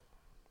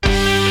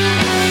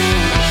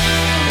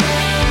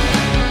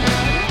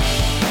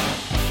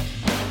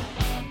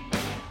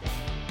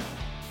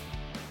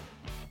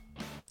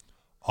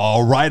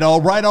All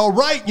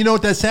right. You know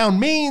what that sound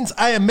means.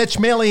 I am Mitch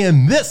Maley,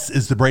 and this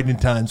is the Bradenton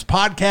Times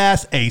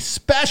Podcast, a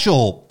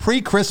special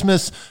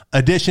pre-Christmas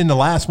edition, the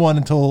last one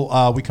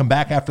until we come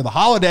back after the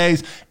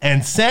holidays.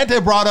 And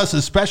Santa brought us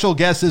a special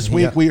guest this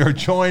week. Yeah. We are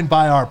joined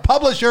by our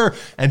publisher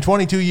and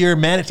 22-year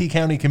Manatee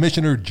County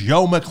Commissioner,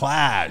 Joe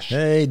McClash.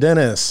 Hey,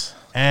 Dennis.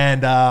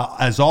 And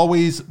as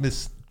always,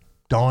 Miss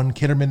Dawn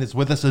Kitterman is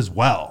with us as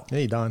well.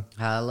 Hey, Dawn.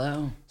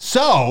 Hello.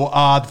 So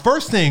the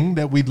first thing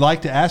that we'd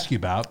like to ask you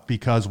about,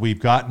 because we've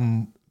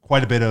gotten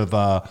quite a bit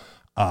of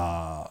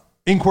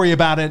inquiry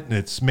about it, and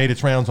it's made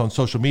its rounds on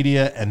social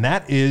media, and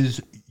that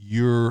is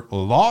your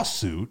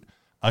lawsuit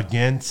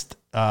against,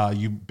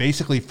 you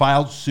basically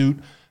filed suit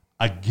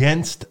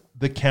against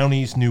the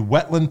county's new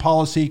wetland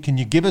policy. Can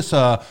you give us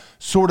a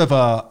sort of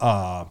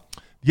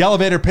the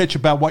elevator pitch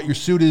about what your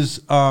suit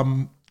is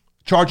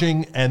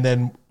charging, and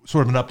then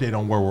sort of an update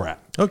on where we're at?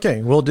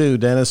 Okay, will do,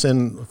 Dennis.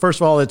 And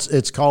first of all,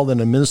 it's called an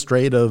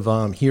administrative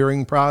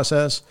hearing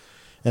process,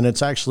 and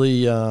it's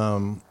actually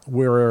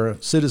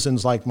where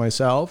citizens like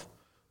myself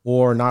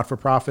or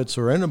not-for-profits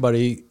or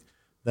anybody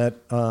that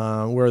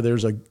where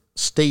there's a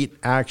state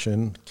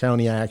action,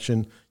 county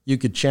action, you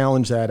could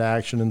challenge that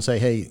action and say,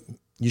 hey,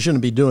 you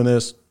shouldn't be doing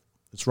this.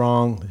 It's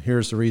wrong.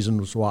 Here's the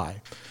reasons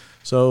why.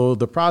 So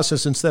the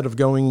process, instead of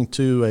going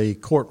to a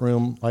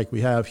courtroom like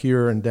we have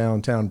here in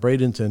downtown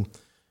Bradenton,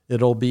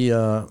 it'll be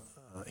a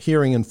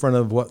hearing in front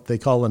of what they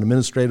call an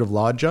administrative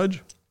law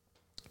judge.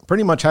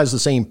 Pretty much has the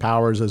same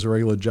powers as a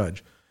regular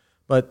judge.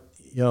 But,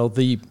 you know,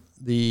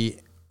 the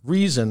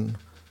reason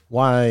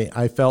why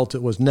I felt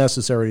it was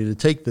necessary to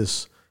take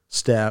this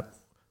step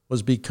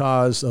was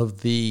because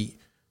of the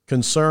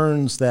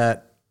concerns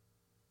that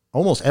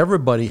almost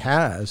everybody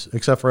has,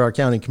 except for our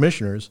county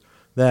commissioners,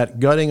 that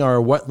gutting our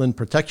wetland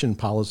protection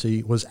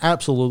policy was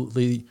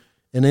absolutely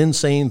an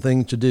insane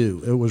thing to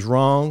do. It was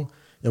wrong.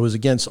 It was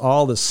against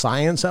all the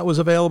science that was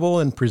available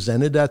and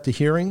presented at the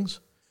hearings.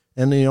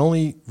 And the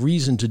only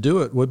reason to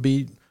do it would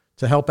be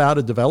to help out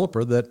a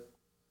developer that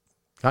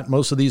got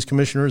most of these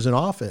commissioners in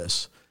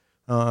office.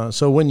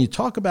 So when you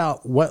talk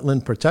about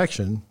wetland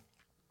protection,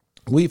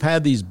 we've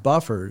had these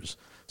buffers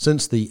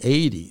since the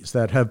 80s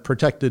that have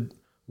protected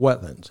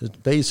wetlands.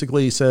 It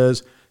basically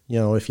says, you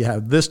know, if you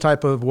have this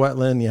type of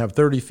wetland, you have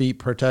 30 feet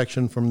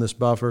protection from this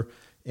buffer.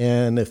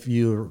 And if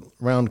you're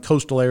around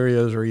coastal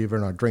areas or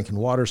even our drinking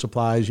water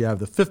supplies, you have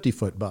the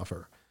 50-foot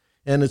buffer.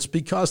 And it's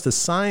because the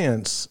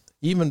science,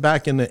 even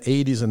back in the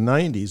 80s and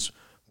 90s,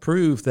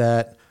 proved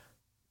that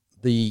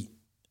the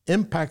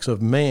impacts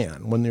of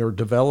man, when they're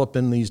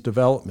developing these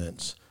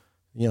developments,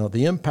 you know,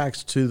 the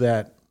impacts to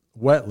that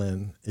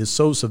wetland is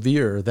so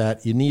severe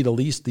that you need at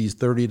least these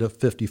 30 to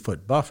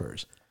 50-foot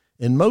buffers.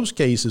 In most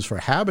cases for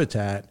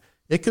habitat,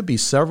 it could be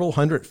several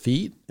hundred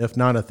feet, if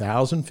not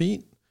 1,000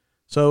 feet.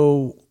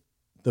 So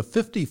the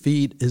 50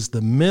 feet is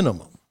the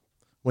minimum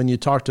when you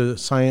talk to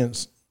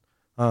scientists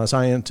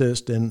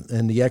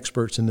and the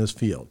experts in this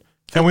field.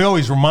 And we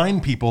always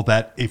remind people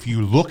that if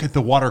you look at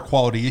the water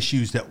quality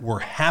issues that we're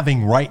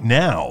having right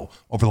now,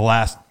 over the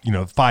last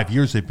 5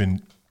 years, they've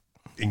been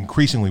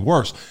increasingly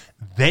worse.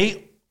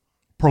 They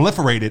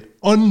proliferated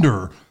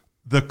under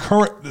the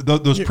current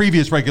those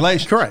previous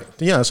regulations.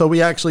 Correct. Yeah. So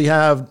we actually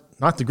have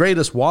not the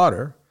greatest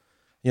water,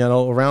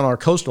 around our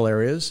coastal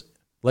areas.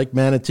 Lake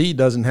Manatee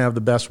doesn't have the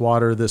best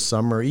water this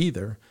summer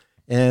either.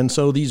 And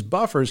so these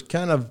buffers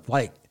kind of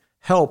like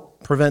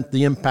help prevent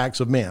the impacts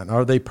of man.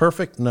 Are they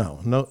perfect?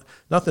 No,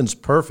 nothing's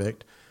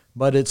perfect,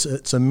 but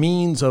it's a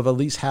means of at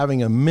least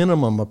having a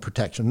minimum of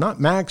protection,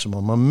 not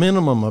maximum, a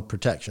minimum of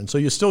protection. So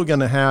you're still going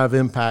to have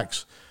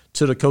impacts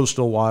to the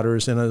coastal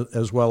waters and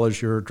as well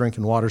as your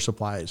drinking water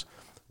supplies.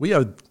 We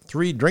have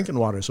 3 drinking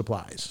water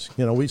supplies.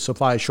 We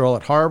supply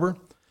Charlotte Harbor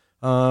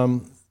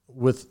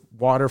with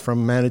water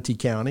from Manatee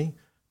County.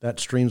 That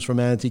streams from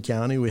Manatee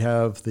County. We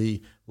have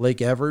the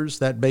Lake Evers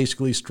that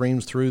basically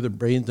streams through the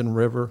Bradenton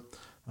River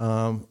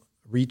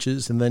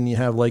reaches, and then you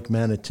have Lake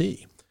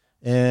Manatee.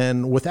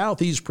 And without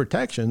these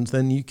protections,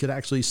 then you could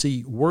actually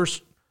see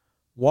worse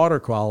water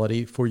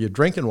quality for your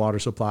drinking water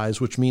supplies,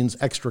 which means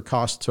extra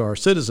costs to our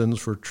citizens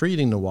for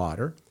treating the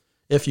water.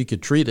 If you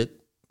could treat it,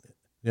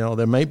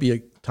 there may be a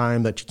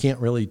time that you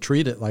can't really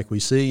treat it like we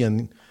see,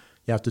 and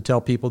you have to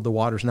tell people the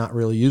water's not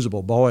really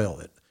usable, boil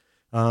it.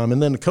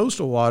 And then the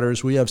coastal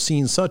waters, we have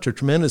seen such a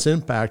tremendous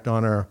impact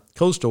on our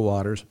coastal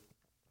waters,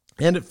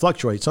 and it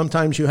fluctuates.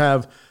 Sometimes you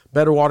have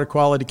better water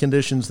quality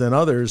conditions than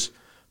others,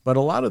 but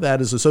a lot of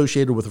that is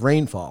associated with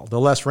rainfall. The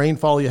less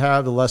rainfall you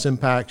have, the less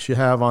impacts you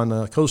have on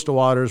the coastal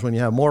waters. When you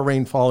have more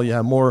rainfall, you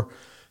have more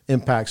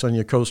impacts on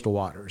your coastal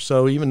waters.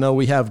 So even though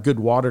we have good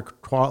water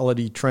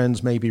quality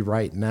trends maybe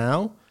right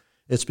now,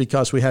 it's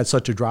because we had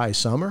such a dry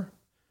summer,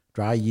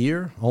 dry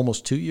year,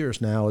 almost 2 years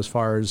now, as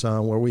far as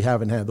where we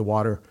haven't had the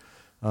water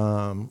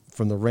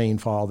from the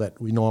rainfall that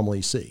we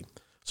normally see.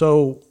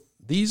 So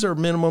these are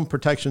minimum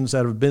protections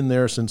that have been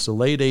there since the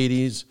late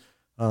 80s,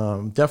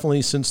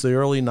 definitely since the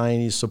early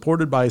 90s,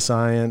 supported by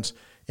science.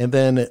 And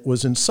then it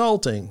was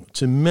insulting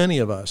to many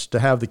of us to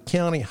have the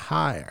county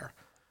hire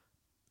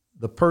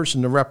the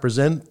person to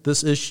represent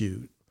this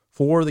issue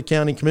for the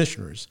county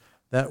commissioners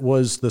that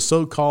was the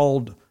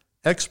so-called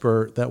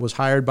expert that was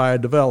hired by a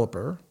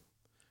developer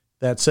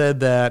that said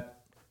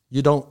that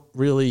you don't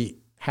really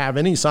have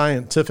any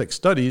scientific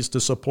studies to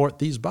support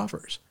these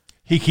buffers.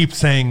 He keeps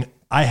saying,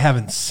 I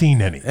haven't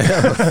seen any.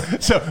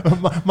 So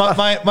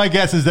my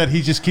guess is that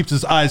he just keeps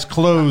his eyes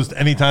closed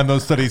anytime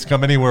those studies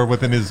come anywhere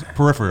within his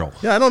peripheral.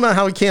 Yeah, I don't know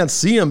how he can't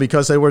see them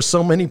because there were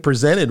so many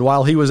presented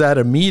while he was at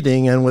a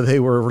meeting, and they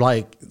were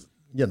like,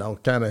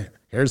 kind of,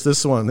 here's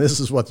this one. This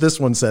is what this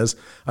one says.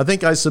 I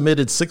think I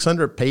submitted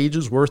 600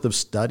 pages worth of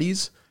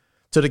studies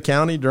to the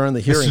county during the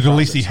hearing Mr.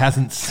 DeLisi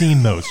hasn't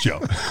seen those, Joe.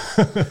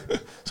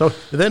 So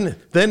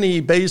then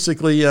he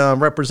basically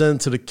represented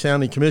to the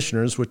county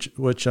commissioners,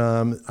 which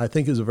I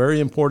think is a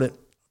very important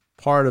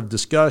part of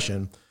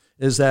discussion,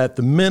 is that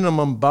the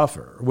minimum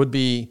buffer would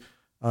be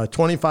a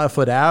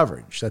 25-foot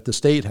average that the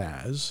state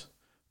has,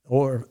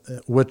 or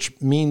which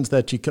means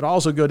that you could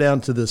also go down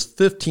to this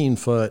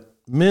 15-foot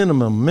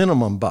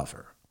minimum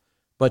buffer,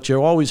 but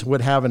you always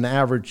would have an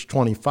average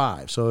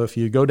 25. So if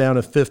you go down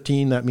to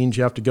 15, that means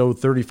you have to go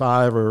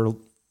 35 or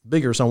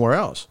bigger somewhere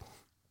else.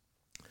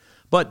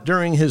 But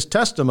during his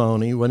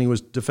testimony, when he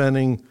was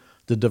defending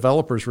the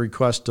developer's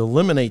request to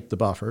eliminate the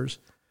buffers,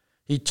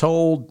 he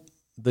told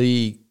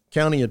the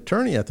county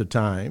attorney at the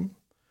time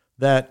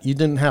that you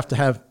didn't have to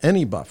have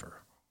any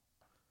buffer.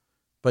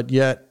 But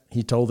yet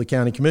he told the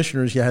county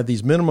commissioners you had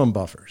these minimum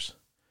buffers.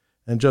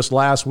 And just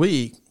last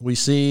week, we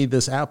see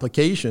this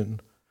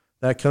application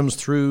that comes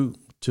through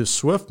to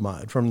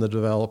SwiftMud from the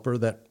developer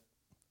that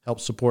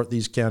helps support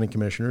these county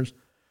commissioners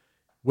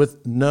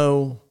with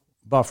no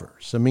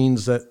buffers. It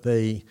means that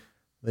they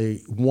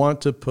want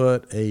to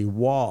put a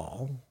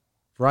wall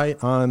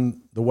right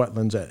on the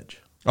wetlands edge.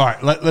 All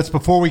right, let's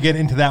before we get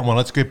into that one,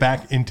 let's get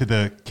back into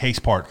the case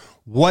part.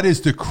 What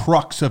is the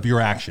crux of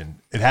your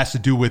action? It has to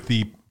do with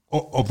the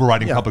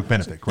overriding public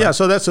benefit, correct? Yeah,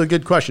 so that's a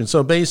good question.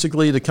 So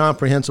basically, the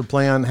comprehensive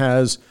plan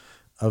has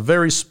a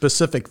very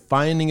specific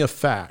finding of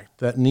fact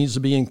that needs to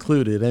be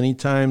included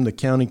anytime the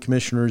county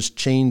commissioners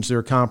change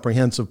their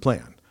comprehensive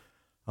plan.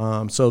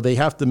 So they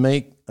have to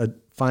make a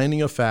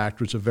finding of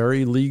fact, which is a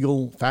very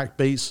legal,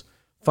 fact-based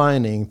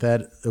finding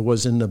that it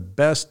was in the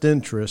best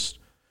interest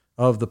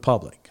of the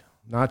public.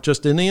 Not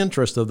just in the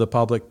interest of the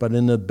public, but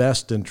in the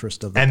best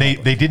interest of the public.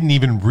 And they didn't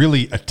even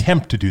really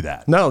attempt to do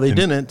that. No, they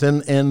didn't.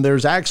 And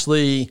there's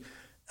actually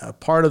a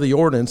part of the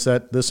ordinance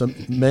that this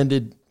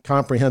amended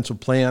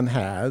comprehensive plan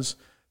has,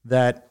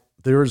 that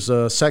there's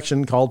a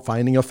section called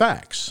finding of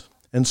facts.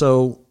 And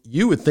so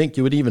you would think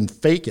you would even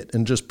fake it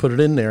and just put it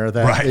in there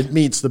that it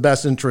meets the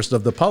best interest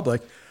of the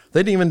public. They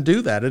didn't even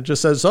do that. It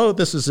just says,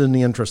 this is in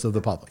the interest of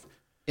the public.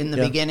 In the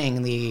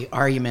beginning, the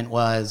argument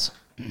was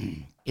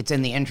it's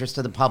in the interest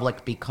of the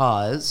public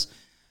because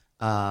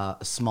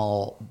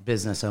small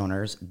business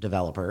owners,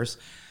 developers,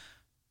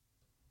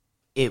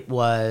 it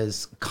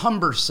was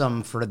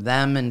cumbersome for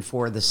them and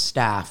for the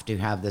staff to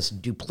have this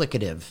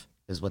duplicative,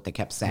 is what they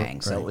kept saying.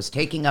 Right. So it was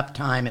taking up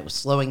time. It was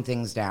slowing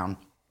things down.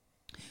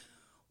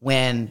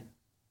 When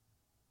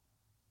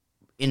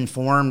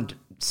informed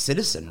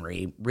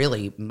citizenry,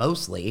 really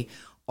mostly,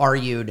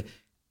 argued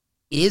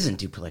it isn't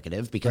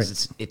duplicative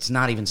because it's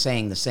not even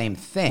saying the same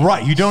thing.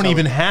 Right. You don't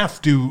even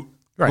have to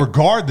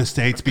regard the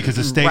states because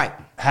the state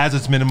has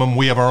its minimum.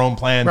 We have our own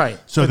plan. Right.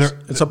 So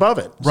it's above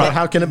it. Right. So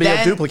how can it be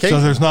a duplication?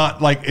 So there's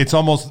not it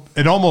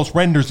almost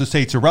renders the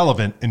states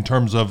irrelevant in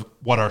terms of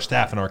what our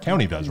staff in our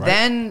county does, right?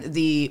 Then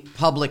the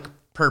public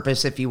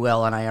purpose, if you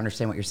will, and I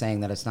understand what you're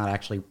saying, that it's not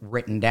actually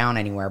written down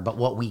anywhere, but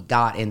what we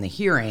got in the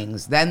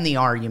hearings, then the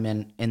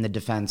argument in the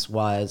defense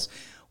was,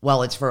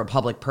 well, it's for a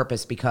public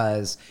purpose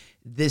because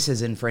this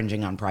is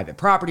infringing on private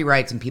property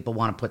rights and people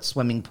want to put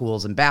swimming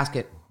pools and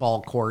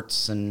basketball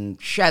courts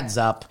and sheds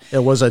up. It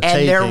was a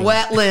taking. And their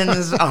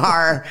wetlands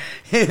are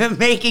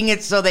making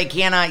it so they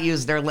cannot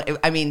use their,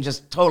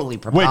 just totally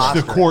preposterous.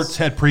 Which the courts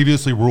had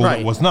previously ruled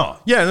it was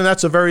not. Yeah, and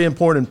that's a very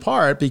important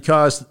part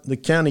because the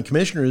county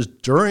commissioners,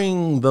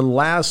 during the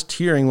last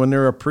hearing when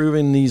they're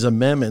approving these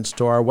amendments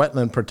to our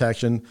wetland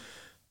protection,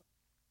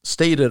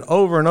 stated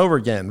over and over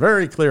again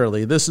very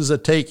clearly, this is a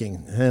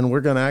taking, and we're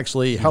going to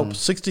actually help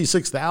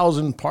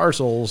 66,000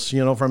 parcels,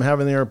 from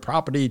having their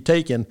property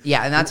taken.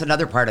 Yeah, and that's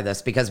another part of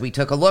this because we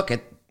took a look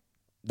at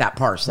that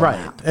parcel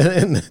map.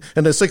 And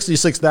the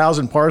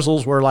 66,000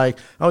 parcels were I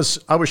was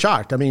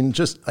shocked.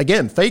 Just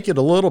again, fake it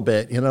a little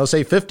bit,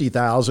 say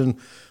 50,000,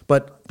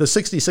 but the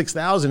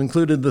 66,000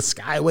 included the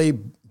Skyway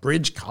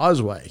Bridge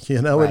Causeway.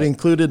 It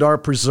included our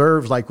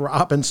preserves like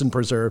Robinson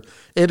Preserve.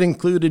 It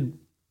included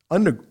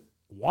underwater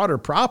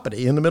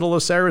property in the middle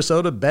of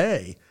Sarasota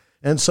Bay.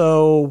 And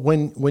so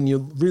when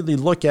you really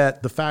look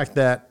at the fact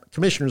that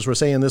commissioners were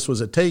saying this was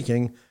a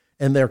taking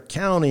and their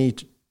county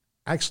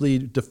actually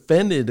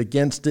defended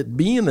against it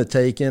being a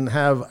taking,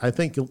 have, I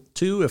think,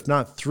 2, if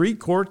not 3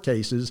 court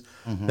cases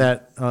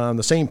that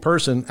the same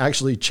person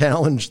actually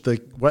challenged the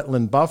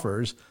wetland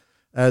buffers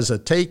as a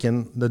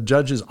taking. The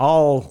judges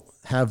all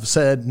have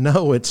said,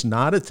 no, it's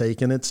not a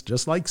taking. It's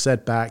just like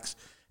setbacks.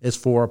 It's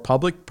for a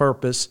public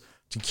purpose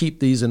to keep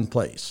these in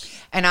place.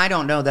 And I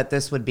don't know that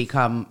this would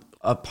become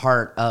a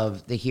part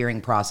of the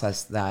hearing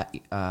process that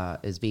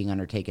is being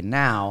undertaken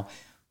now,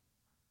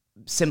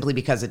 simply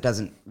because it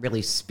doesn't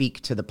really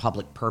speak to the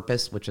public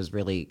purpose, which is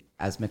really,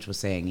 as Mitch was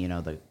saying,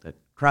 the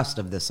crust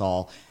of this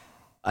all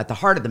at the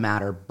heart of the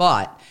matter.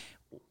 But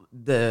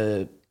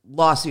the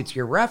lawsuits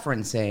you're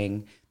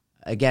referencing,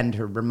 again,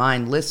 to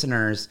remind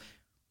listeners,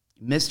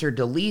 Mr.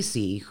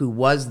 DeLisi, who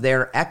was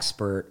their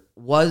expert,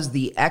 was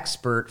the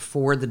expert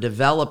for the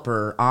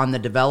developer on the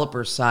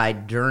developer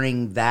side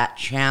during that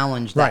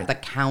challenge that the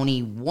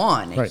county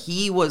won. Right.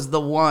 He was the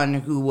one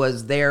who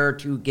was there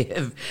to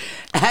give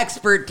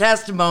expert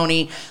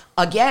testimony,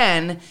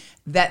 again,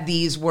 that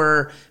these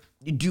were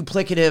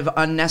duplicative,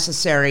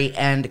 unnecessary,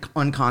 and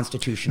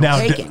unconstitutional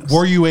takings.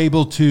 Were you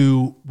able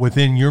to,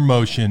 within your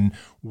motion,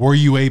 or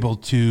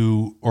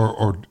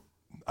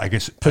I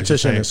guess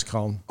Petition is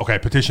called. Okay,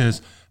 petition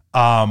is.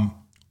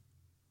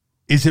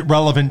 Is it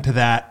relevant to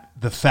that,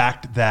 the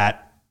fact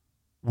that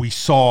we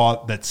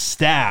saw that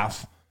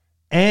staff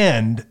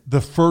and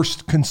the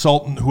first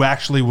consultant, who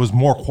actually was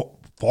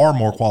far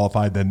more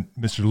qualified than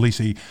Mr.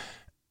 DeLisi,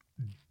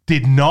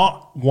 did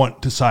not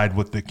want to side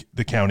with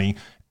the county,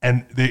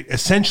 and they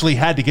essentially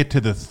had to get to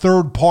the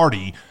third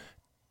party?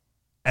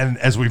 And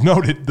as we've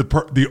noted,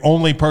 the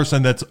only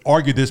person that's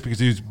argued this, because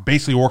he was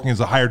basically working as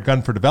a hired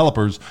gun for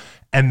developers,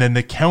 and then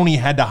the county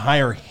had to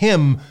hire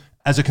him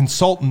as a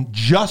consultant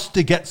just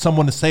to get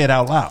someone to say it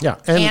out loud. Yeah,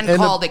 and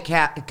called it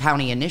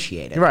county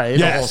initiated. Right.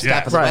 The whole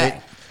step of the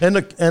way. And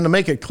to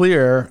make it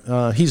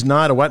clear, he's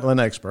not a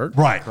wetland expert.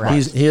 Right.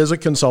 He is a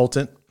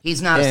consultant.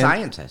 He's not a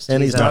scientist.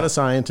 And he's not a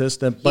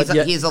scientist. But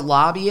he's a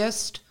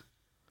lobbyist.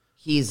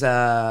 He's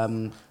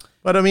But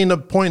I mean, the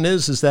point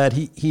is that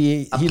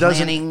he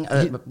planning,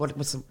 doesn't.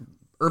 what's the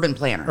urban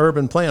planner?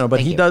 Urban planner,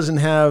 but he doesn't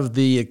have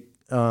the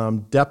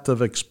depth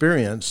of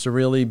experience to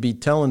really be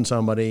telling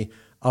somebody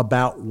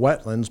about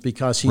wetlands,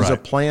 because he's a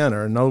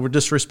planner. No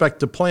disrespect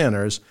to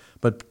planners,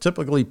 but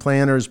typically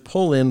planners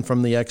pull in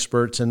from the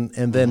experts and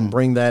then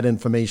bring that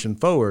information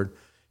forward.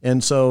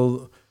 And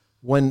so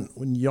when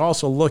you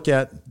also look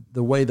at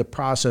the way the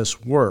process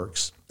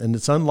works, and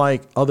it's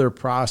unlike other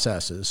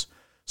processes,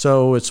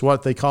 so it's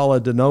what they call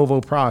a de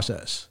novo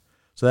process.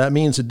 So that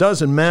means it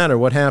doesn't matter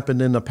what happened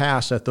in the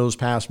past at those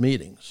past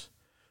meetings.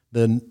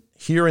 The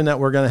hearing that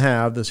we're going to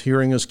have, this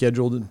hearing is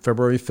scheduled in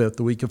February 5th,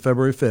 the week of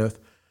February 5th,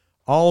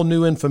 all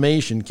new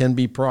information can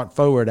be brought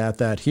forward at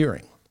that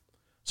hearing.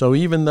 So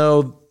even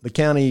though the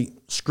county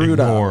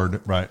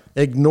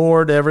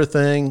ignored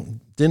everything,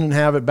 didn't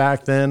have it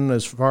back then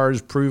as far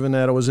as proving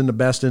that it was in the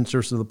best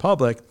interest of the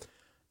public,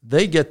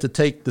 they get to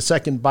take the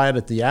second bite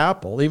at the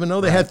apple, even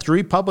though they had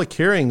 3 public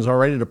hearings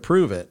already to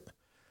prove it.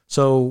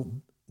 So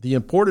the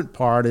important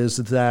part is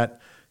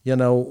that,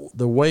 the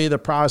way the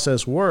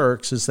process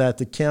works is that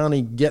the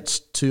county gets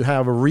to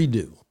have a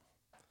redo.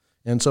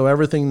 And so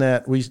everything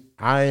that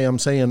I am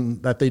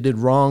saying that they did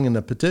wrong in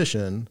the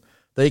petition,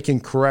 they can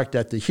correct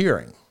at the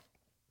hearing.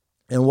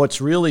 And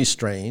what's really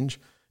strange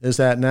is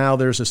that now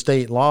there's a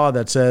state law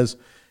that says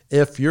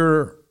if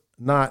you're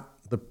not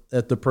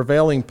at the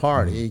prevailing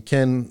party,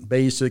 can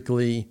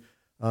basically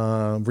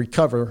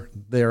recover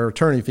their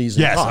attorney fees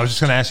and costs. I was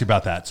just going to ask you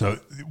about that. So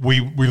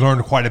we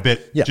learned quite a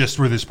bit just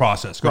through this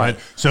process. Go ahead.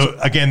 So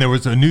again, there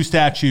was a new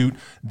statute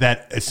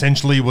that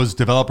essentially was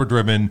developer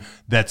driven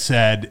that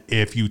said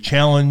if you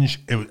challenge,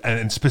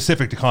 and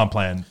specific to comp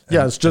plan.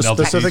 It's just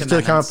specific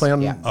to comp plan.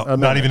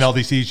 Not even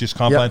LDCs, just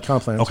comp plan?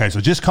 Comp plans. Okay, so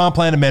just comp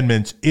plan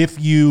amendments.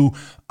 If you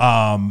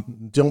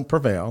don't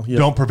prevail,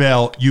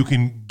 you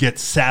can get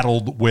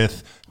saddled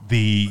with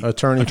the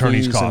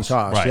attorney's costs.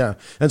 And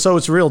costs. And so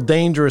it's a real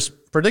dangerous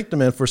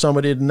predicament for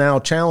somebody to now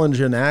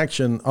challenge an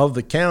action of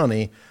the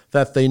county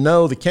that they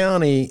know the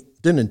county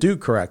didn't do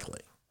correctly.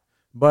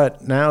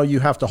 But now you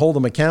have to hold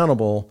them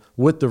accountable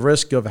with the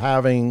risk of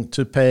having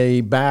to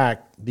pay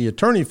back the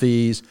attorney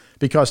fees,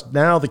 because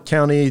now the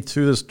county,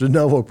 through this de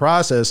novo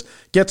process,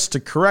 gets to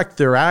correct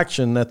their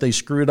action that they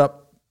screwed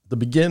up the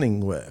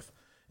beginning with.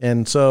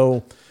 And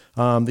so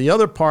the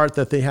other part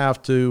that they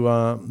have to,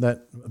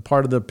 that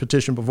part of the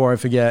petition, before I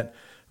forget,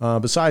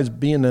 besides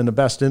being in the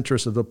best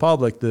interest of the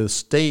public, the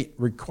state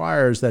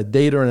requires that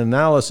data and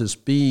analysis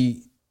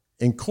be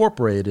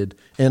incorporated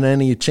in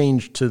any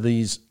change to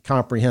these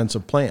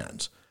comprehensive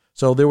plans.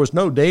 So there was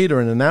no data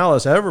and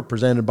analysis ever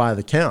presented by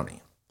the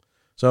county.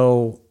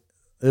 So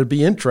it'd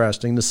be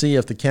interesting to see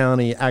if the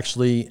county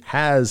actually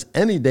has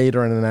any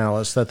data and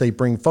analysis that they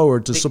bring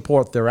forward to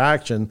support their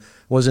action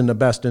was in the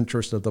best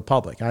interest of the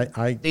public.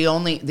 The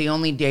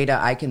only data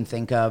I can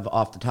think of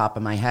off the top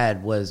of my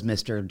head was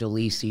Mr.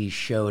 DeLisi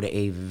showed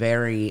a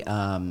very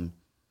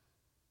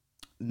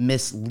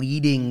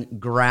misleading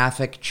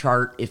graphic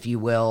chart, if you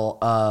will,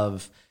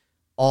 of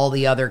all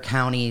the other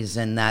counties,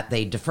 and that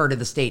they defer to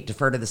the state.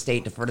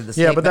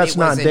 Yeah, but that's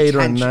not data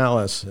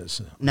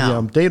analysis.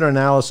 No. Data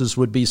analysis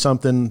would be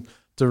something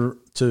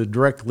to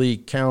directly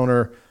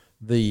counter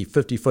the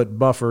 50-foot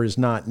buffer is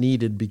not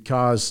needed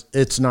because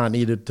it's not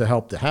needed to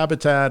help the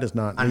habitat. It's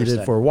not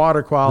needed for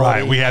water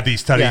quality. Right. We have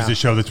these studies that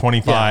show that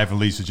 25 at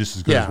least is just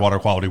as good as water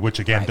quality, which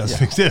again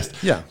doesn't exist.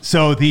 Yeah.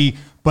 So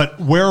But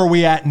where are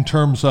we at in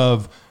terms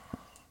of,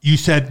 you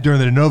said during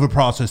the de novo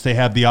process, they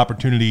have the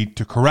opportunity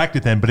to correct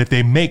it then, but if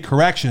they make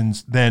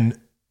corrections, then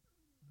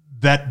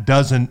that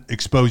doesn't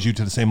expose you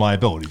to the same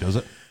liability, does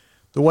it?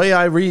 The way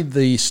I read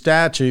the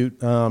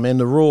statute and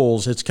the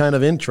rules, it's kind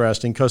of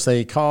interesting because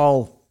they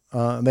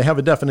have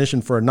a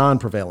definition for a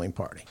non-prevailing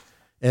party.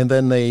 And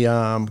then they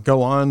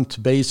go on to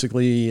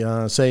basically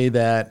say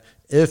that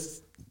if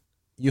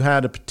you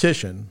had a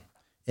petition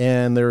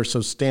and there are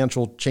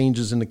substantial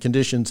changes in the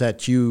conditions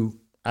that you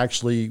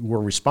actually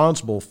were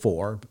responsible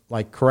for,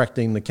 like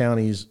correcting the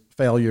county's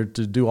failure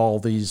to do all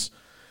these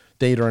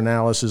data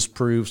analysis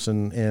proofs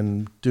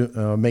and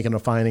making a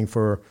finding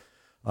for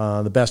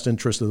the best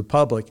interest of the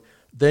public,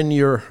 then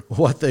you're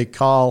what they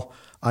call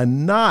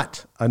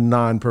not a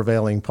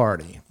non-prevailing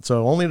party.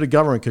 So only the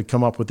government could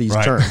come up with these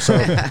terms. So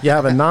you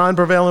have a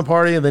non-prevailing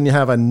party, and then you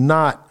have a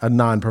not a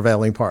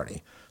non-prevailing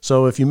party.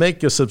 So if you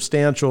make a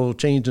substantial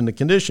change in the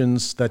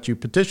conditions that you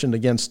petitioned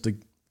against the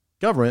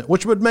government,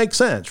 which would make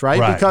sense,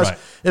 right? Because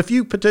if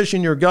you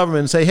petition your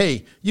government and say,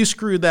 hey, you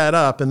screwed that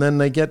up, and then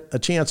they get a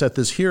chance at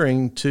this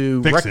hearing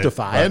to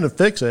rectify it and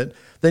fix it,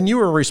 then you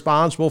were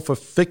responsible for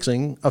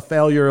fixing a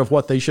failure of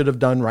what they should have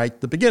done right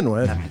to begin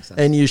with. That makes sense.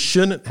 And you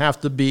shouldn't have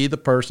to be the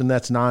person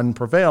that's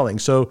non-prevailing.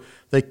 So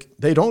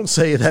they don't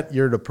say that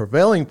you're the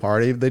prevailing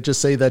party. They just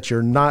say that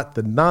you're not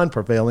the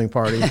non-prevailing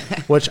party,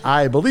 which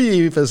I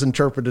believe is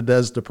interpreted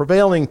as the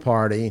prevailing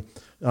party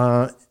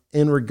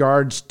in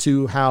regards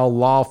to how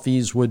law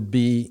fees would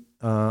be,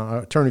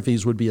 attorney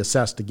fees would be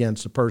assessed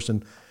against a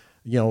person,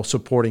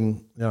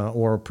 supporting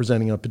or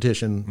presenting a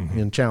petition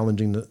and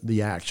challenging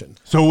the action.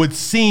 So it would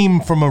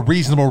seem from a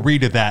reasonable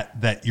read of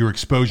that your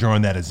exposure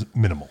on that is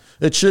minimal.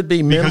 It should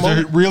be minimal.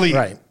 Because it really,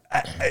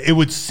 it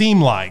would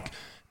seem like,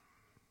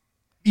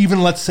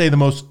 even let's say the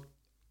most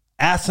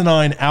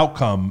asinine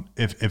outcome,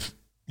 if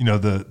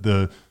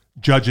the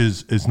judge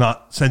is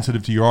not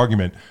sensitive to your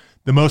argument,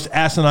 the most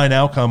asinine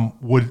outcome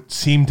would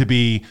seem to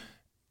be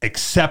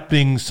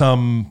accepting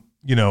some,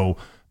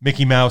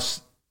 Mickey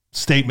Mouse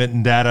statement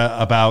and data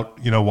about,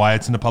 why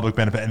it's in the public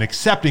benefit and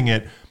accepting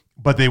it,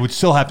 but they would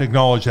still have to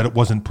acknowledge that it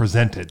wasn't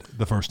presented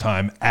the first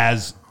time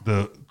as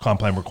the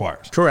comp plan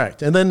requires.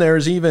 Correct. And then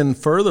there's even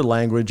further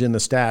language in the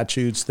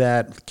statutes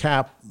that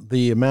cap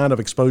the amount of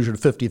exposure to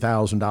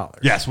 $50,000.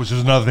 Yes, which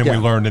is another thing we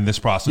learned in this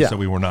process that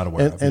we were not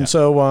aware of. And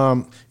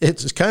so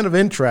it's kind of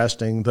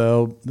interesting,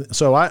 though.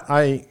 So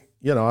I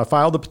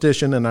filed the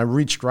petition and I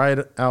reached right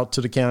out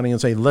to the county and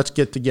say, let's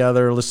get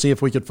together. Let's see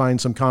if we could find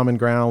some common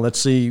ground. Let's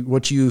see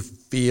what you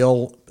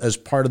feel as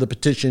part of the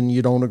petition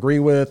you don't agree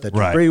with, that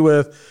you agree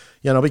with,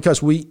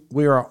 because we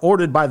are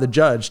ordered by the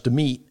judge to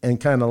meet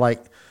and kind of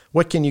like,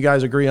 what can you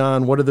guys agree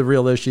on? What are the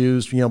real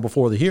issues,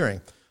 before the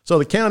hearing? So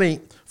the county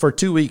for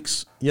 2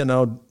 weeks,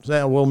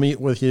 said, we'll meet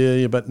with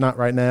you, but not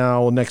right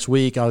now. Next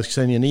week, I'll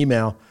send you an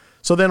email.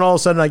 So then all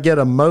of a sudden I get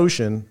a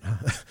motion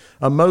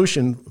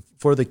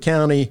for the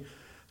county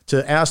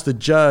to ask the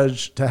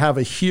judge to have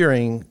a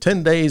hearing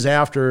 10 days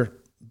after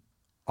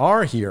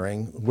our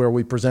hearing where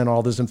we present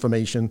all this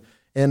information.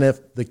 And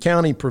if the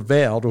county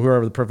prevailed, or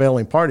whoever the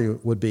prevailing party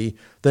would be,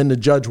 then the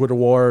judge would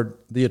award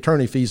the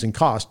attorney fees and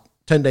costs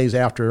 10 days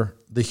after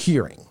the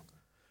hearing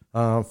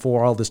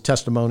for all this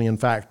testimony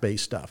and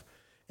fact-based stuff.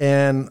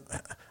 And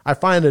I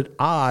find it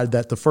odd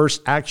that the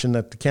first action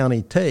that the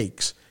county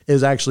takes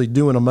is actually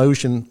doing a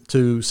motion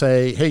to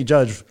say, hey,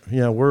 judge,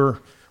 we're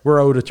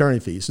owed attorney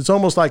fees. It's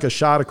almost like a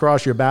shot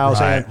across your bow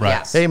saying,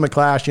 Yes. hey,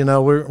 McClash,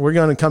 we're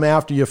going to come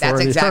after you for the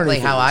attorney fees. That's exactly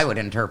how I would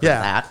interpret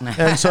that.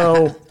 And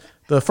so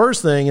the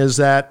first thing is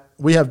that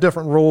we have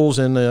different rules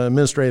in the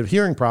administrative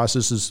hearing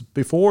processes.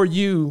 Before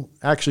you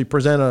actually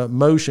present a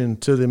motion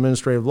to the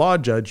administrative law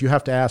judge, you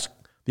have to ask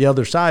the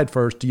other side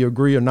first, do you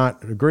agree or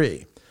not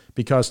agree?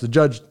 Because the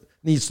judge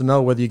needs to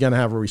know whether you're going to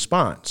have a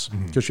response,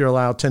 because you're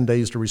allowed 10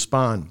 days to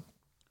respond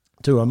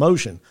to a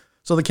motion.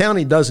 So the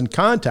county doesn't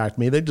contact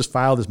me. They just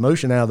file this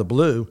motion out of the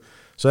blue.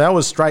 So that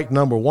was strike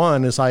number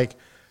one. It's like,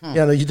 you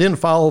didn't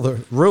follow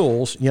the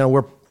rules.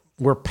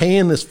 We're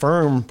paying this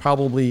firm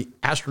probably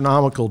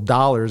astronomical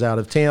dollars out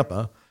of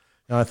Tampa.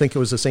 I think it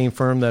was the same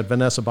firm that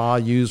Vanessa Baugh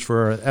used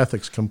for an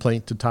ethics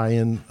complaint to tie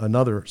in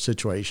another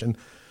situation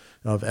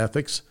of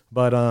ethics.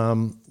 But,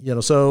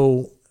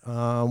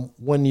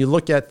 when you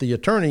look at the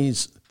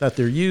attorneys that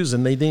they're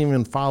using, they didn't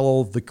even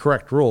follow the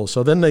correct rules.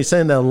 So then they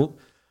send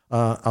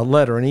a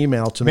letter, an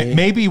email to me.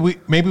 Maybe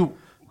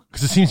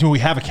because it seems to me we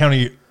have a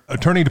county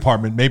attorney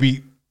department.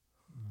 Maybe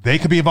they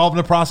could be involved in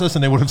the process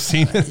and they would have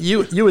seen it.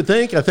 You would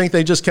think. I think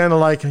they just kind of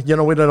like, we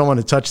don't want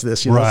to touch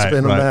this. It's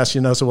been a mess.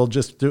 So we'll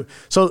just do.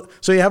 So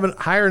you haven't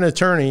hired an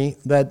attorney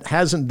that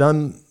hasn't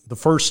done the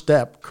first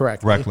step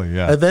correctly.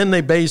 And then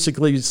they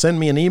basically send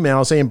me an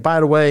email saying, by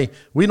the way,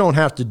 we don't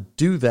have to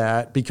do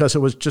that because it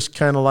was just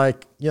kind of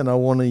like,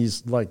 one of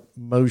these like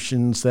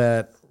motions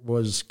that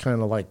was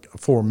kind of like a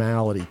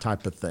formality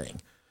type of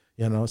thing.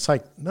 It's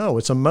like, no,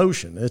 it's a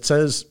motion. It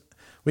says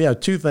we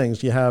have two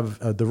things. You have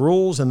the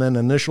rules and then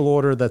initial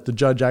order that the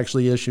judge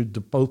actually issued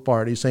to both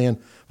parties saying,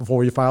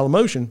 before you file a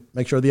motion,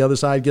 make sure the other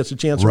side gets a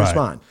chance to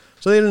respond.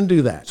 So they didn't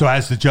do that. So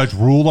has the judge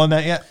ruled on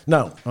that yet?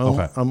 No.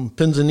 Okay. I'm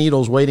pins and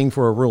needles waiting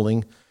for a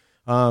ruling.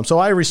 So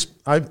I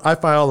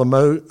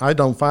file I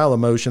don't file a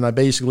motion. I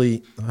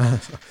basically,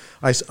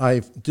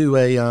 I do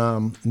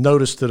a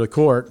notice to the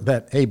court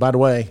that, hey, by the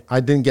way, I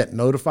didn't get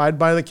notified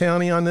by the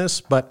county on this,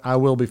 but I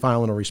will be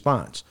filing a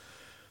response.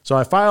 So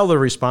I filed the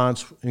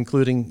response,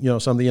 including,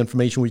 some of the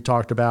information we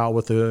talked about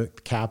with the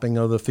capping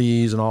of the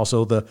fees and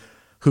also the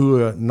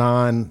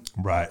non-prevailing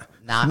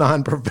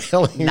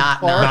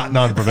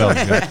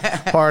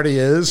party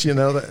is,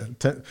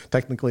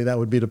 technically that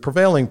would be the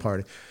prevailing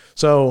party.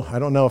 So I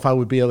don't know if I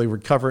would be able to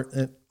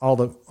recover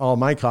all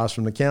my costs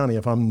from the county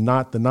if I'm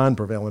not the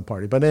non-prevailing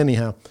party. But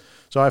anyhow,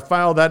 so I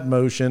filed that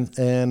motion,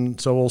 and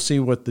so we'll see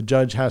what the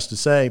judge has to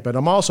say. But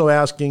I'm also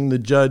asking the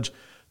judge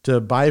to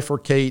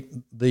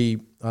bifurcate the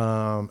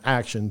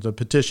action, the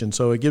petition.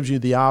 So it gives you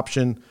the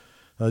option,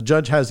 the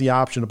judge has the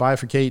option to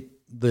bifurcate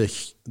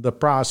the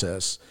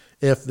process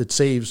if it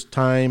saves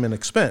time and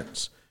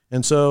expense.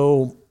 And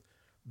so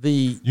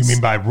you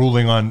mean by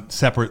ruling on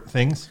separate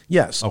things?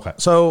 Yes. Okay.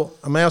 So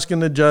I'm asking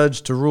the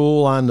judge to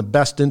rule on the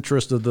best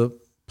interest of the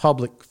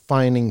public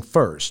finding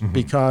first,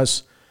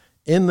 because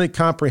in the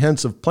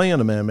comprehensive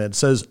plan amendment, it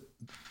says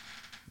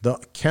the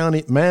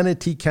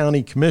Manatee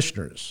County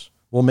Commissioners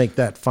will make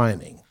that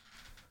finding.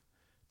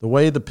 The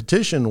way the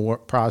petition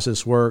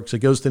process works, it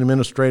goes to the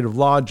administrative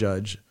law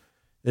judge.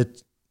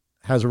 It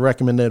has a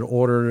recommended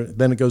order.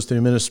 Then it goes to the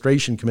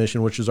administration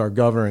commission, which is our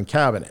governor and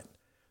cabinet.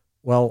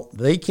 Well,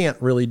 they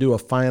can't really do a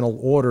final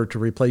order to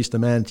replace the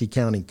Manatee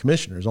County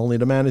Commissioners. Only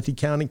the Manatee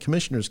County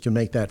Commissioners can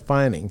make that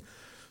finding.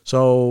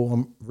 So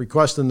I'm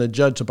requesting the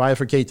judge to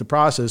bifurcate the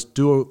process,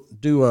 do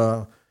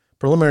a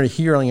preliminary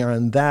hearing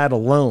on that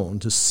alone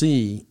to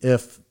see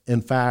if,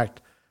 in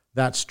fact,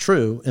 that's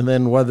true, and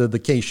then whether the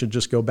case should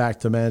just go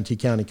back to Manatee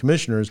County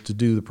Commissioners to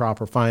do the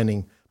proper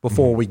finding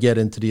before we get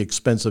into the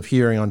expensive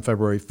hearing on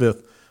February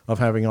 5th of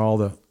having all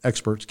the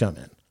experts come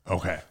in.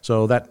 Okay.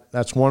 So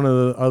that's one of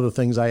the other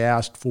things I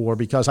asked for,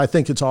 because I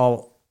think it's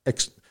all,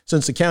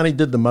 since the county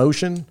did the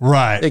motion,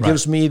 it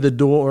gives me the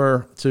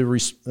door to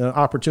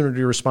opportunity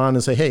to respond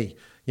and say, hey,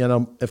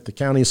 if the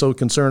county is so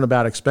concerned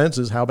about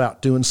expenses, how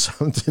about doing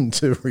something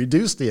to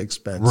reduce the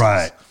expenses?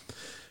 Right.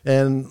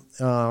 And,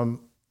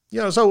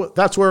 so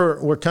that's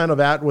where we're kind of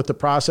at with the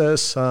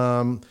process.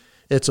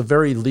 It's a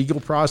very legal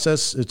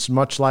process. It's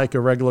much like a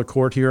regular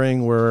court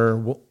hearing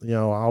where,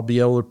 I'll be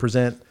able to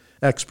present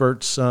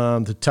experts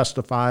to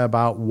testify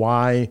about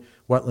why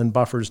wetland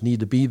buffers need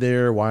to be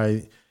there,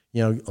 why,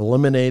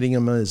 eliminating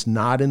them is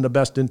not in the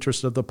best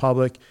interest of the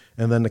public.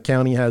 And then the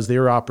county has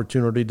their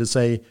opportunity to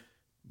say,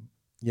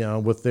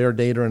 with their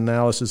data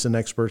analysis and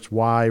experts,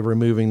 why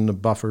removing the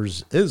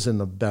buffers is in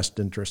the best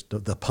interest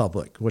of the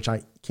public, which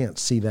I can't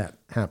see that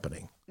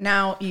happening.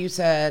 Now, you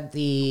said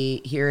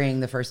the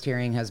first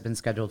hearing has been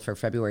scheduled for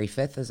February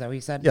 5th. Is that what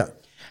you said? Yeah.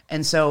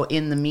 And so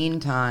in the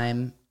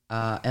meantime,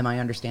 am I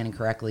understanding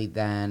correctly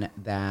then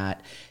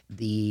that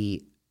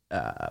the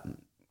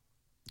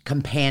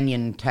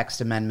companion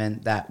text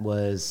amendment that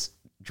was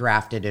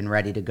drafted and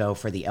ready to go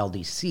for the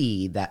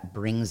LDC that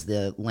brings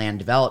the land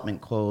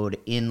development code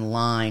in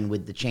line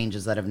with the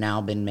changes that have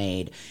now been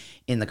made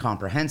in the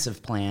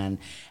comprehensive plan,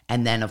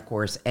 and then, of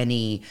course,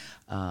 any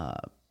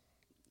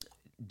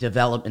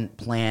development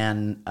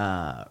plan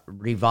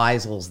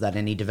revisals that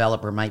any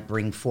developer might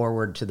bring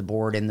forward to the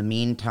board in the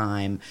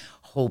meantime,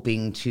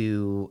 hoping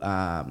to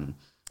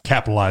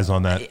capitalize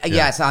on that.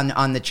 Yes,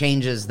 on the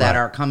changes that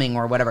are coming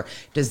or whatever.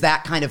 Does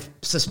that kind of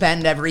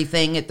suspend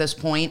everything at this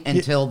point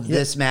until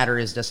this matter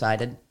is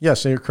decided?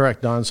 Yes, you're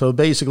correct, Don. So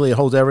basically it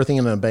holds everything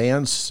in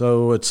abeyance.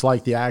 So it's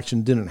like the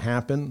action didn't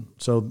happen.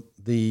 So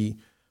the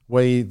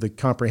way the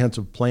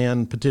comprehensive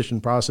plan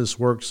petition process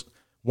works,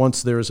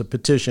 once there is a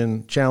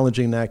petition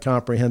challenging that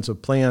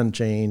comprehensive plan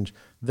change,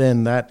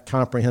 then that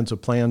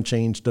comprehensive plan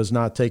change does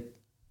not take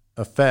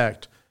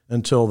effect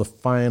until the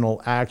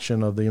final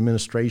action of the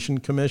administration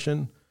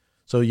commission.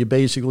 So you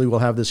basically will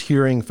have this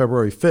hearing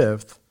February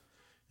 5th.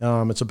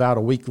 It's about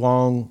a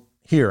week-long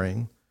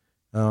hearing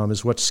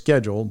is what's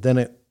scheduled.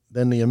 Then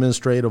the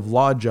administrative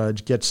law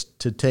judge gets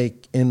to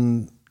take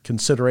in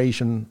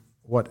consideration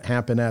what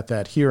happened at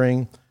that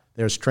hearing.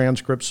 There's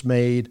transcripts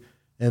made,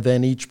 and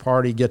then each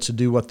party gets to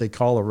do what they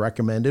call a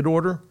recommended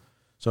order.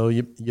 So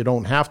you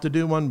don't have to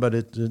do one,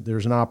 but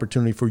there's an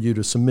opportunity for you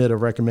to submit a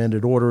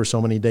recommended order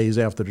so many days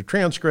after the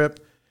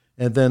transcript.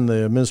 And then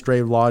the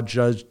administrative law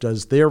judge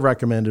does their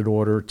recommended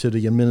order to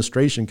the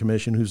administration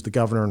commission, who's the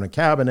governor and the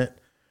cabinet.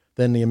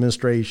 Then the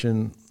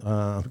administration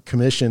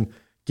commission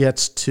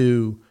gets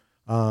to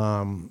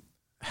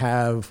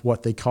have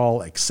what they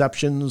call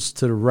exceptions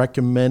to the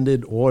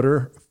recommended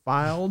order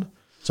filed.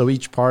 So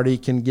each party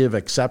can give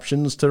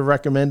exceptions to the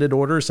recommended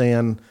order,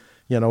 saying,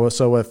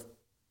 so if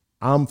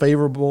I'm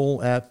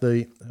favorable at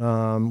the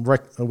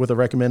with a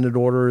recommended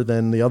order,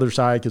 then the other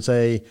side could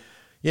say,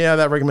 yeah,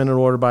 that recommended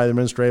order by the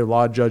administrative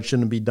law judge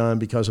shouldn't be done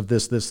because of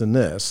this, this, and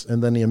this.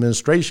 And then the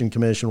administration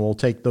commission will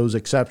take those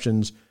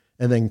exceptions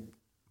and then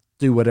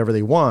do whatever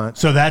they want.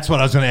 So that's what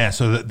I was going to ask.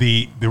 So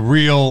the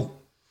real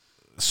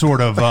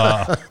sort of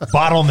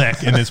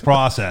bottleneck in this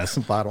process,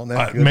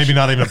 maybe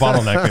not even a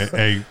bottleneck,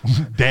 a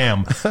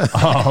dam,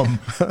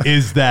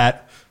 is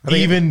that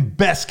even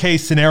best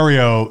case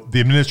scenario, the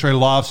administrative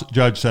law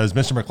judge says,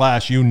 Mr.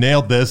 McClash, you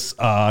nailed this.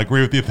 I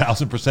agree with you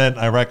 1,000%.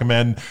 I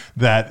recommend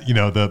that,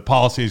 the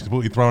policy is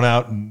completely thrown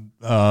out and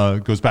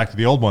goes back to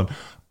the old one.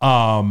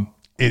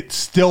 It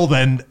still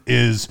then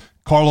is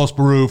Carlos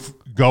Baruf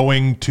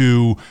going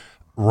to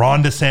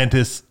Ron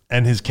DeSantis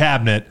and his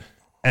cabinet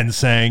and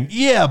saying,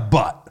 yeah,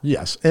 but.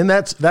 Yes, and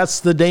that's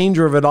the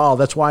danger of it all.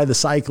 That's why the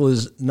cycle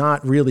is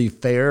not really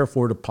fair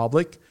for the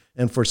public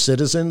and for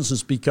citizens,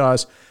 is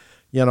because,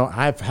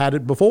 I've had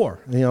it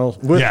before,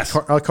 with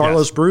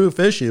Carlos Baruf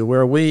issue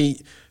where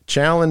we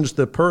challenged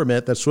the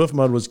permit that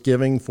SwiftMud was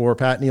giving for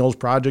Pat Neal's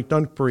project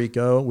on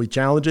Perico. We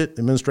challenge it.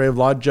 The administrative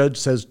law judge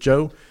says,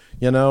 Joe,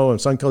 and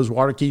Suncoast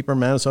Waterkeeper,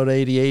 Minnesota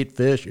 88,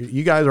 Fish,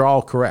 you guys are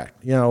all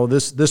correct.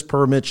 This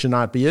permit should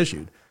not be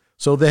issued.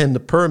 So then the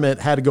permit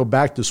had to go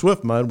back to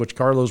SwiftMud, which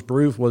Carlos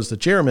Baruf was the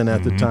chairman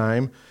at the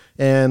time,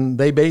 and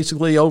they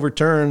basically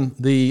overturned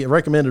the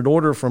recommended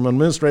order from an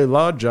administrative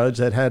law judge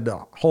that had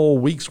a whole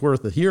week's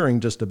worth of hearing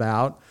just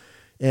about.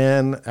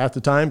 And at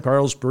the time,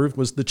 Carlos Baruf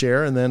was the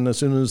chair, and then as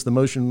soon as the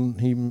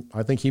motion,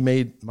 I think he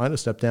might have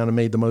stepped down and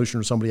made the motion,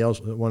 or somebody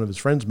else, one of his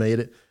friends made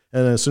it.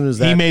 And as soon as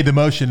that, he made the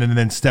motion and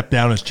then stepped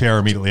down as chair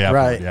immediately after.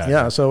 Right.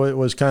 Yeah. So it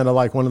was kind of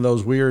like one of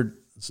those weird,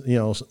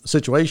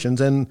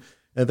 situations. And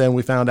then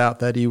we found out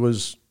that he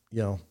was,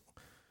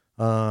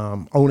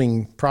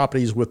 owning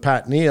properties with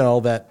Pat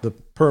Neal that the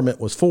permit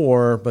was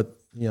for, but,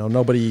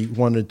 nobody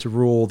wanted to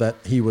rule that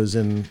he was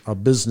in a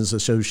business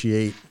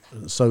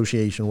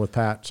association with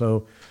Pat.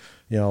 So,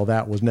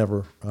 that was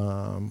never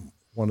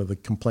one of the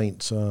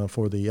complaints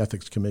for the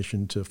Ethics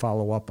Commission to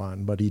follow up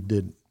on. But he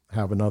did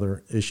have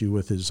another issue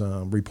with his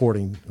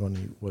reporting when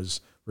he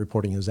was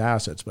reporting his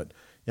assets. But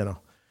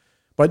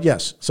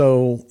yes,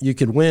 so you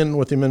could win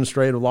with the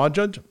administrative law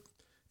judge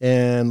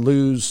and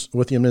lose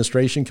with the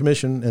administration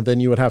commission, and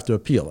then you would have to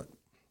appeal it.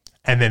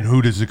 And then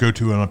who does it go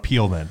to on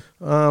appeal then?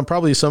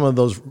 Probably some of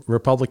those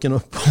Republican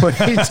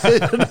appointed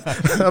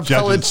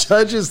appellate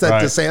judges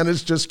that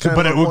DeSantis just kind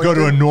But of it would go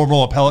to a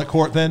normal appellate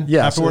court then?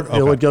 Yes, afterward?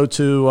 It would go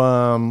to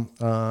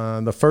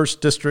the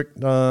first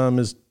district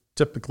is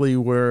typically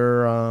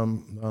where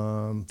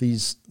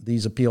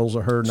these appeals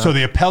are heard. So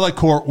the appellate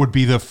court would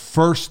be the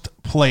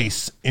first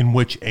place in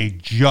which a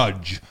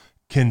judge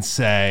can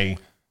say,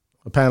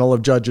 a panel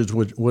of judges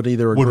would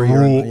either agree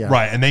rule, or,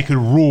 right, and they could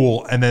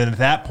rule, and then at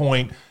that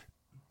point,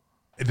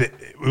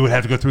 we would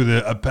have to go through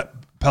the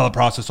appellate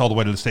process all the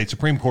way to the state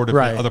Supreme Court if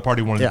the other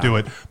party wanted to do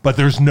it. But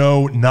there's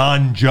no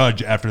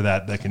non-judge after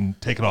that can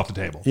take it off the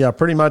table. Yeah,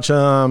 pretty much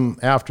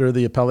after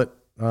the appellate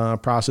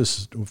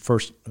process,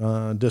 first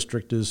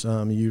district is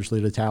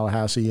usually the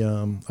Tallahassee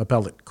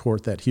appellate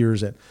court that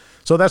hears it.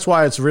 So that's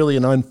why it's really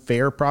an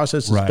unfair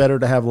process. It's better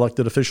to have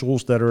elected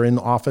officials that are in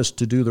office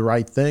to do the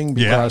right thing,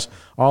 because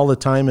all the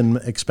time and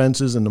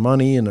expenses and the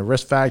money and the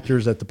risk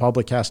factors that the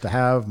public has to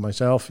have,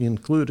 myself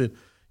included,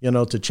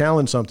 to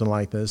challenge something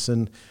like this.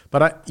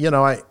 But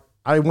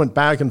I went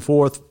back and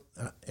forth,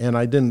 and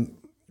I didn't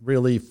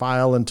really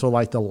file until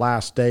like the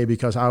last day,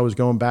 because I was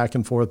going back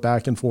and forth,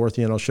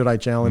 should I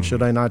challenge,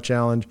 should I not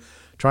challenge,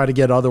 try to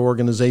get other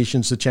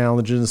organizations to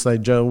challenge it and say,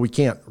 Joe, we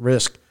can't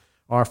risk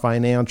our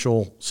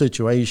financial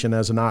situation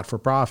as a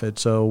not-for-profit,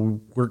 so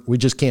we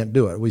just can't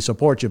do it. We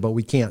support you, but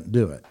we can't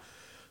do it.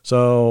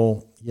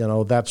 So,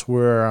 that's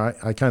where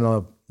I kind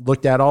of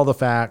looked at all the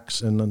facts,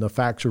 and the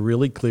facts are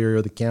really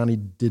clear. The county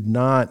did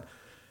not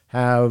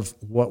have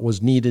what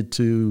was needed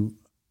to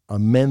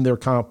amend their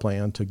comp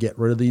plan to get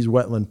rid of these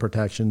wetland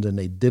protections, and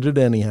they did it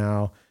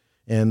anyhow.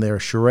 And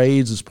their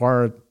charades as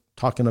far as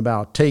talking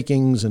about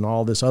takings and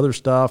all this other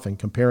stuff and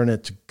comparing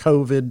it to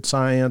COVID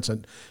science,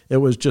 and it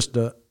was just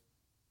a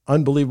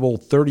unbelievable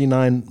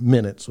 39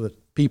 minutes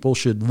that people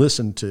should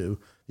listen to,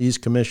 these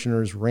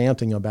commissioners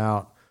ranting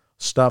about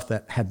stuff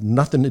that had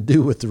nothing to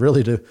do with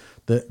really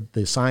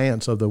the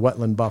science of the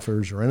wetland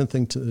buffers or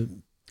anything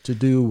to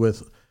do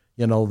with,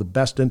 the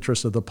best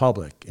interest of the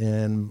public.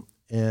 And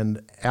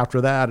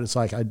after that, it's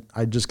like,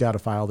 I just got to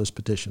file this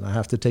petition. I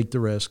have to take the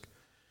risk.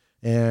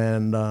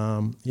 And,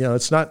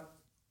 it's not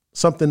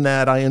something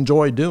that I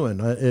enjoy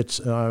doing.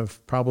 It's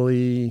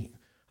probably,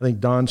 I think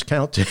Dawn's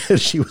counted.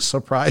 She was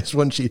surprised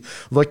when she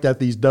looked at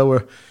these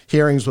DOA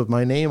hearings with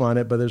my name on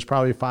it, but there's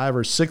probably 5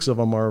 or 6 of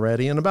them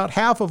already. And about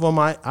half of them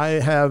I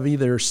have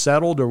either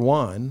settled or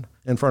won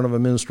in front of an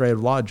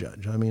administrative law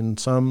judge. I mean,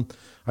 some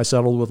I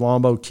settled with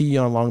Longbow Key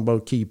on Longbow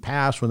Key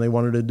Pass when they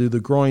wanted to do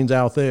the groins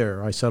out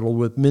there. I settled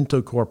with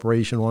Minto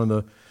Corporation, one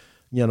of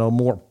the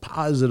more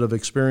positive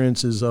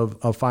experiences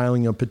of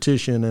filing a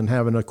petition and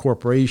having a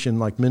corporation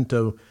like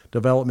Minto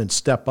Development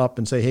step up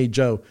and say, hey,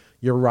 Joe,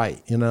 you're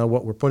right.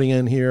 What we're putting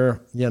in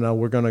here,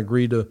 we're going to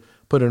agree to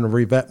put in a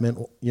revetment,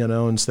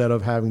 instead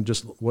of having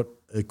just what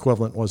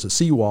equivalent was a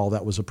seawall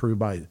that was approved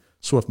by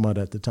Swift Mud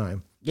at the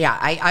time. Yeah,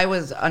 I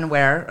was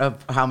unaware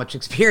of how much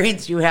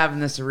experience you have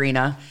in this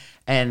arena.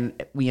 And,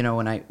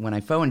 when I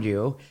phoned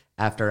you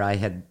after I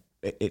had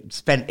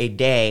spent a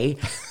day,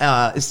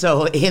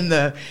 so in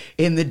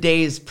the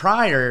days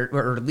prior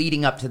or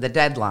leading up to the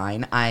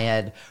deadline, I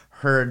had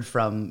heard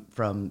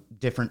from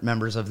different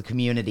members of the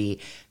community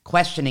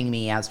questioning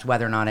me as to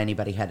whether or not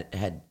anybody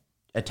had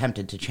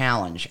attempted to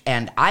challenge.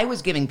 And I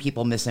was giving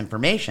people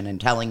misinformation and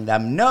telling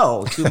them,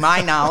 no, to my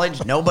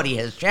knowledge, nobody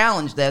has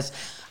challenged this.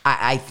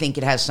 I think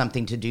it has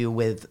something to do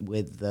with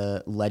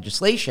the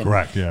legislation.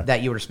 Correct, yeah.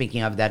 That you were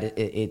speaking of, that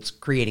it's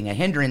creating a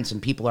hindrance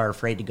and people are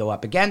afraid to go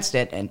up against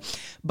it.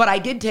 But I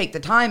did take the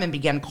time and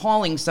began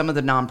calling some of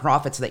the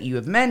nonprofits that you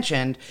have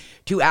mentioned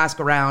to ask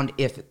around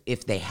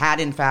if they had,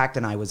 in fact,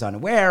 and I was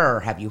unaware,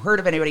 or have you heard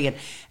of anybody? And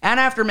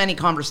after many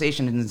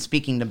conversations and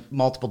speaking to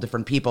multiple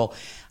different people,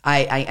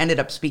 I ended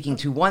up speaking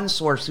to one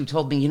source who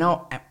told me,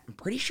 I'm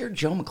pretty sure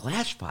Joe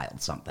McClash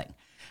filed something.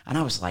 And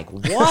I was like,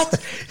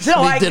 what?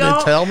 So he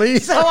didn't tell me.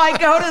 So I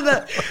go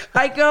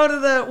to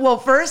the, well,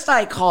 first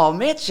I call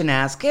Mitch and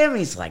ask him.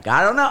 He's like,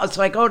 I don't know.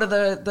 So I go to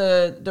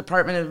the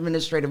Department of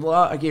Administrative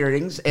Law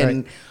hearings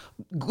and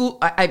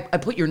I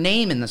put your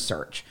name in the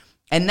search.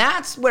 And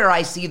that's where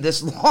I see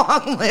this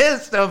long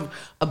list of,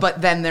 but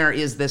then there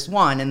is this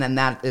one. And then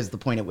that is the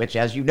point at which,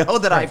 as you know,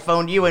 that I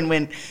phoned you and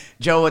went,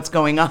 Joe, what's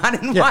going on?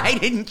 And why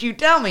didn't you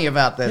tell me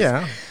about this?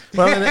 Yeah.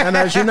 Well, and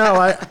as you know,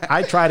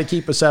 I try to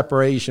keep a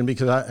separation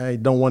because I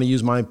don't want to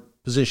use my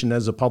position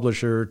as a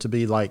publisher to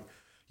be like,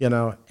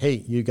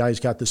 hey, you guys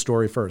got the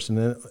story first. And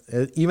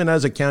then, even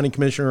as a county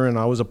commissioner, and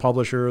I was a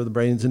publisher of the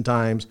Bradenton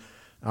Times,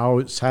 I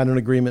always had an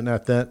agreement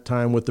at that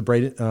time with the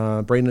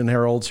Bradenton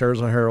Herald,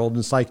 Sarasota Herald. And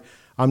it's like,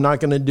 I'm not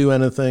going to do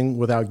anything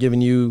without giving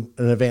you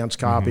an advance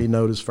copy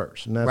notice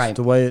first. And that's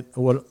the way it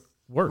works.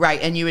 Right.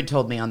 And you had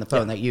told me on the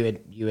phone that you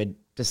had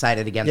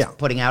decided against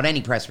putting out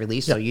any press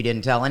release, so you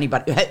didn't tell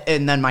anybody.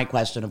 And then my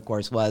question, of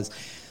course, was,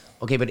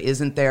 okay, but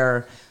isn't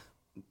there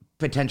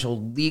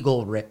potential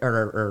legal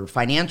or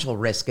financial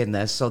risk in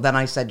this? So then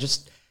I said,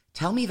 just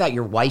tell me that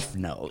your wife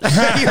knows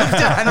you've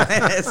done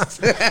this.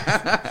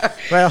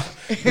 Well,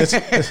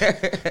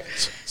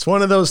 it's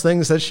one of those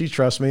things that she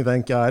trusts me,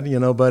 thank God,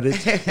 but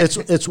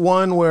it's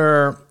one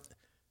where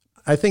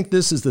I think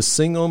this is the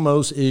single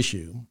most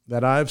issue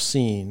that I've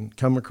seen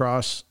come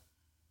across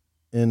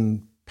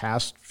in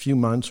past few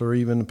months or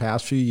even the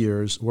past few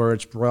years where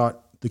it's brought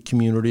the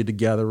community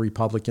together,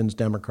 Republicans,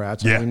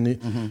 Democrats. Yeah. I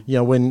mean,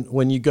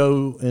 when you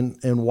go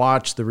and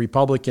watch the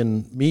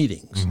Republican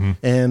meetings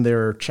and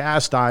they're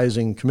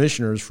chastising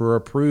commissioners for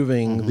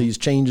approving these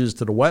changes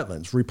to the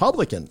wetlands,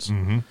 Republicans,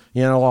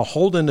 are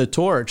holding the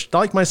torch.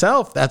 Like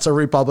myself, that's a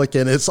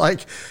Republican. It's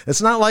like,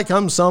 it's not like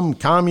I'm some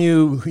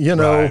commune,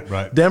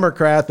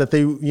 Democrat that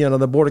they,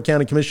 the Board of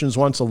County Commissioners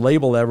wants to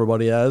label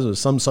everybody as, or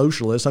some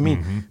socialist. I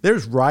mean,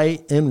 there's right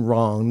and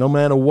wrong, no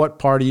matter what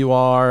party you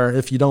are.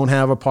 If you don't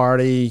have a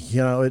party,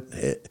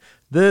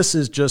 this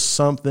is just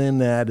something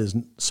that is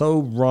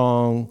so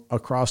wrong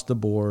across the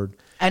board,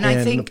 and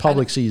I think the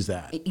public sees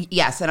that.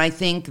 Yes, and I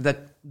think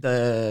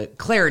the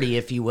clarity,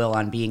 if you will,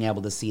 on being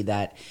able to see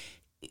that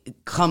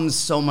comes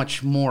so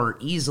much more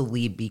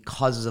easily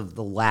because of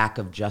the lack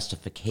of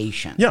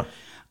justification. Yeah.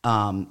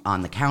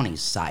 On the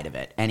county's side of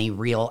it,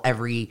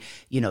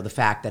 the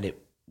fact that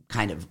it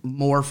kind of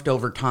morphed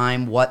over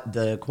time what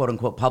the quote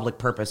unquote public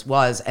purpose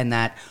was, and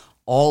that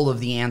all of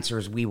the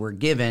answers we were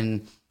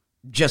given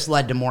just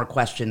led to more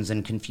questions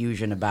and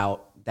confusion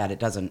about that it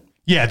doesn't.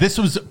 Yeah, this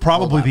was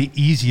probably the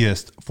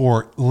easiest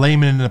for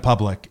laymen in the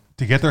public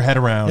to get their head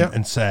around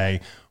and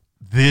say,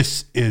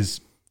 this is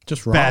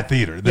just wrong. Bad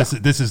theater. This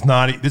is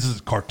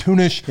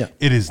cartoonish. Yeah.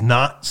 It is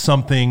not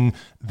something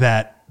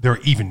that they're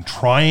even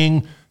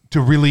trying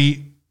to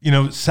really,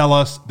 sell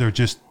us. They're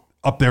just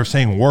up there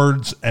saying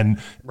words, and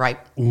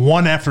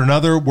one after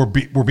another, we're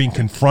being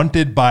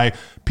confronted by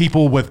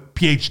people with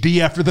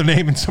PhD after their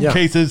name in some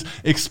cases,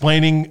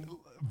 explaining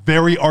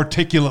very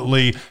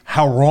articulately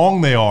how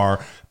wrong they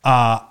are.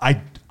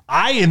 I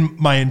in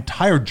my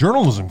entire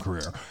journalism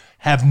career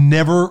have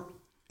never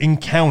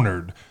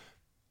encountered,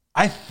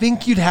 I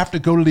think you'd have to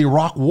go to the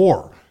Iraq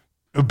War.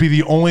 It would be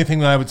the only thing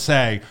that I would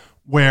say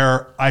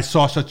where I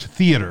saw such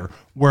theater,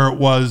 where it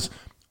was,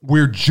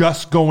 we're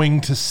just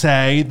going to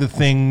say the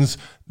things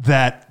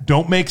that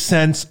don't make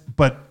sense,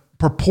 but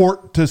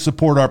purport to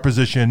support our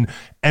position,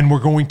 and we're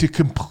going to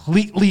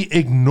completely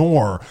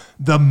ignore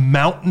the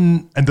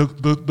mountain and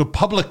the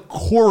public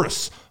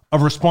chorus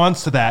of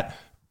response to that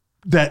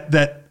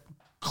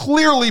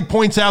clearly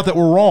points out that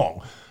we're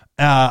wrong.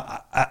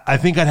 I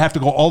think I'd have to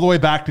go all the way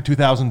back to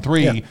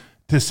 2003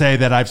 to say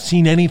that I've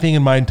seen anything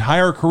in my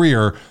entire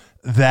career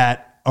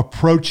that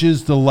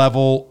approaches the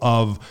level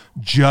of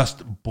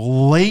just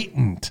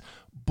blatant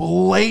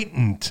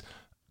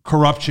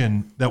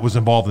corruption that was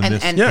involved in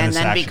this. And this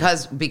then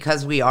action.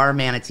 because we are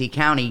Manatee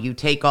County, you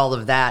take all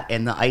of that,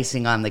 and the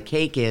icing on the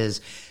cake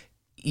is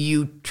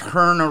you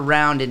turn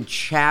around and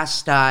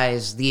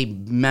chastise the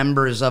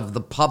members of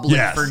the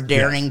public for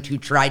daring to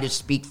try to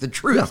speak the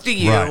truth to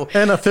you,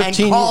 and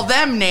call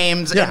them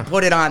names and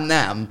put it on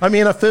them. I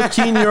mean, a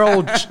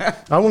 15-year-old,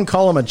 I wouldn't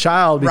call him a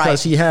child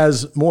because he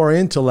has more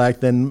intellect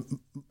than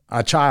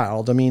a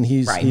child. I mean,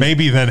 he's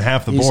maybe than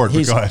half the board.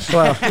 But go ahead.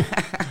 Well,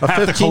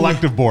 half the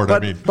collective board.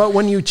 But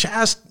when you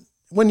chastise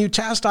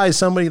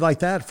somebody like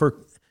that for.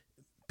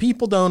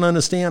 People don't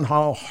understand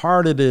how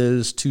hard it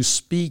is to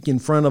speak in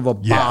front of a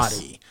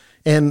body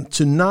and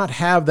to not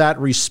have that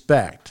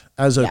respect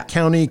as a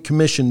county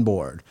commission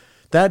board.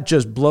 That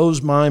just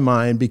blows my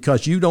mind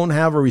because you don't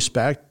have a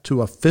respect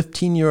to a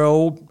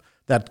 15-year-old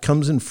that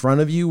comes in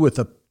front of you with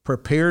a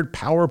prepared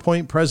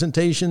PowerPoint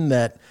presentation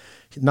that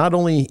not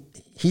only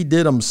he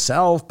did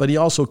himself, but he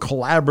also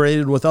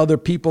collaborated with other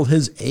people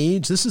his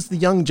age. This is the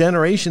young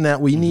generation that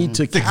we need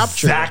to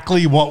capture.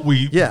 Exactly what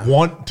we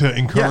want to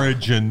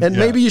encourage. And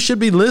maybe you should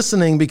be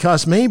listening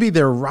because maybe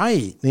they're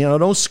right. You know,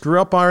 don't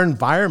screw up our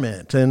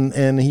environment.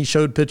 And he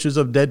showed pictures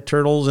of dead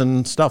turtles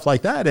and stuff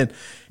like that.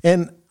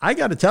 And I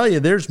got to tell you,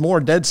 there's more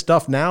dead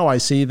stuff now I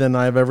see than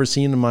I've ever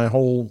seen in my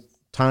whole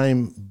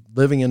time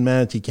living in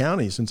Manatee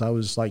County since I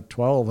was like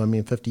 12. I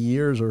mean, 50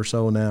 years or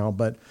so now.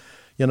 But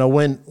you know,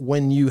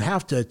 when you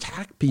have to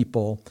attack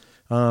people,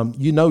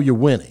 you know you're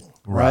winning,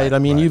 right? I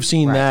mean, you've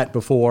seen that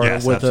before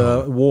with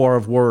a war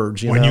of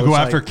words. When you go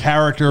after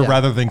character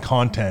rather than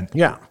content.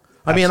 Yeah.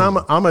 I mean,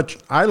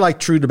 I like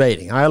true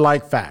debating. I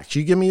like facts.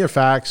 You give me your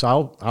facts,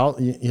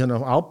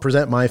 I'll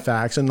present my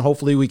facts, and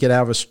hopefully we could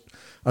have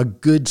a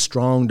good,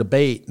 strong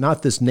debate,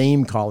 not this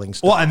name calling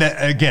stuff. Well, and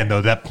again,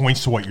 though, that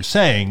points to what you're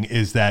saying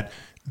is that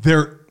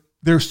there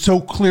so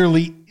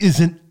clearly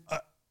isn't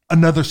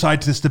another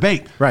side to this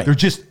debate. Right. They're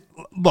just.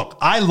 Look,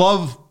 I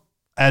love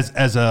as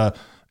a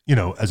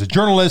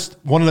journalist,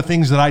 one of the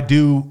things that I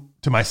do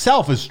to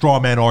myself is straw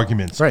man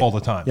arguments all the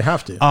time. You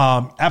have to.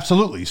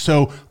 Absolutely.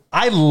 So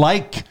I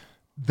like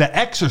the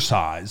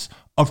exercise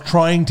of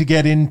trying to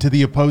get into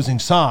the opposing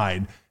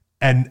side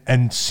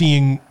and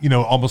seeing,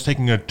 almost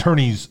taking an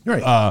attorney's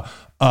view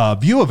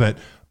of it.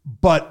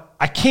 But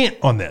I can't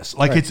on this.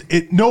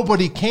 Like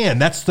nobody can.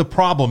 That's the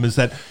problem is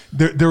that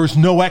there is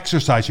no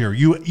exercise here.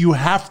 You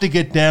have to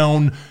get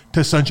down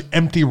to such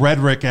empty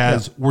rhetoric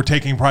as we're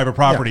taking private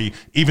property,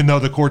 even though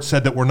the court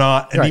said that we're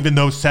not, and even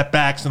though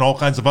setbacks and all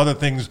kinds of other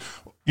things,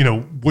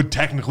 would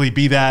technically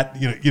be that,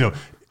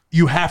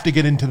 you have to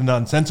get into the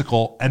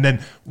nonsensical. And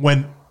then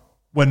when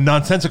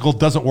nonsensical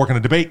doesn't work in a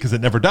debate, because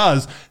it never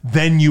does,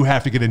 then you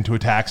have to get into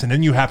attacks, and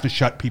then you have to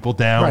shut people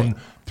down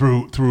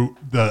through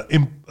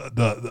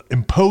the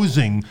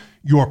imposing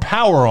your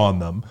power on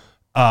them,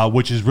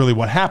 which is really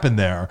what happened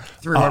there.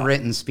 Through a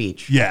written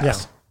speech.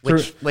 Yes.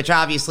 Which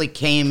obviously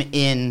came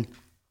in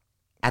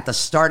at the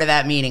start of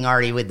that meeting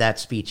already with that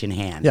speech in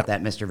hand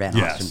that Mr. Van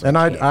Hosten. And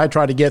I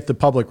try to get the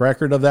public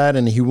record of that,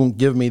 and he won't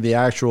give me the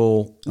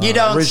actual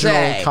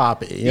original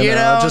copy. You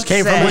know, it just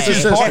came from his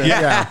assistant.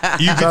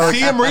 You can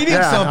see him reading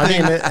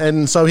something.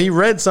 And so he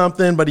read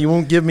something, but he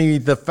won't give me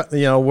the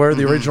where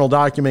the original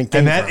document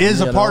came from. And that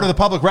is a part of the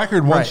public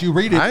record once you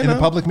read it in a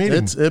public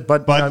meeting.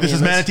 But this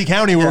is Manatee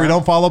County where we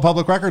don't follow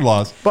public record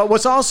laws. But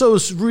what's also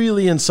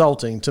really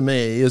insulting to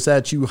me is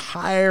that you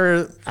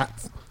hire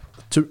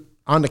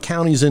on the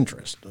county's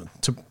interest.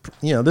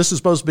 This is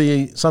supposed to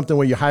be something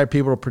where you hire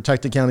people to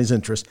protect the county's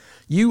interest.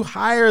 You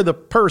hire the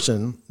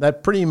person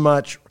that pretty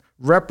much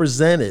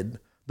represented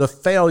the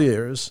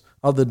failures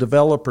of the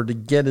developer to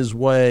get his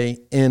way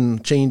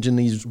in changing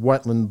these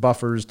wetland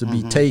buffers to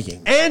be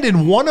taking. And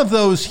in one of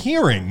those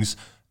hearings,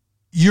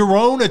 your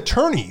own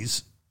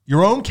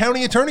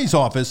county attorney's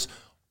office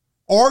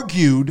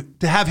argued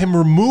to have him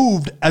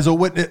removed as a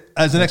witness,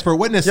 as an expert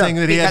witness, saying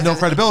that he had no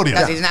credibility.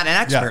 Because he's not an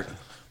expert.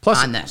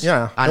 Plus, on this,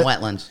 on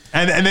wetlands.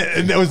 And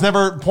it was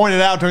never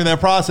pointed out during that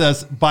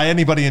process by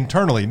anybody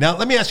internally. Now,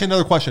 let me ask you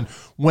another question.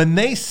 When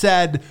they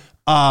said,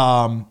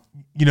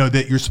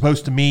 that you're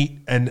supposed to meet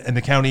and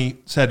the county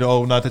said,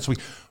 oh, not this week,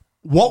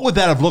 what would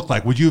that have looked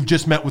like? Would you have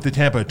just met with the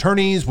Tampa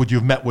attorneys? Would you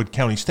have met with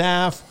county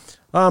staff?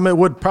 It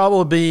would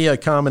probably be a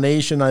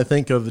combination, I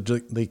think, of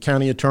the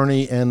county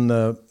attorney and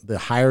the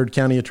hired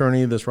county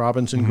attorney, this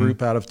Robinson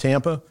group out of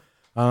Tampa.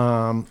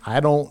 I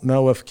don't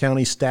know if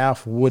county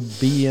staff would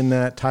be in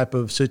that type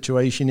of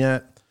situation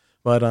yet,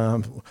 but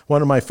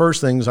one of my first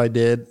things I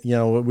did,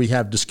 we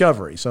have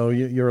discovery. So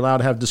you're allowed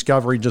to have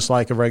discovery just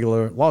like a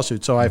regular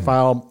lawsuit. So I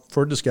filed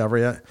for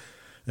discovery.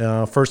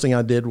 First thing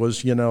I did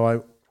was,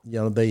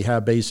 they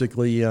have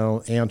basically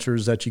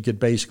answers that you could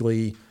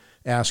basically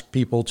ask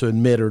people to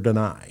admit or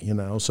deny.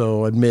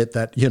 So admit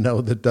that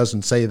that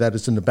doesn't say that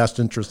it's in the best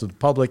interest of the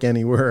public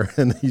anywhere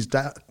in these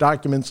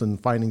documents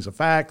and findings of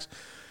facts.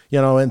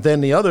 And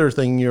then the other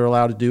thing you're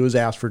allowed to do is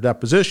ask for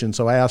depositions.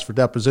 So I asked for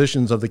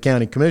depositions of the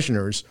county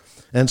commissioners.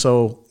 And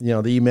so,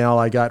 the email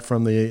I got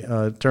from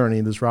the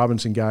attorney, this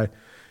Robinson guy,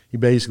 he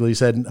basically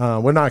said,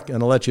 we're not going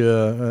to let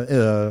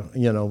you,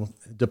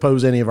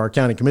 depose any of our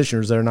county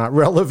commissioners that are not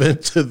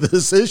relevant to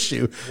this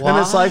issue. What? And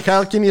it's like,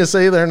 how can you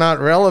say they're not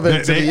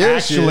relevant to the issue? They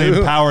actually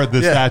empowered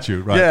the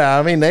statute, right? Yeah,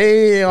 I mean,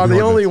 they are the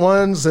only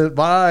ones that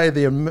by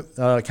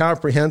the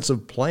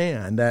comprehensive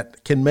plan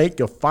that can make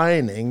a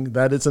finding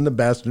that it's in the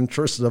best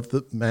interest of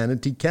the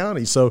Manatee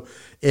County. So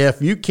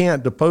if you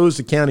can't depose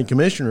the county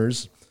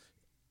commissioners,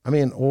 I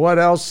mean, what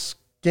else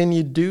can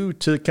you do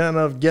to kind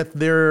of get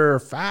their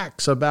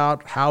facts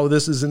about how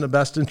this is in the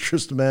best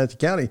interest of Manatee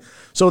County?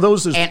 So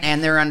those are,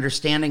 and their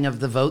understanding of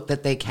the vote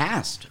that they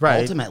cast, right,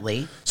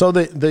 ultimately. So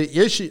the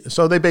issue,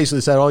 so they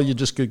basically said, you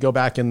just could go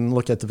back and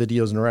look at the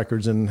videos and the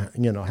records and,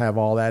 have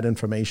all that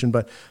information.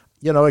 But,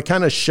 it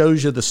kind of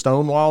shows you the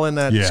stonewalling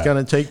that's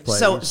going to take place.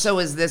 So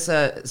is this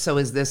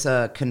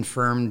a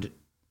confirmed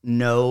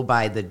no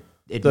by the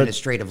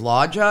administrative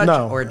law judge,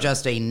 or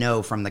just a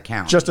no from the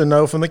county? Just a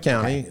no from the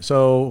county. Okay.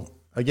 So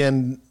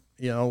again,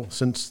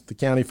 since the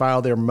county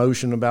filed their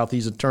motion about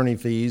these attorney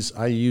fees,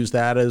 I use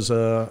that as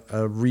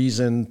a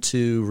reason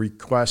to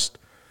request,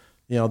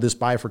 this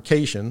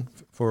bifurcation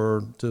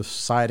for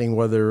deciding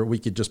whether we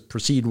could just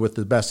proceed with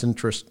the best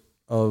interest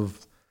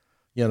of,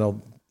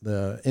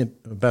 the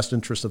best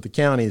interest of the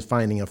county is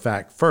finding a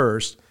fact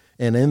first.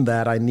 And in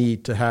that, I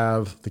need to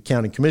have the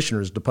county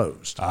commissioners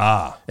deposed.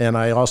 And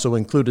I also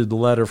included the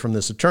letter from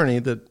this attorney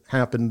that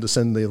happened to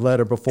send the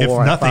letter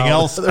before. If nothing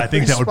else, I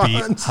think that would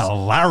be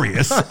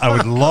hilarious. I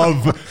would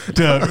love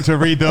to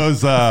read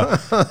those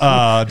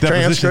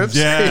depositions.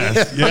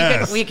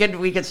 Yes. We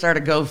could start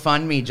a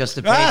GoFundMe just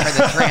to pay for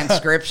the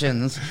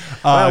transcriptions.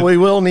 Well, we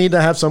will need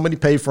to have somebody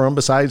pay for them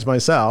besides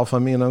myself. I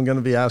mean, I'm going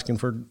to be asking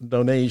for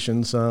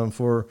donations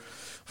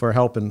for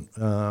helping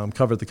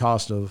cover the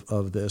cost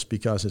of this,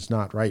 because it's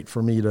not right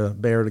for me to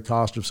bear the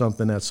cost of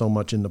something that's so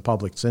much in the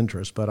public's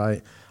interest.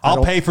 But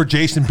I'll pay for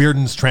Jason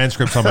Bearden's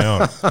transcripts on my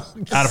own,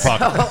 out of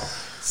pocket.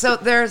 So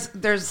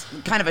there's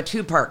kind of a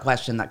two-part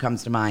question that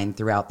comes to mind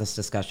throughout this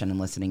discussion and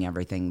listening to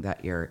everything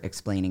that you're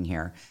explaining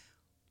here.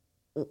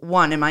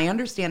 One, am I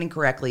understanding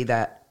correctly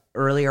that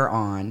earlier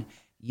on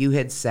you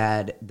had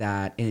said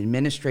that an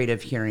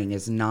administrative hearing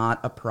is not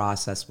a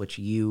process which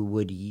you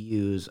would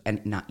use,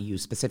 and not you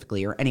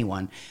specifically or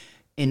anyone,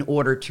 in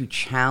order to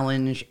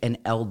challenge an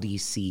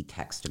LDC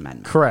text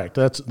amendment? Correct.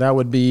 That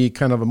would be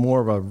kind of more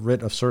of a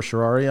writ of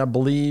certiorari, I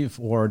believe,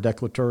 or a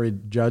declaratory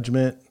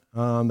judgment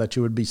that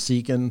you would be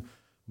seeking.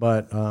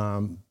 But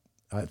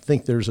I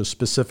think there's a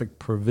specific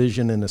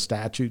provision in the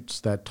statutes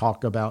that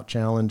talk about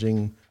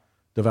challenging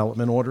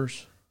development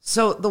orders.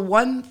 So the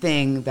one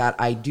thing that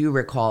I do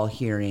recall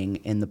hearing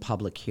in the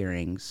public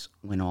hearings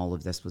when all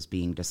of this was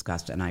being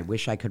discussed, and I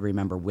wish I could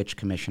remember which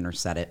commissioner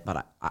said it,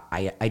 but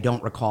I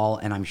don't recall,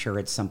 and I'm sure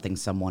it's something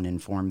someone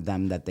informed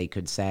them that they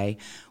could say,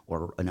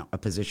 or a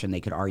position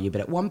they could argue.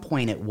 But at one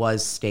point it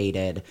was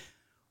stated,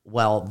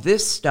 well,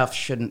 this stuff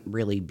shouldn't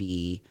really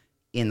be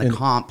in the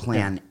comp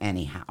plan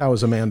anyhow. That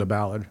was Amanda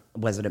Ballard.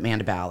 Was it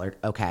Amanda Ballard?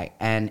 Okay.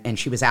 And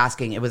she was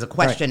asking, it was a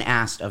question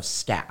asked of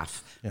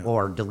staff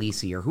or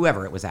DeLisi or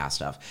whoever it was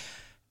asked of.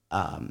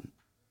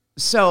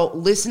 So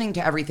listening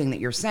to everything that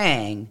you're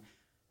saying,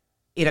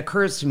 it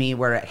occurs to me,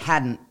 where it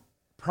hadn't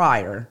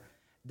prior,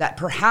 that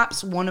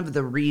perhaps one of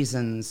the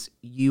reasons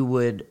you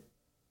would,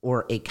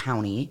 or a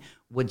county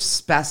would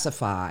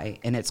specify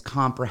in its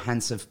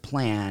comprehensive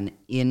plan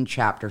in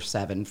Chapter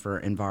 7 for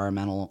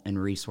environmental and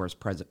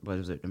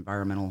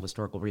environmental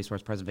historical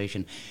resource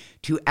preservation,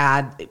 to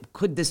add,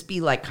 could this be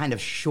like kind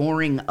of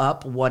shoring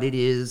up what it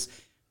is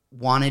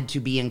wanted to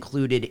be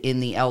included in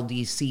the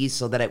LDC,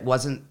 so that it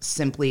wasn't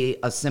simply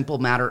a simple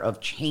matter of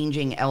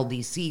changing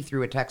LDC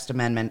through a text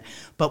amendment,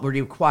 but would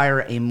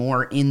require a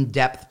more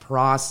in-depth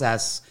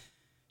process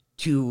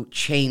to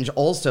change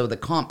also the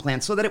comp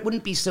plan, so that it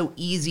wouldn't be so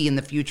easy in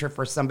the future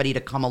for somebody to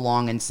come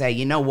along and say,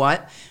 you know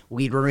what,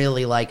 we'd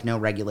really like no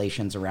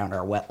regulations around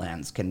our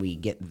wetlands. Can we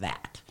get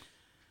that?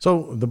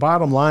 So the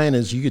bottom line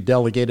is you could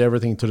delegate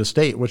everything to the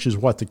state, which is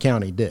what the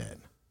county did.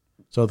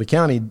 So the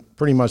county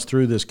pretty much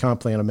through this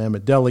comp plan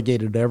amendment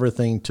delegated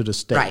everything to the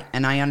state. Right,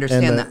 and I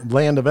understand that. The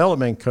land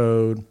development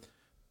code,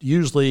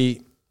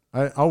 usually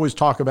I always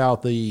talk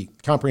about the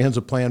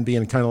comprehensive plan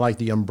being kind of like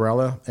the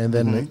umbrella, and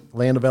then the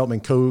land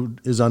development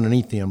code is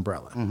underneath the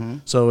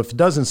umbrella. So if it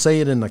doesn't say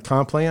it in the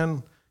comp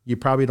plan, you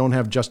probably don't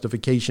have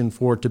justification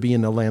for it to be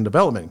in the land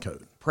development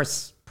code.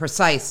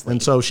 Precisely.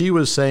 And so she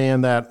was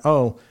saying that,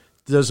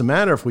 it doesn't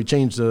matter if we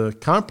change the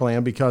comp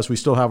plan because we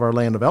still have our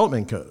land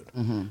development code.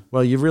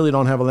 Well, you really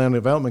don't have a land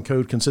development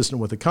code consistent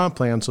with the comp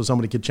plan, so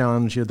somebody could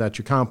challenge you that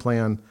your comp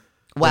plan.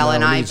 Well,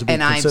 and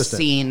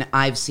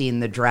I've seen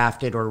the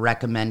drafted or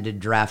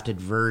recommended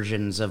drafted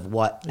versions of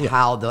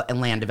how the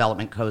land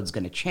development code is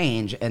going to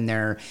change, and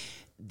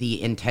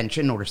the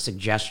intention or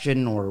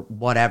suggestion or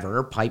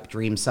whatever pipe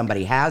dream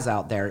somebody has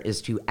out there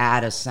is to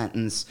add a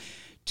sentence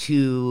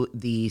to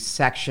the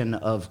section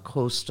of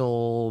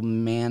coastal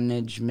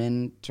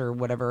management or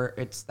whatever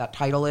that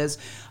title is,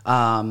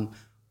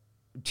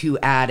 to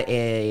add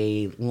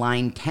a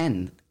line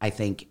 10, I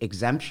think,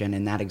 exemption.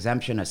 And that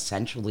exemption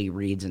essentially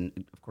reads, and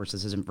of course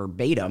this isn't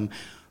verbatim,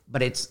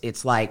 but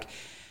it's like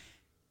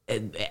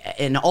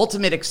an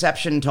ultimate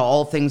exception to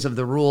all things of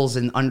the rules,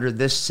 and under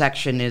this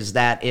section is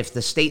that if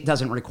the state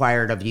doesn't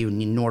require it of you,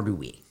 nor do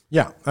we.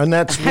 Yeah, and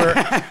that's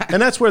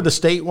where the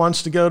state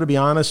wants to go. To be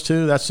honest,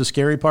 too, that's the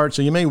scary part.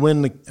 So you may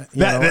win the.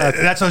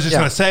 That's what I was just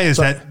going to say. Is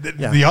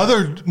the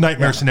other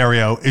nightmare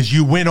scenario is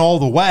you win all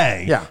the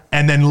way,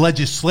 and then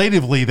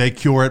legislatively they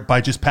cure it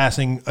by just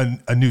passing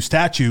a new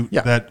statute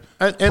that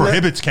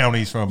prohibits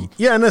counties from.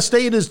 Yeah, and the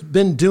state has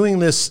been doing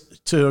this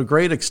to a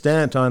great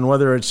extent on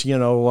whether it's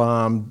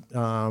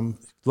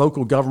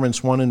local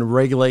governments wanting to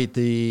regulate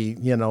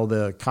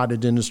the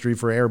cottage industry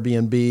for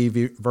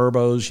Airbnb,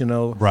 Verbos,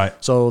 right?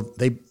 So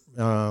they.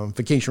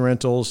 Vacation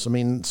rentals. I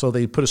mean, so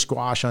they put a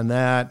squash on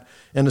that,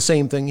 and the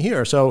same thing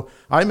here. So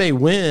I may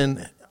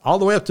win all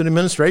the way up to the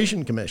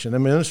administration commission. The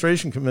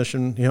administration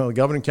commission, the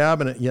governing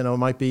cabinet,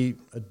 might be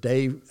a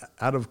day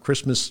out of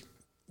Christmas,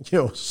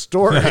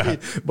 story,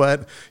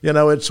 but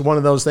it's one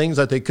of those things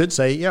that they could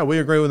say, yeah, we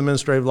agree with the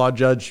administrative law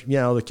judge.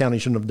 The county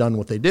shouldn't have done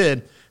what they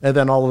did, and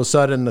then all of a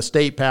sudden the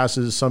state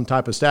passes some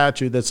type of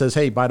statute that says,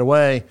 hey, by the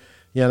way,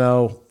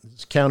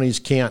 counties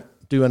can't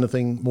do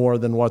anything more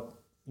than what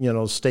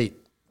state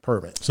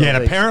permit. So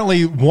and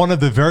apparently one of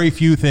the very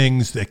few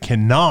things that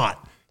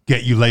cannot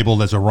get you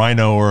labeled as a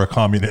rhino or a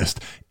communist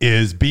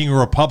is being a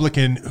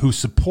Republican who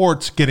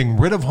supports getting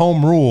rid of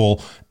home rule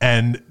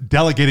and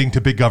delegating to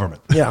big government.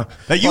 Yeah.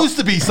 That used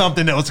to be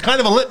something that was kind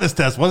of a litmus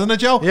test, wasn't it,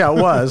 Joe? Yeah,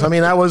 it was. I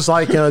mean, that was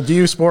like, do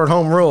you support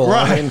home rule?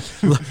 Right. I mean,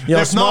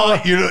 if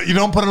not, you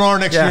don't put an R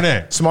next to your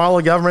name.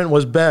 Smaller government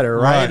was better,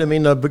 right? I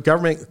mean, the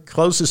government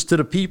closest to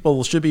the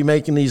people should be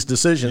making these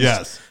decisions.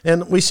 Yes.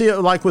 And we see it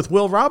like with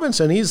Will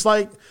Robinson. He's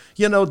like,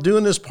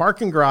 doing this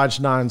parking garage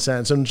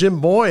nonsense, and Jim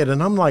Boyd,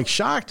 and I'm like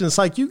shocked. And it's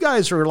like, you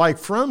guys are like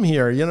from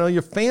here,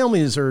 your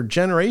families are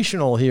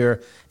generational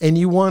here, and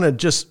you want to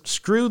just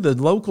screw the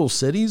local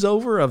cities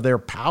over of their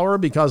power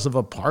because of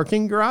a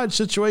parking garage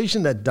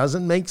situation that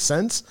doesn't make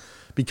sense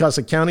because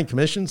the county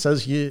commission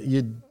says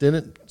you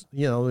didn't,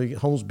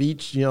 Holmes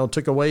Beach,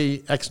 took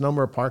away X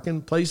number of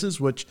parking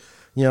places, which,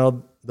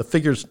 the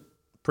figures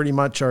pretty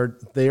much are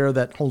there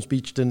that Holmes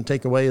Beach didn't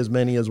take away as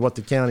many as what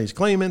the county's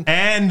claiming.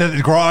 And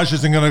the garage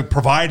isn't going to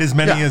provide as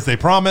many as they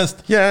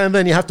promised. Yeah, and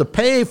then you have to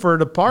pay for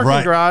the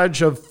parking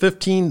garage of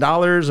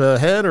 $15 a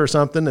head or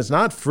something. It's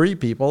not free,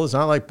 people. It's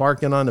not like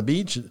parking on the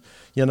beach,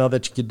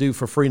 that you could do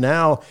for free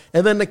now.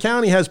 And then the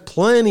county has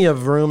plenty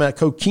of room at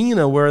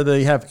Coquina where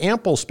they have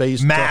ample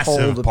space Massive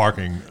to hold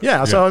parking.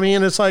 Yeah, so I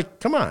mean, it's like,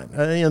 come on.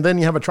 And then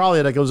you have a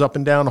trolley that goes up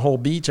and down the whole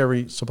beach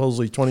every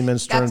supposedly 20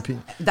 minutes during peak.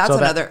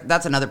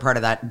 That's another part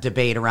of that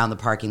debate around the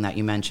parking that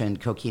you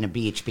mentioned, Coquina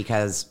Beach,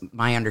 because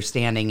my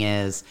understanding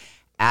is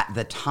at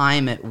the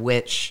time at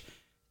which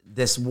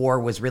this war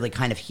was really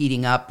kind of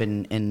heating up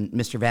and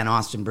Mr. Van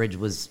Ostenbridge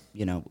was,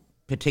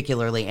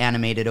 particularly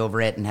animated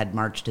over it and had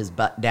marched his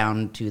butt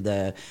down to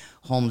the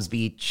Holmes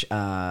Beach,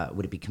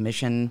 would it be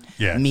commission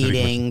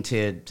meeting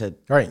to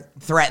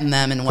threaten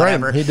them and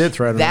whatever. Right. He did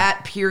threaten them.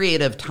 That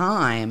period of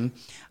time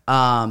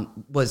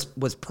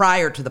was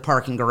prior to the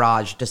parking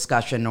garage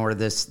discussion or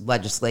this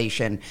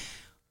legislation.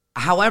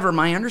 However,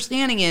 my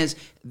understanding is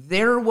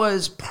there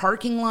was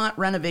parking lot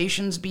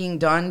renovations being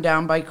done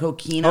down by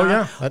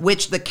Coquina,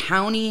 which the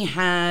county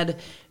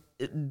had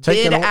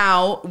bid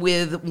out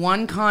with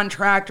one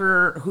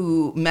contractor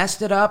who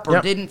messed it up or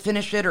didn't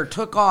finish it or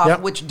took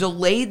off, which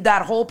delayed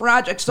that whole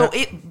project. So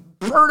it,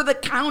 per the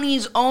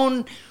county's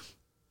own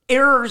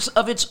errors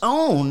of its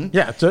own,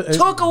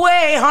 took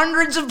away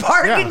hundreds of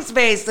parking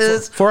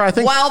spaces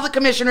while the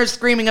commissioner's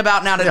screaming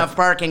about not enough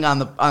parking on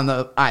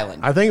the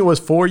island. I think it was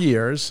 4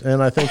 years,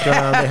 and I think they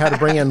had to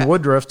bring in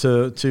Woodruff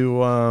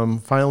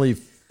to finally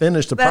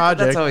finish the project.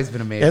 That's always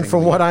been amazing. And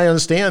from what I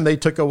understand, they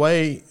took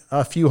away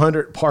a few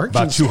hundred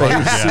parking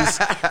spaces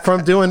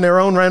from doing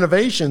their own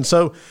renovation.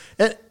 So,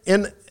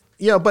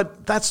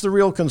 but that's the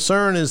real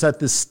concern, is that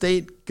the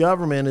state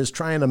government is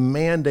trying to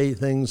mandate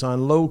things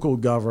on local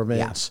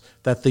governments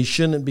that they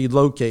shouldn't be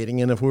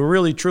locating. And if we're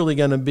really truly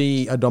going to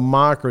be a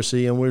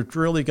democracy and we're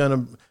really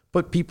going to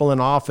put people in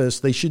office,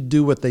 they should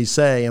do what they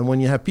say. And when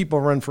you have people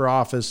run for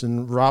office,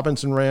 and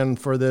Robinson ran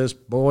for this,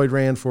 Boyd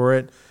ran for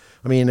it,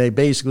 I mean, they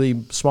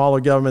basically,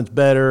 smaller government's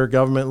better,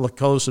 government look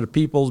closer to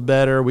people's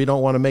better. We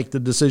don't want to make the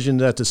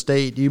decisions at the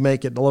state. You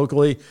make it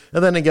locally.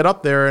 And then they get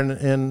up there,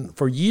 and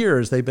for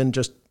years they've been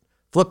just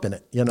flipping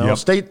it.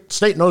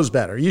 State knows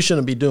better. You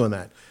shouldn't be doing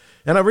that.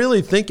 And I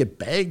really think it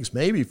begs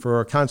maybe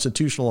for a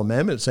constitutional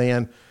amendment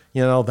saying,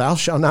 thou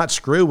shalt not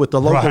screw with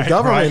the local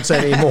governments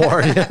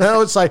anymore.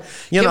 It's like,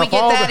 Can we get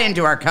that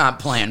into our comp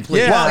plan,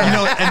 please?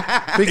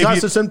 Yeah,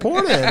 because it's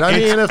important. I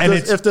mean,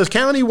 if the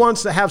county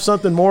wants to have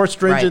something more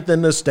stringent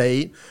than the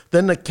state,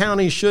 then the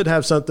county should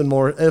have something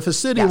more. If a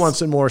city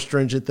wants it more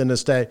stringent than the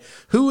state,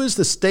 who is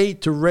the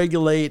state to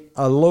regulate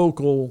a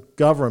local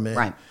government?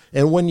 Right.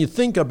 And when you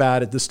think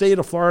about it, the state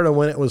of Florida,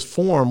 when it was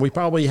formed, we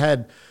probably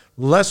had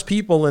less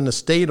people in the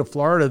state of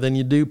Florida than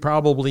you do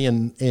probably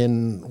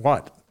in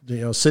what?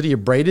 City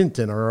of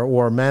Bradenton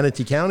or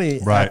Manatee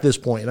County at this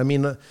point. I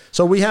mean,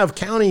 so we have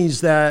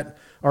counties that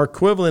are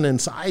equivalent in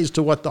size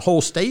to what the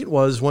whole state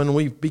was when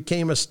we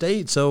became a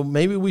state. So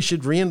maybe we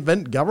should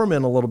reinvent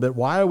government a little bit.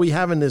 Why are we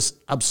having this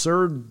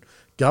absurd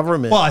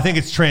government? Well, I think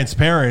it's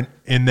transparent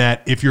in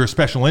that if you're a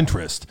special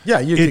interest,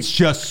 it's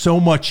just so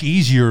much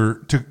easier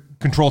to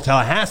control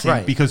Tallahassee,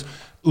 right, because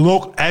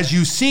as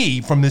you see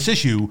from this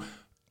issue,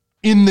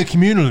 in the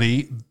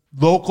community,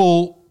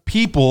 local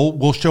people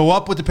will show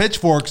up with the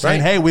pitchforks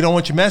saying, hey, we don't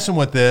want you messing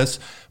with this.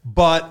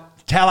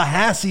 But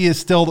Tallahassee is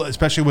still,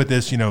 especially with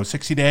this,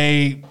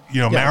 60-day,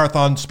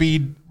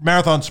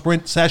 marathon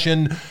sprint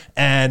session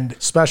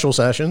and special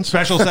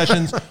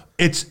sessions.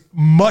 It's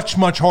much,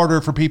 much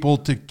harder for people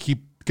to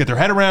get their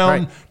head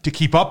around, to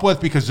keep up with,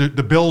 because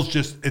the bills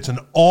it's an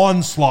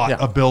onslaught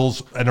of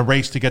bills and a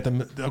race to get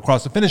them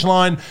across the finish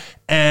line.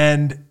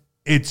 And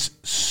it's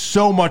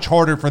so much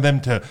harder for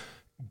them to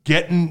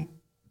get in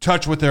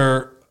touch with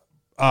their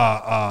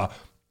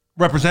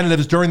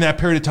representatives during that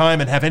period of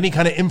time and have any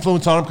kind of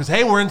influence on them, because,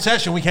 hey, we're in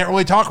session, we can't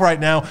really talk right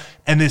now,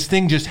 and this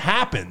thing just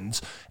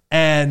happens.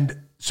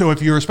 And so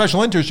if you're a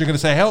special interest, you're going to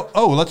say,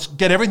 oh, let's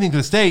get everything to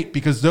the state,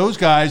 because those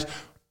guys,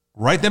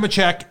 write them a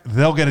check,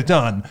 they'll get it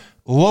done.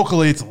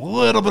 Locally, it's a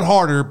little bit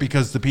harder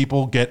because the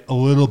people get a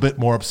little bit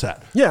more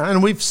upset. Yeah,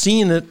 and we've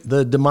seen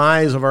the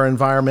demise of our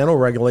environmental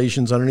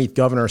regulations underneath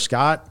Governor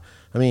Scott.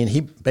 I mean, he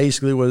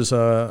basically was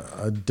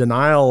a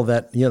denial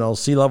that,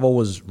 sea level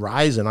was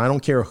rising. I don't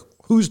care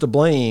who's to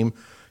blame,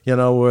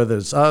 whether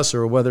it's us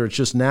or whether it's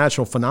just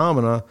natural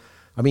phenomena.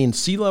 I mean,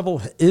 sea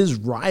level is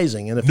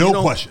rising. And if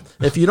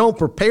you don't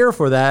prepare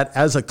for that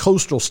as a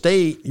coastal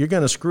state, you're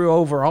going to screw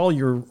over all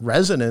your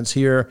residents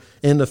here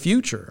in the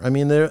future. I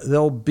mean,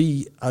 there'll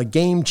be a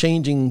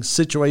game-changing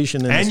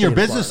situation. And your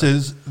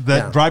businesses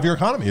that drive your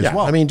economy as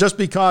well. I mean, just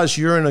because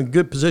you're in a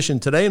good position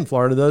today in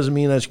Florida doesn't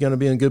mean that you're going to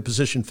be in a good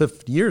position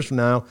 50 years from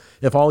now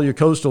if all your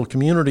coastal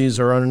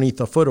communities are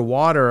underneath a foot of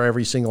water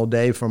every single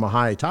day from a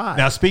high tide.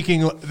 Now,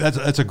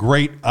 that's a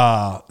great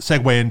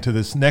segue into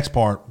this next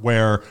part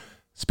where,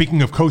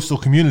 speaking of coastal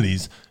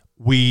communities,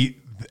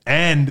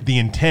 and the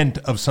intent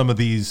of some of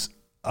these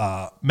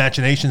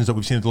machinations that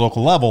we've seen at the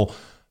local level,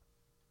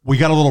 we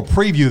got a little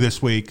preview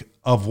this week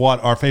of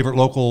what our favorite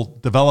local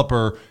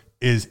developer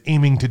is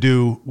aiming to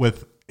do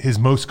with his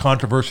most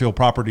controversial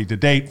property to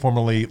date,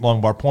 formerly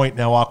Longbar Point,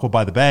 now Aqua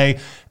by the Bay.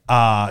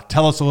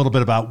 Tell us a little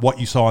bit about what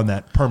you saw in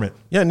that permit.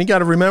 Yeah, and you got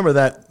to remember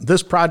that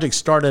this project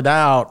started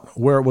out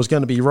where it was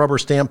going to be rubber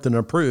stamped and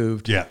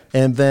approved. Yeah.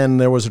 And then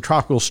there was a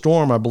tropical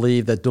storm, I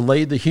believe, that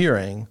delayed the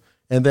hearing.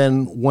 And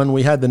then when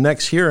we had the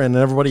next hearing, and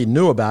everybody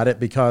knew about it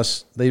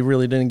because they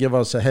really didn't give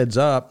us a heads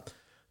up,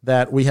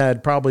 that we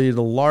had probably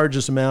the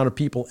largest amount of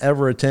people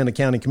ever attend a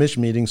county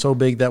commission meeting, so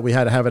big that we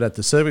had to have it at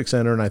the Civic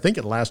Center, and I think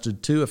it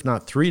lasted 2, if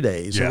not 3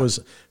 days. Yeah.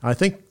 I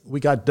think we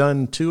got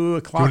done 2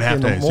 o'clock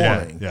in the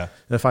morning,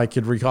 if I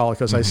could recall,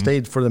 because I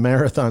stayed for the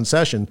marathon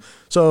session.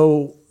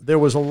 So there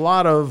was a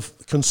lot of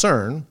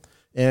concern,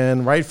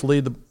 and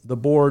rightfully the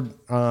board,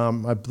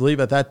 I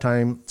believe at that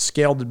time,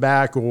 scaled it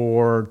back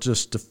or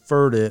just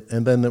deferred it,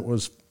 and then it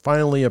was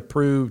finally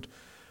approved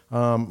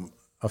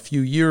a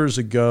few years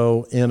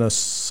ago in a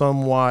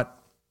somewhat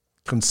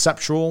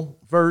conceptual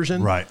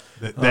version. Right.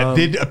 That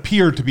did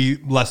appear to be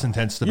less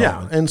intense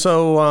development. Yeah. And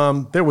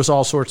so there was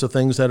all sorts of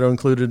things that are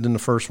included in the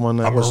first one.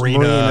 That was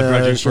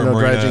marina,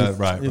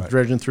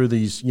 dredging through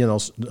these,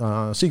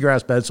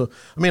 seagrass beds. So,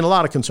 I mean, a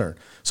lot of concern.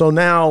 So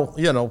now,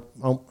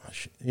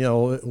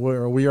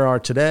 where we are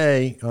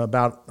today,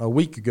 about a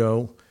week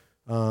ago,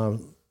 the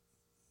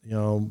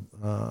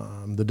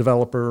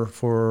developer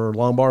for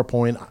Longbar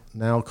Point,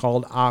 now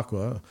called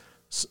Aqua,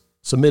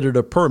 submitted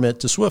a permit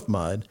to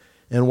SwiftMud,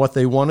 and what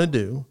they want to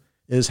do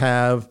is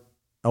have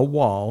a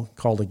wall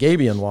called a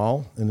gabion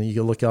wall, and you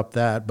can look up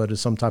that, but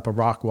it's some type of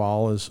rock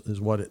wall is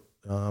what it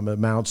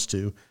amounts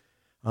to,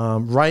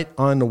 right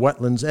on the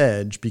wetlands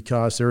edge,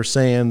 because they're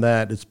saying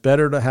that it's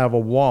better to have a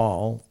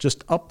wall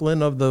just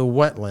upland of the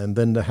wetland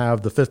than to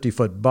have the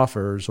 50-foot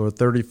buffers or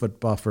 30-foot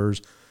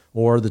buffers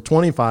or the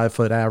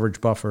 25-foot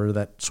average buffer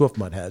that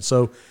SwiftMud has.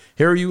 So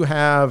here you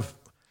have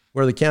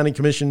where the county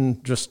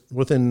commission just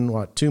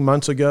within, 2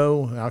 months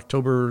ago,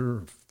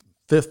 October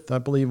 5th, I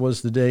believe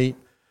was the date,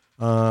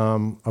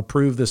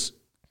 approved this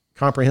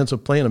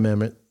comprehensive plan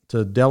amendment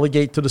to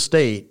delegate to the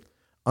state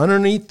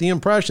underneath the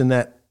impression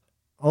that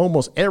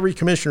almost every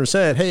commissioner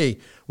said, hey,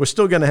 we're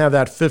still going to have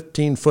that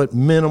 15-foot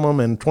minimum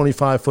and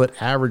 25-foot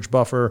average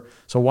buffer.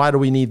 So why do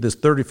we need this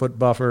 30-foot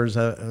buffers,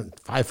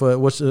 5 foot?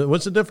 What's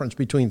the difference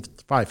between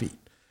 5 feet?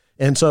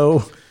 And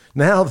so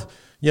now,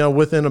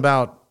 within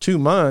about 2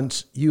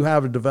 months, you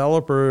have a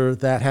developer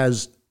that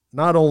has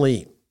not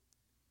only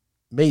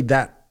made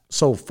that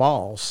so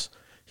false,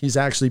 he's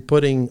actually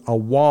putting a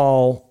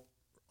wall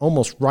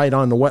almost right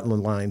on the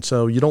wetland line,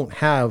 so you don't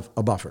have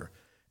a buffer.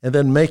 And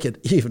then make it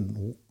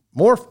even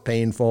more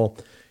painful,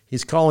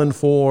 he's calling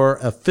for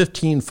a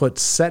 15-foot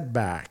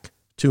setback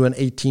to an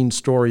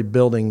 18-story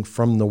building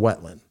from the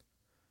wetland.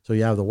 So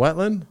you have the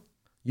wetland,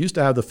 used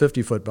to have the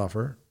 50-foot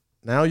buffer,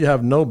 now you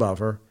have no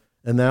buffer,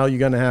 and now you're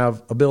going to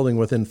have a building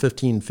within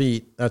 15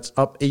 feet that's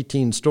up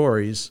 18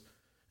 stories,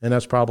 and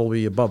that's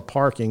probably above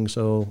parking,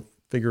 so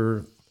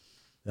figure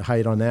the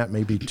height on that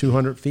maybe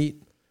 200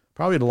 feet.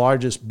 Probably the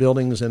largest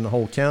buildings in the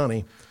whole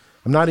county.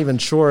 I'm not even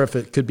sure if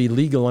it could be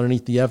legal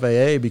underneath the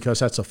FAA because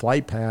that's a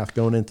flight path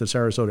going into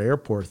Sarasota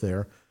Airport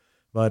there.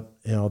 But,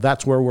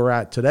 that's where we're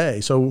at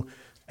today. So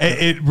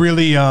it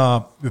really,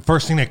 the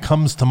first thing that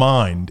comes to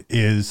mind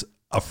is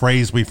a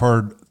phrase we've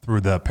heard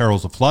through the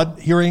perils of flood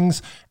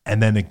hearings,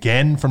 and then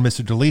again from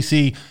Mr.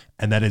 DeLisi,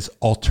 and that is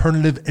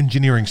alternative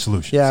engineering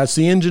solutions. Yeah, it's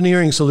the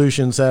engineering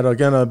solutions that are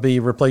going to be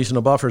replacing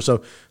a buffer.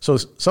 So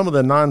some of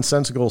the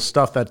nonsensical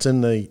stuff that's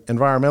in the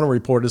environmental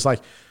report is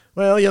like,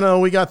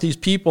 well, we got these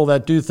people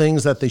that do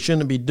things that they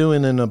shouldn't be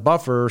doing in a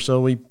buffer,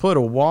 so we put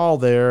a wall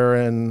there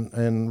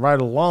and right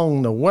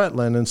along the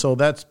wetland, and so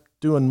that's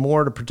doing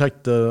more to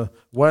protect the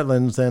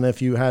wetlands than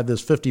if you had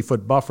this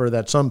 50-foot buffer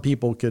that some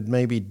people could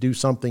maybe do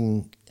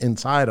something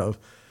inside of.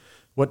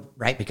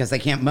 Right, because they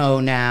can't mow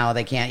now.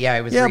 They can't. Yeah,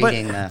 I was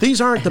reading. But these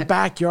aren't the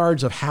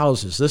backyards of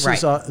houses. This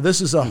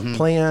is a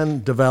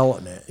planned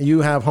development.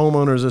 You have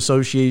homeowners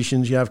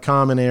associations. You have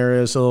common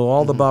areas. So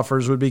all the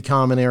buffers would be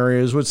common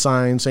areas with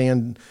signs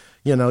saying,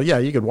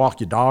 you could walk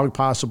your dog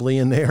possibly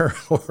in there,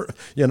 or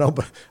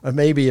but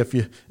maybe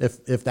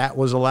if that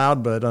was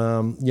allowed. But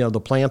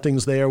the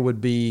plantings there would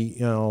be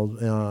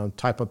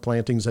type of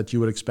plantings that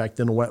you would expect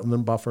in a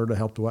wetland buffer to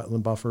help the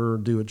wetland buffer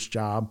do its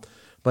job.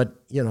 But,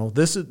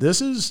 this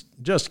is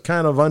just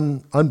kind of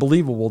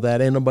unbelievable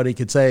that anybody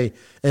could say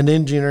an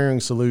engineering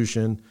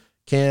solution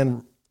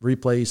can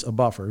replace a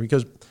buffer.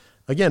 Because,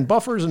 again,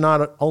 buffers are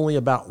not only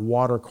about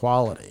water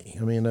quality.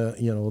 I mean, a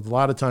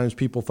lot of times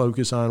people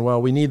focus on,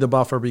 well, we need the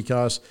buffer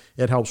because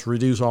it helps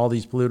reduce all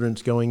these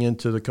pollutants going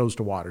into the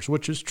coastal waters,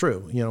 which is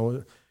true.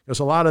 Because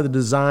a lot of the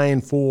design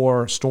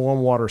for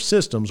stormwater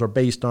systems are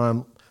based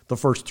on the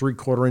first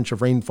 3/4 inch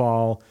of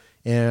rainfall.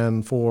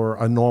 And for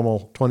a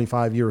normal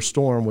 25-year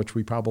storm, which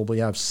we probably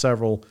have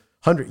several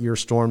 100-year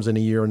storms in a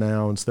year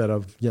now instead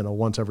of,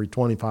 once every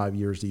 25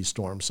 years, these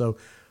storms. So,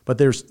 but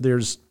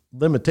there's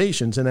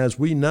limitations. And as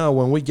we know,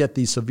 when we get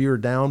these severe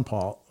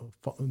downfalls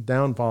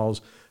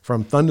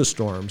from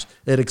thunderstorms,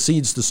 it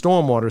exceeds the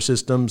stormwater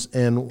systems,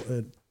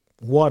 and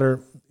water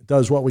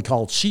does what we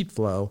call sheet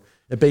flow.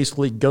 It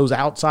basically goes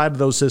outside of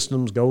those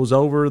systems, goes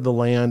over the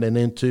land and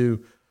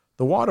into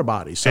the water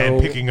body. So, and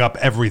picking up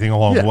everything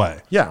along the way.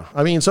 Yeah.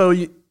 I mean, so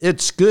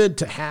it's good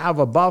to have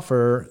a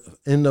buffer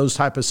in those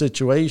type of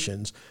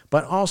situations,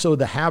 but also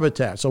the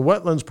habitat. So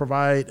wetlands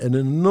provide an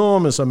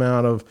enormous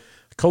amount of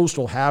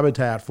coastal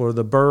habitat for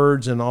the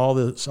birds and all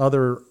this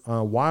other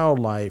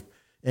wildlife.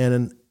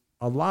 And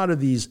a lot of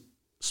these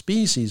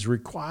species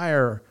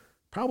require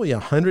probably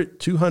 100,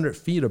 200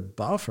 feet of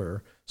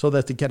buffer so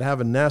that they could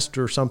have a nest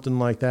or something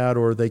like that,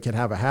 or they could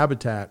have a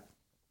habitat.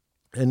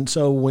 And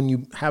so when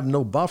you have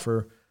no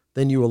buffer,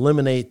 then you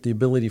eliminate the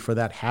ability for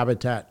that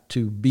habitat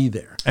to be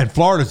there. And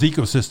Florida's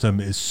ecosystem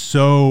is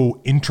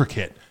so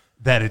intricate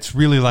that it's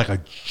really like a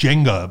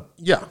Jenga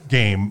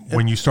game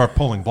when you start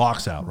pulling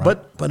blocks out, right?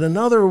 But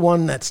another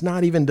one that's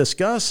not even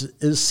discussed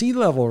is sea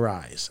level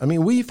rise. I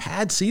mean, we've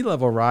had sea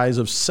level rise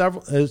of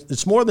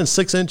it's more than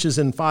 6 inches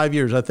in 5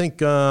 years. I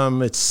think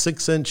it's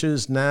 6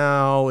 inches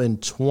now in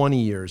 20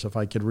 years, if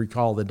I could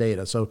recall the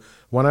data. So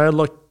when I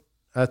looked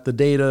at the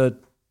data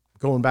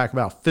going back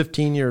about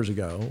 15 years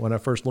ago, when I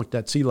first looked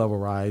at sea level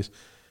rise,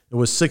 it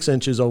was 6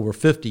 inches over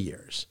 50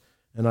 years.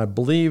 And I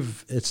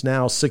believe it's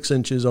now 6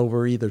 inches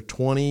over either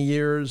 20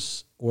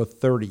 years or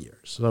 30 years.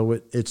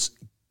 So it's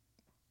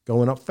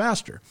going up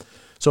faster.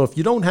 So if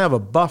you don't have a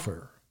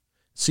buffer,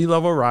 sea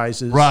level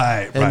rises,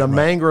 and the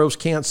mangroves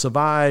can't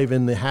survive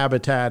in the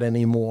habitat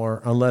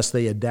anymore unless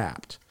they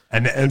adapt.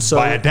 And so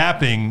by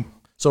adapting...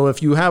 So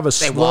if you have a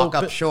they walk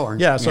up shore.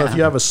 Yeah, so if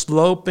you have a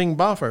sloping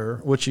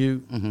buffer, which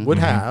you would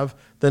have,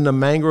 then the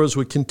mangroves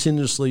would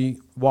continuously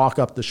walk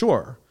up the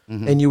shore,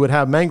 and you would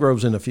have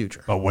mangroves in the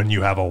future. But when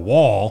you have a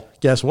wall...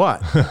 Guess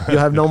what? You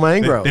have no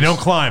mangroves. They don't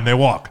climb, they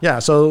walk. Yeah,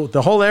 so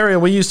the whole area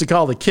we used to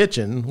call the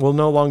kitchen will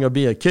no longer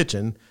be a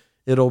kitchen.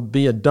 It'll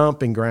be a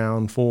dumping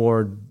ground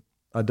for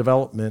a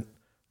development,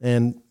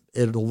 and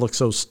it'll look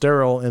so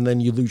sterile, and then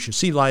you lose your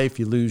sea life,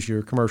 you lose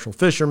your commercial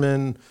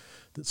fishermen,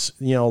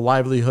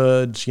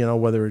 livelihoods,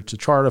 whether it's a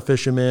charter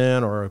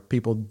fisherman or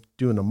people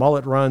doing the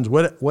mullet runs,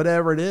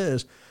 whatever it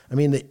is. I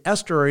mean, the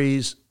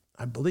estuaries,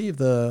 I believe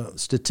the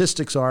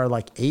statistics are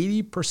like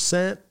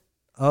 80%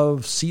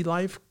 of sea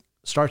life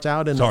starts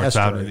out in the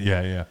estuary.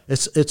 Yeah.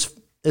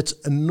 It's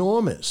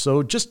enormous.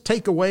 So just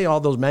take away all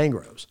those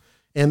mangroves.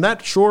 And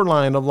that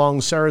shoreline along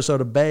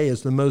Sarasota Bay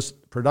is the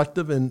most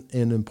productive and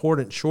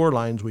important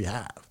shorelines we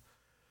have.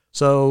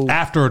 So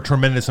after a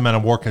tremendous amount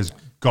of work has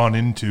gone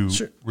into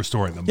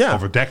restoring them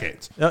over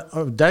decades.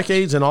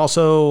 Decades, and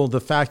also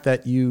the fact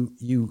that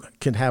you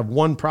can have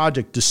one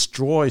project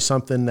destroy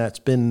something that's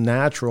been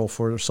natural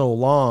for so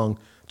long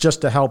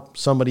just to help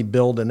somebody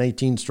build an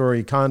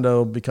 18-story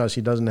condo because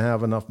he doesn't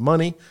have enough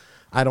money.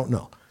 I don't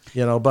know.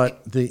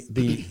 But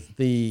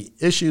the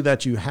issue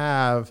that you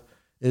have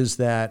is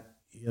that,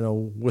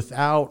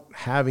 without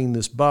having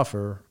this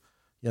buffer,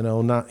 you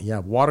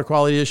have water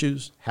quality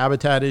issues,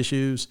 habitat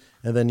issues,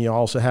 and then you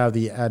also have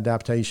the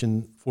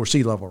adaptation for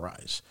sea level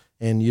rise.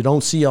 And you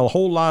don't see a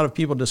whole lot of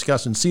people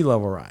discussing sea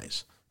level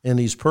rise in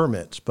these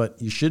permits,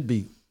 but you should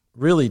be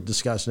really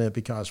discussing it,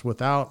 because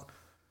without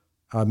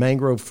a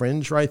mangrove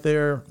fringe right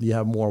there, you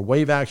have more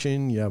wave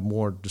action, you have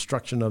more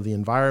destruction of the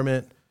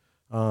environment.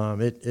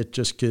 It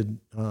just could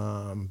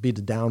be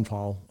the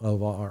downfall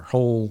of our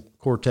whole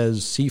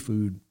Cortez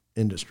seafood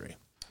industry.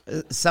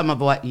 Some of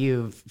what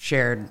you've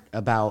shared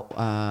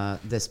about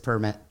this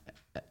permit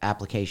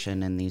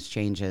application and these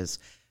changes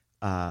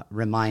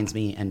reminds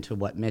me, and to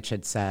what Mitch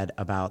had said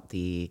about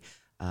the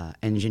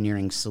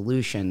engineering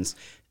solutions.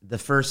 The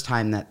first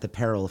time that the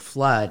peril of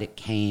flood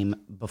came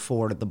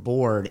before the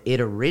board, it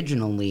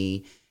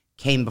originally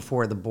came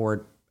before the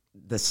board.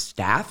 The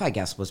staff, I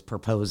guess, was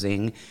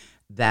proposing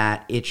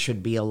that it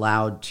should be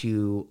allowed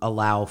to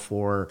allow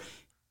for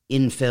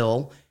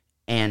infill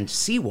and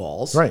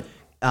seawalls, right?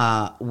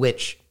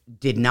 Which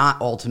did not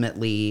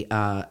ultimately,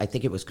 I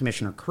think it was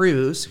Commissioner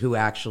Cruz who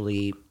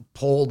actually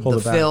pulled the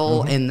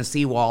fill in the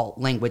seawall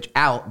language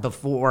out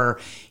before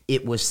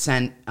it was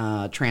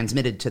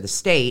transmitted to the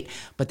state.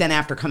 But then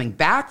after coming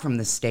back from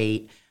the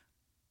state,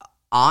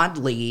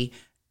 oddly,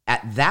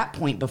 at that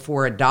point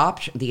before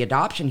the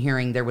adoption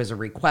hearing, there was a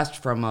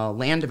request from a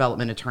land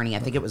development attorney, I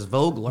think it was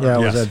Vogler, yeah,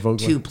 it was Ed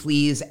Vogler, to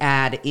please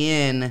add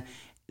in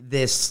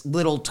this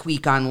little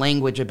tweak on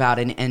language about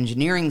an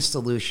engineering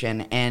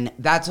solution. And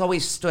that's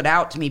always stood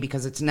out to me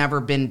because it's never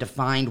been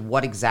defined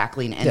what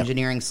exactly an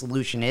engineering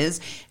solution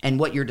is. And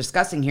what you're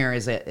discussing here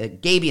is a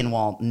gabion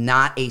wall,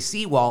 not a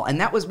seawall.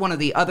 And that was one of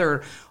the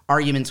other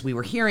arguments we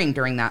were hearing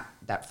during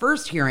that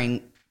first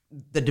hearing.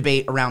 The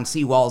debate around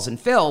seawalls and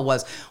fill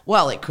was,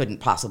 well, it couldn't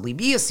possibly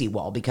be a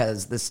seawall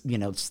because this,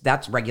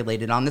 that's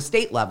regulated on the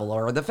state level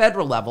or the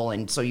federal level.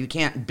 And so you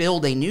can't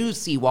build a new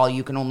seawall.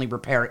 You can only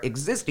repair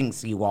existing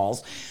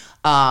seawalls.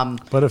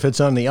 But if it's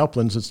on the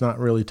uplands, it's not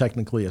really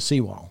technically a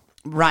seawall.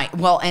 Right.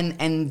 Well,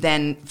 and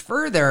then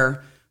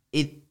further,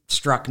 it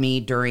struck me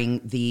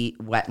during the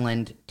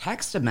wetland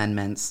text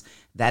amendments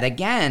that,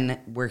 again,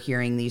 we're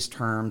hearing these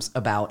terms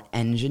about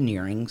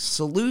engineering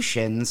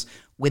solutions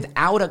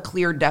without a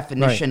clear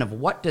definition of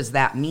what does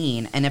that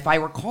mean. And if I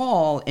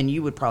recall, and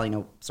you would probably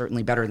know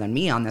certainly better than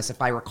me on this,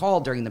 if I recall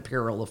during the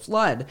peril of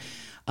flood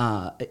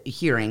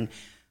hearing,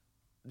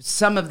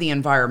 some of the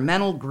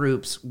environmental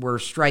groups were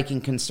striking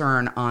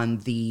concern on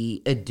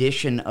the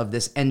addition of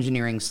this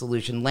engineering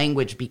solution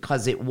language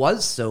because it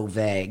was so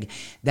vague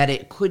that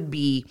it could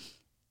be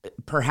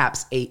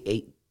perhaps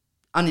a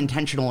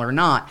unintentional or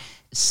not,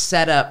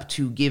 set up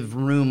to give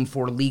room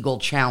for legal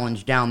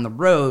challenge down the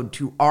road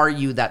to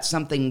argue that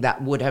something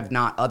that would have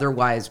not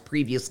otherwise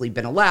previously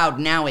been allowed,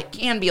 now it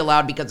can be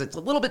allowed because it's a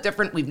little bit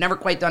different. We've never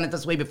quite done it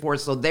this way before,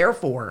 so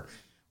therefore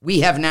we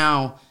have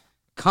now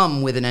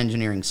come with an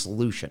engineering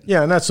solution.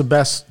 Yeah, and that's the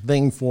best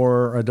thing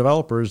for a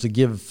developer is to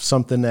give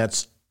something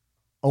that's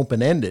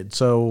open-ended.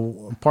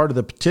 So part of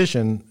the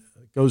petition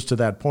goes to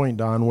that point,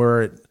 Don,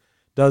 where it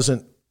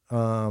doesn't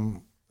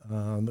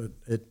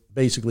it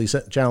basically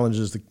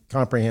challenges the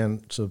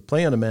comprehensive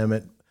plan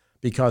amendment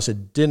because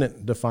it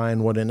didn't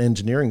define what an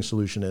engineering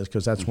solution is,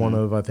 because that's one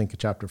of, I think,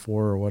 chapter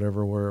 4 or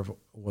whatever, where it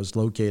was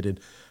located.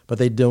 But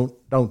they don't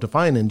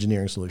define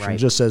engineering solution. Right. It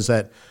just says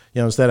that,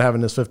 instead of having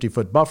this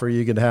 50-foot buffer,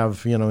 you could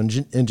have,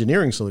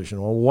 engineering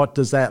solution. Well, what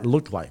does that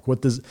look like?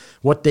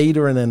 What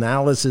data and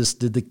analysis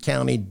did the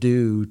county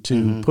do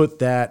to put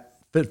the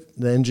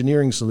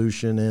engineering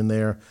solution in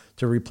there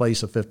to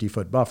replace a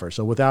 50-foot buffer?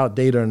 So without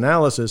data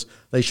analysis,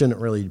 they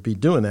shouldn't really be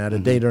doing that. A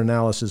data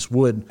analysis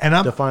would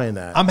define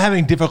that. I'm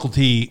having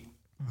difficulty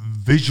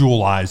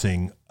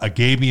visualizing a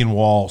gabion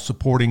wall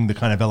supporting the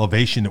kind of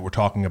elevation that we're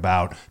talking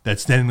about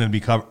that's then going to be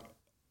covered.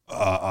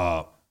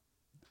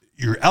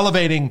 You're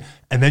elevating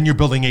and then you're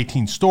building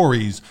 18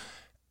 stories.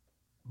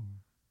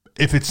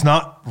 If it's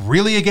not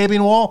really a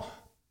gabion wall,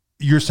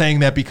 you're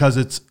saying that because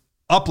it's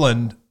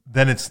upland,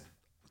 then it's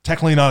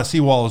technically not a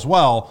seawall as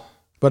well.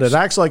 But it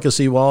acts like a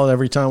seawall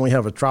every time we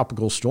have a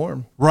tropical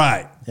storm.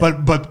 Right. Yeah.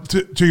 But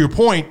to your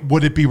point,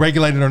 would it be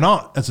regulated or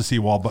not as a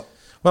seawall?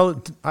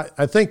 Well,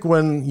 I think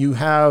when you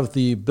have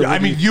the ability... I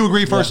mean, you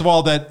agree, first of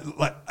all, that,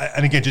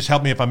 and again, just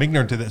help me if I'm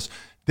ignorant to this,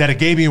 that a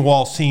gabion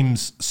wall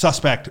seems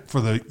suspect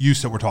for the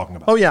use that we're talking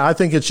about. Oh, yeah. I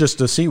think it's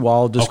just a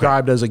seawall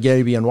described as a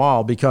gabion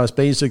wall because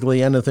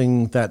basically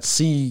anything that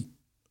sea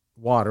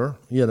water,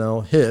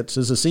 hits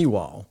is a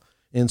seawall.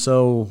 And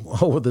so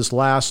over this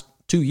last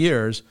 2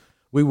 years,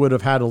 we would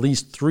have had at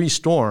least 3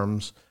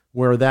 storms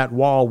where that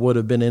wall would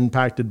have been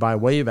impacted by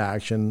wave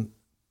action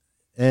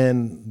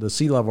and the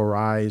sea level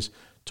rise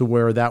to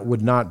where that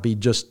would not be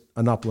just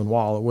an upland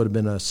wall. It would have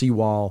been a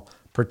seawall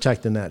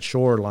protecting that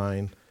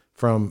shoreline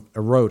from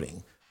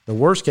eroding. The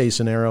worst case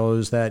scenario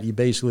is that you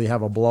basically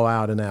have a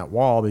blowout in that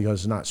wall because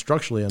it's not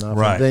structurally enough.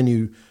 Right. And then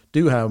you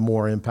do have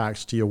more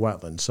impacts to your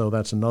wetlands. So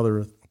that's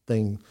another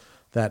thing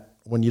that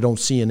when you don't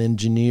see an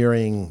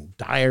engineering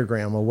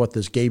diagram of what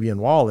this gabion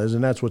wall is,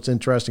 and that's what's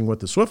interesting with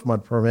the Swift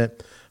Mud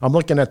permit. I'm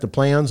looking at the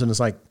plans and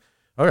it's like,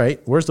 all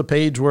right, where's the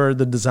page where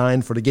the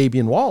design for the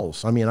gabion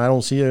walls? I mean, I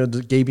don't see a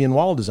gabion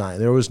wall design.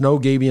 There was no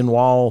gabion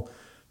wall,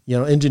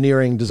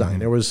 engineering design.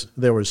 There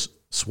was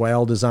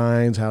swale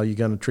designs, how you're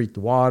going to treat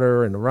the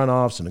water and the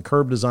runoffs, and the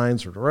curb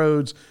designs for the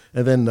roads.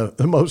 And then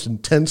the most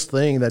intense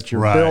thing that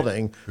you're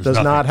building does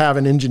not have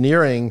an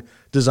engineering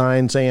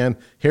design saying,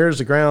 here's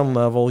the ground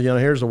level,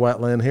 here's the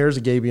wetland, here's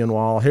the gabion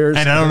wall, and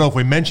I don't know if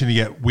we mentioned it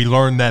yet, we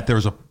learned that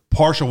there's a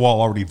partial wall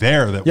already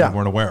there that we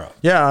weren't aware of.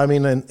 Yeah, I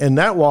mean, and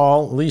that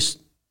wall at least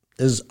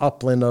is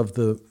upland of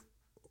the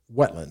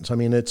wetlands. I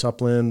mean, it's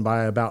upland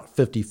by about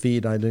 50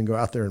 feet. I didn't go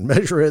out there and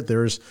measure it.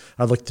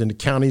 I looked into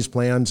county's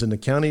plans, and the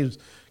county's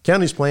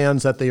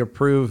plans that they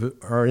approve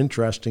are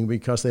interesting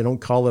because they don't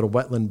call it a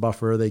wetland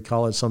buffer. They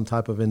call it some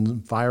type of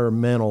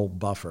environmental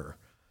buffer,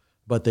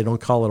 but they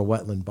don't call it a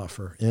wetland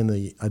buffer in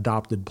the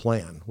adopted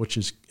plan, which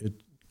is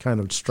kind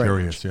of strange.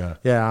 Curious, yeah.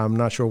 Yeah, I'm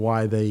not sure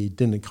why they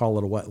didn't call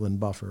it a wetland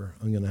buffer.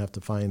 I'm going to have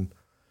to find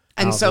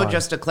And so why.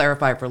 Just to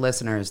clarify for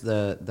listeners,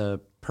 the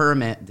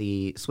permit,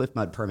 the Swift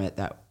Mud permit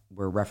that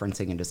we're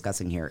referencing and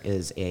discussing here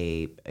is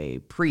a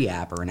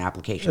pre-app or an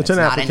application. It's an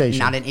application.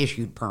 Not an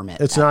issued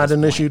permit. It's not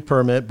an issued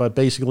permit, but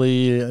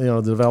basically,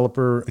 the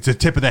developer. It's a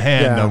tip of the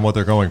hand on what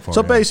they're going for.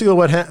 So basically,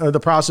 what the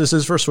process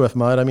is for Swift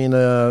Mud, I mean,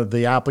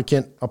 the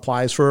applicant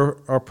applies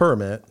for a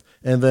permit,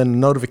 and then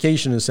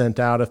notification is sent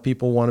out if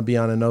people want to be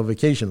on a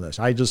notification list.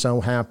 I just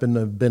so happen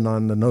to have been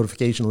on the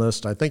notification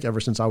list, I think, ever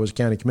since I was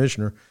county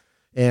commissioner,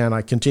 and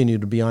I continue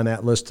to be on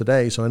that list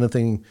today. So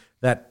anything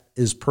that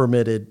is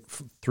permitted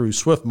through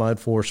Swift Mud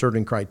for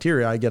certain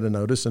criteria, I get a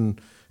notice and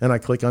I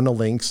click on the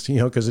links,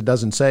 because it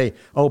doesn't say,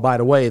 oh, by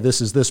the way,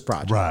 this is this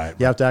project. Right.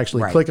 You have to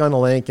actually click on the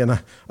link, and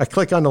I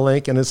click on the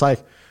link, and it's like,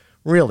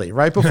 really,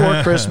 right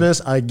before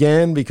Christmas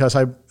again, because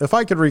if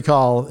I could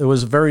recall, it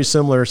was a very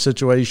similar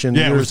situation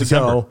years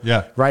ago.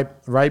 Yeah.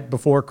 Right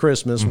before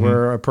Christmas,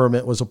 where a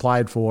permit was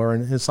applied for,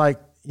 and it's like,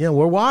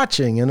 we're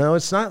watching.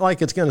 It's not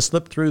like it's going to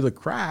slip through the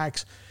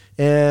cracks,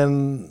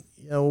 and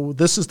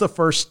this is the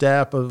first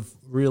step of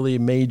really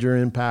major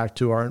impact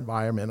to our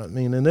environment. I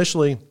mean,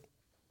 initially,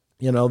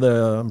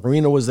 the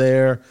marina was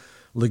there,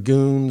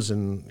 lagoons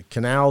and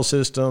canal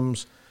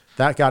systems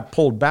that got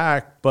pulled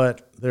back,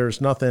 but there's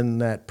nothing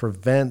that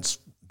prevents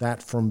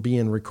that from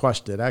being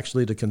requested.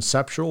 Actually, the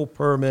conceptual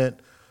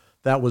permit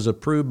that was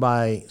approved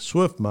by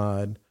Swift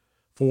Mud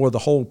for the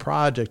whole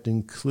project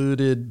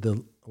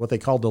included what they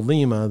called the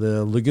LEMA,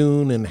 the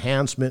Lagoon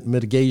Enhancement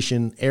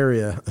Mitigation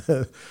Area.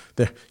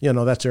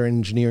 That's their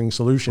engineering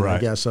solution, I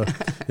guess. So,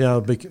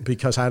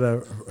 because I had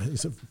to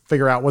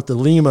figure out what the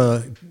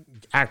LEMA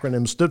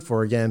acronym stood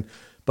for again.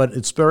 But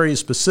it's very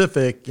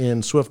specific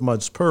in Swift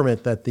Mud's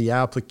permit that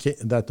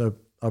the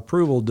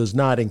approval does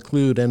not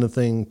include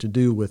anything to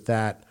do with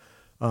that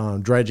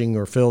dredging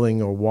or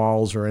filling or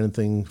walls or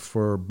anything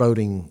for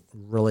boating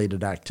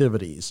related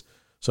activities.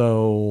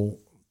 So,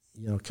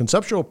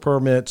 conceptual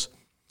permits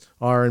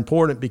are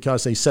important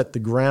because they set the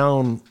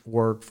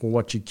groundwork for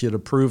what you could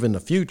approve in the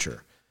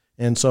future.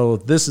 And so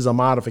this is a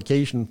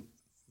modification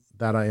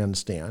that I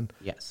understand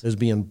is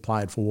being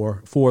applied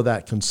for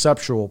that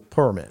conceptual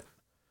permit.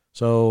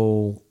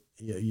 So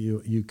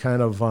you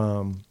kind of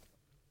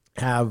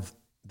have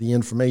the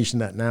information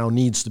that now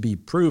needs to be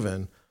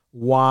proven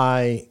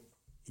why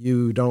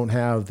you don't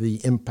have the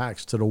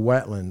impacts to the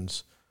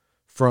wetlands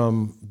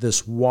from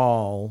this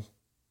wall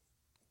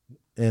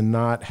and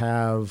not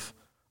have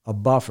a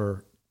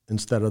buffer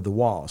instead of the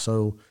wall.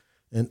 So,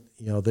 back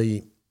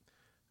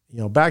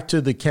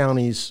to the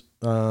county's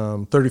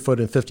 30-foot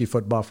and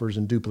 50-foot buffers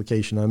and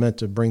duplication. I meant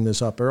to bring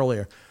this up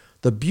earlier.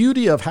 The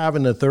beauty of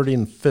having the 30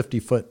 and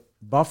 50-foot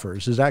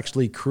buffers is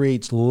actually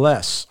creates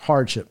less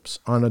hardships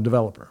on a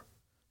developer.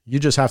 You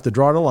just have to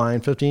draw the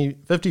line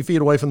 50 feet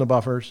away from the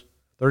buffers,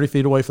 30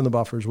 feet away from the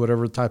buffers,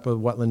 whatever type of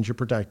wetlands you're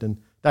protecting.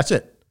 That's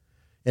it.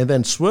 And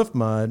then Swift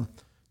Mud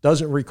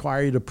doesn't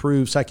require you to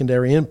prove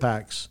secondary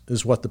impacts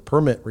is what the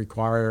permit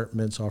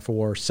requirements are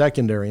for,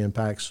 secondary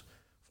impacts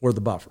for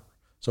the buffer.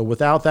 So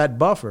without that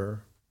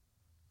buffer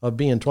of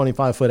being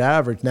 25-foot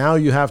average, now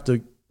you have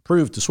to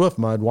prove to Swift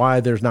Mud why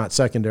there's not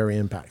secondary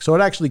impact. So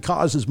it actually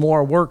causes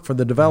more work for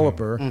the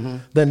developer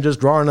than just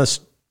drawing a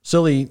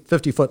silly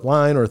 50-foot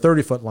line or a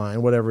 30-foot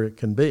line, whatever it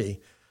can be.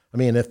 I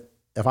mean,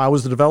 if I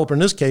was the developer in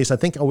this case, I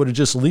think I would have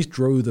just at least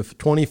drew the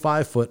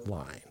 25-foot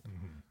line.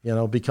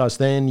 Because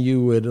then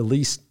you would at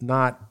least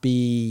not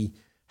be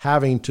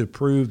having to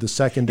prove the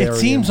secondary. It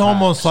seems impacts.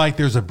 almost like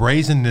there's a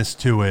brazenness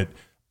to it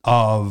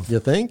of.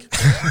 You think?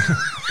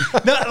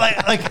 No,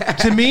 like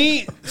to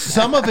me,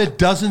 some of it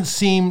doesn't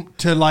seem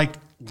to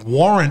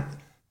warrant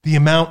the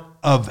amount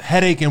of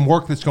headache and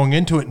work that's going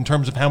into it in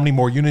terms of how many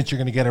more units you're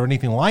going to get or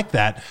anything like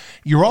that.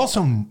 You're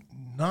also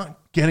not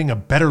getting a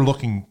better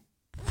looking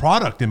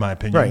product, in my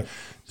opinion. Right.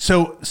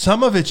 So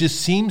some of it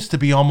just seems to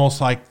be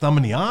almost like thumb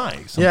in the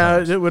eye.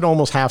 Sometimes. Yeah, it would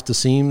almost have to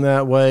seem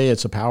that way.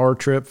 It's a power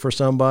trip for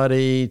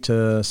somebody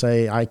to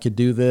say, I could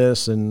do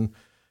this. And,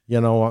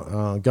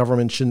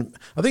 government shouldn't.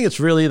 I think it's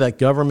really that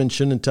government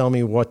shouldn't tell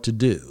me what to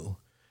do.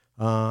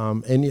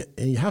 And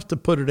you have to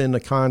put it in the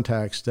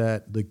context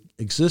that the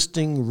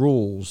existing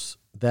rules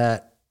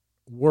that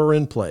were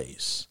in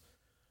place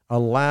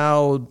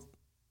allowed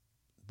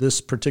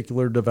this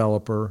particular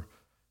developer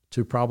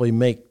to probably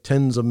make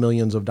tens of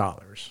millions of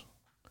dollars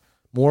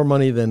more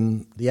money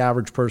than the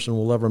average person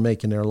will ever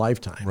make in their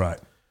lifetime. Right.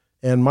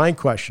 And my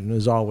question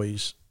is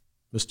always,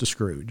 Mr.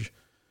 Scrooge,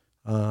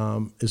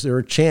 is there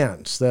a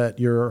chance that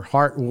your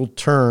heart will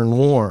turn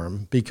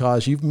warm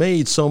because you've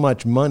made so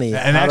much money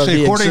And out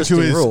actually, of the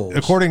existing rules?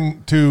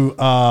 according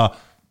to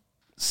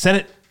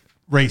Senate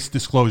race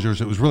disclosures,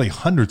 it was really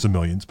hundreds of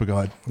millions. But go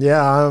ahead.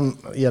 Yeah,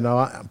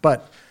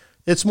 but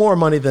it's more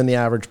money than the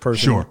average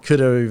person Sure. could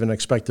have even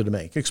expected to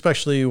make,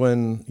 especially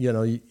when,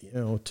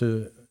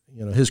 to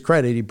his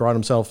credit, he brought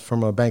himself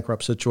from a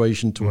bankrupt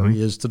situation to where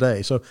he is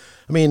today. So,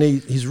 I mean,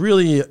 he's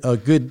really a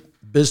good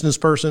business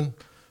person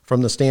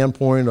from the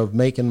standpoint of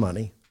making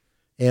money.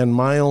 And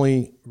my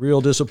only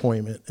real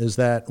disappointment is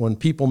that when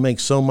people make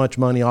so much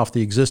money off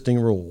the existing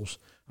rules,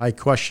 I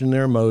question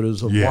their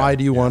motives of why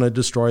do you want to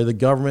destroy the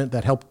government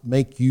that helped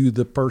make you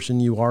the person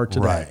you are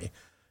today. Right.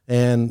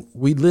 And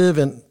we live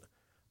in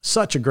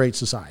such a great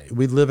society.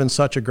 We live in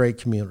such a great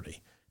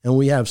community. And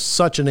we have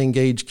such an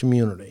engaged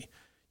community.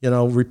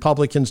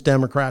 Republicans,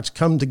 Democrats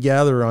come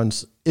together on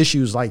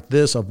issues like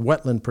this of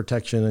wetland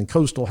protection and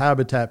coastal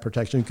habitat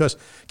protection. Because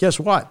guess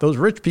what? Those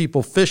rich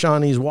people fish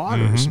on these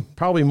waters,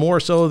 probably more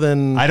so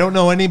than... I don't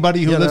know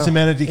anybody who lives in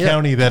Manatee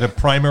County that a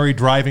primary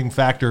driving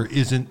factor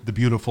isn't the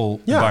beautiful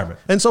environment.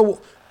 And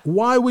so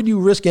why would you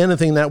risk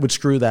anything that would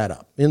screw that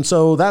up? And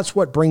so that's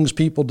what brings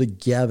people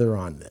together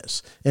on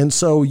this. And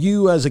so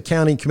you as a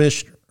county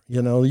commissioner,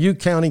 you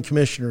county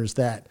commissioners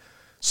that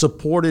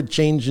supported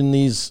changing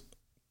these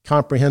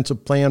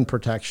comprehensive plan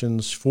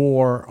protections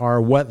for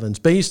our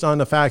wetlands based on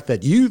the fact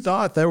that you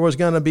thought there was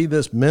going to be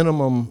this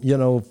minimum,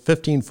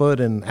 15-foot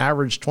and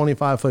average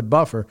 25-foot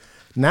buffer.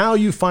 Now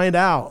you find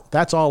out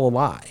that's all a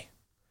lie.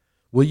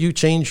 Will you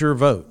change your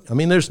vote? I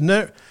mean, there's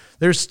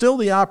still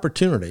the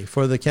opportunity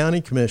for the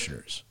county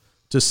commissioners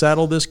to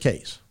settle this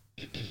case,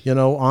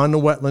 on the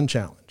wetland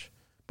challenge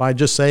by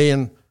just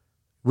saying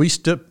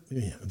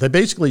they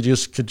basically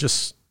could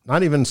just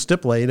not even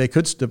stipulate. They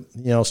could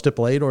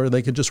stipulate, or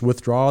they could just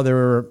withdraw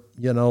their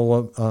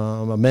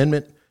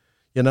amendment,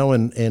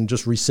 and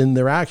just rescind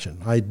their action.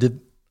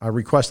 I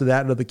requested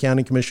that of the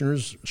county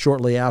commissioners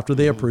shortly after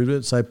they approved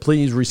it. Say,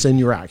 please rescind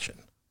your action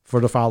for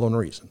the following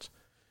reasons.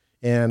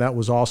 And that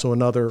was also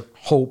another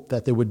hope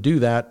that they would do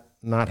that,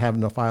 not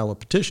having to file a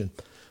petition.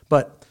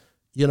 But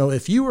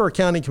if you were a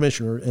county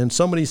commissioner and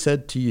somebody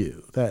said to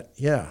you that,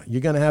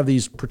 you're going to have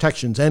these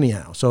protections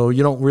anyhow, so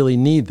you don't really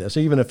need this,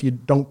 even if you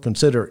don't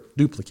consider it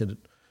duplicate,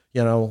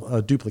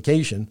 a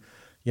duplication,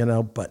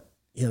 but,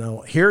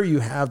 here you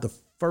have the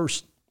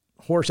first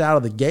horse out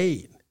of the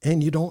gate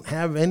and you don't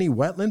have any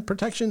wetland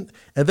protection.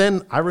 And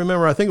then I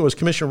remember, I think it was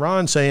Commissioner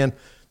Ron saying,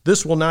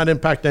 this will not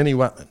impact any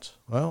wetlands.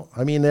 Well,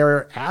 I mean,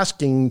 they're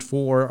asking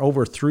for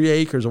over 3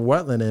 acres of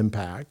wetland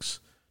impacts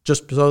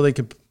just so they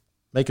could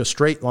make a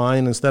straight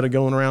line instead of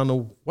going around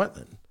the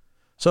wetland.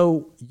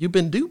 So you've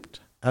been duped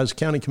as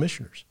county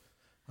commissioners.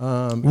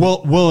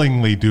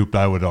 Willingly duped,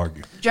 I would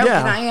argue. Joe,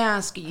 can I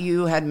ask,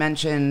 you had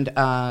mentioned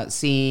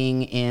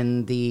seeing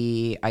in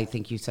I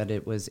think you said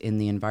it was in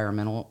the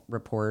environmental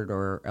report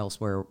or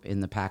elsewhere in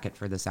the packet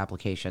for this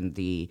application,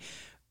 the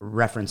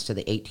reference to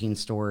the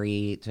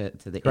 18-story to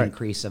the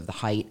increase of the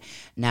height.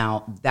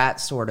 Now, that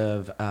sort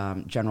of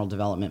general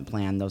development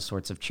plan, those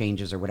sorts of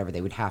changes or whatever,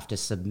 they would have to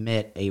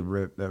submit a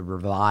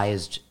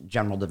revised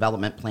general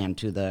development plan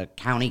to the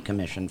county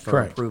commission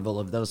for approval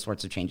of those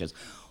sorts of changes.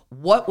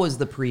 What was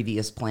the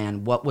previous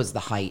plan? What was the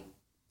height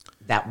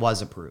that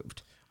was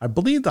approved? I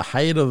believe the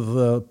height of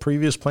the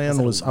previous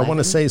plan was, I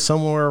want to say,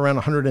 somewhere around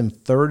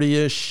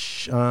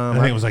 130-ish. I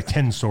think it was like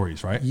 10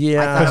 stories, right?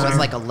 Yeah. I thought it was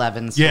like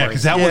 11 stories. Yeah,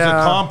 because that was a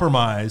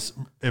compromise,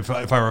 if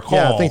I recall.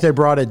 Yeah, I think they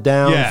brought it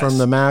down from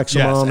the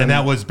maximum. Yes, and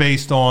that was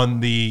based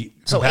on the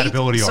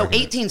compatibility argument. So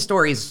 18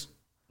 stories,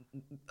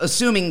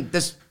 assuming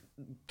this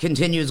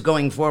continues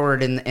going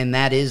forward, and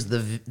that is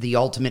the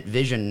ultimate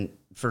vision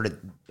for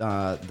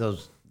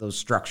those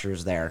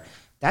structures there,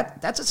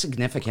 that's a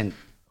significant...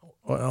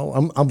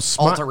 Well, I'm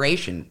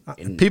alteration.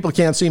 People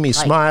can't see me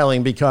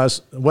smiling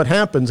because what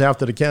happens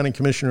after the county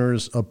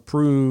commissioners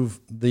approve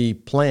the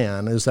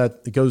plan is that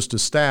it goes to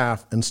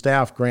staff, and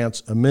staff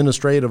grants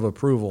administrative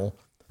approval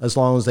as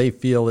long as they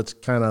feel it's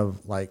kind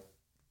of like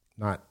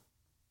not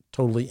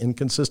totally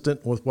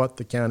inconsistent with what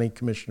the county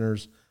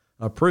commissioners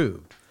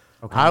approved.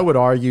 Okay. I would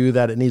argue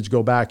that it needs to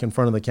go back in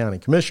front of the county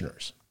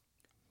commissioners.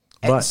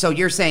 But, so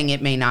you're saying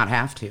it may not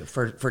have to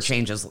for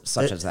changes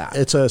such as that?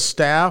 It's a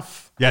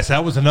staff... Yes,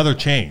 that was another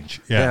change.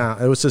 Yeah,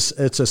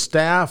 it's a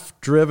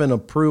staff-driven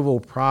approval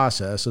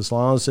process as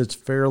long as it's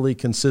fairly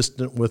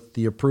consistent with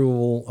the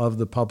approval of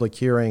the public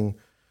hearing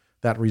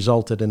that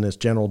resulted in this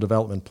general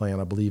development plan,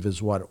 I believe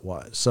is what it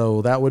was.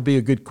 So that would be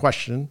a good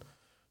question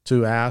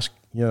to ask,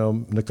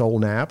 Nicole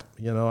Knapp,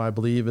 I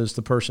believe is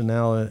the person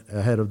now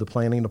ahead of the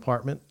planning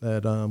department.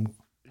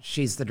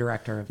 She's the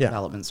director of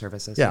development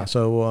services. Yeah,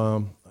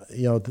 so,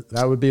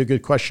 that would be a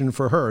good question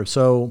for her.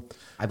 So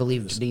I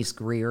believe Denise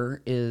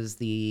Greer is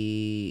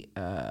the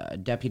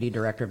deputy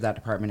director of that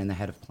department and the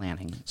head of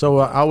planning. So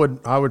I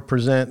would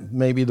present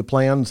maybe the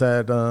plans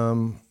that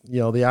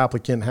the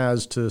applicant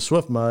has to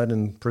SwiftMud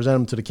and present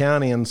them to the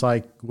county, and it's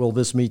like, will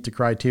this meet the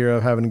criteria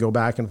of having to go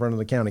back in front of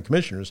the county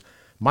commissioners?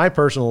 My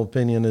personal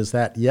opinion is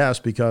that yes,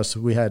 because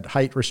we had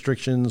height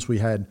restrictions, we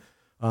had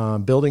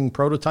building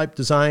prototype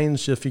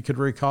designs, if you could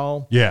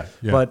recall. Yeah.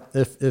 But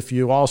if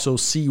you also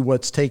see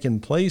what's taken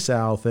place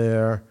out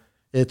there,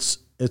 it's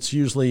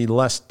usually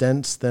less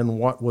dense than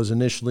what was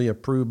initially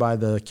approved by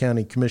the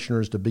county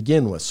commissioners to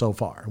begin with so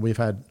far. We've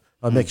had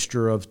a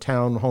mixture of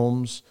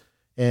townhomes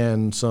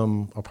and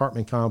some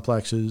apartment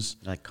complexes.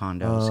 Like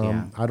condos,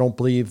 yeah. I don't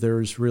believe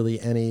there's really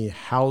any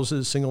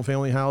houses,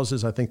 single-family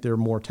houses. I think there are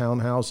more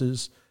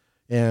townhouses.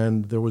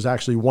 And there was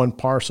actually one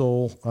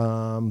parcel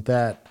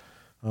that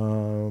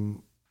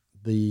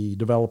the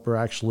developer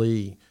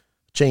actually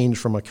changed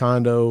from a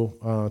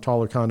condo,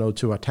 taller condo,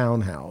 to a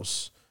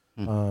townhouse.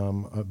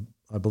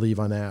 I believe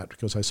on that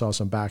because I saw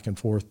some back and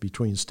forth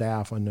between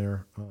staff on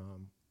their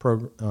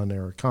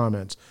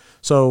comments.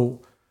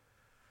 So,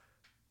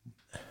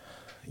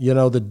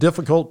 the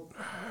difficult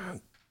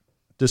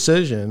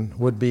decision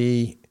would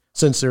be,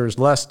 since there's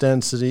less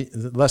density,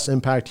 less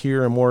impact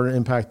here and more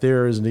impact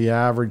there, is the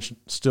average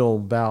still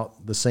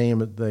about the same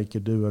that they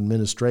could do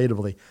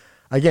administratively?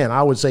 Again,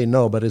 I would say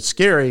no, but it's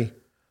scary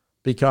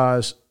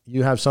because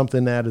you have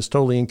something that is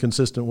totally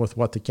inconsistent with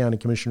what the county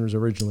commissioners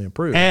originally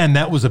approved. And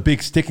that was a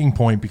big sticking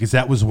point because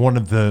that was one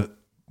of the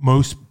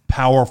most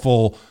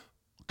powerful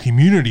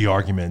community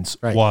arguments,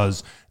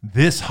 was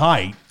this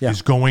height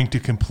is going to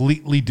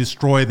completely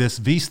destroy this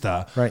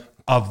vista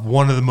of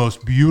one of the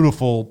most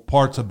beautiful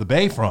parts of the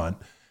bayfront.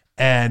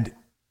 And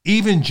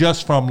even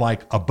just from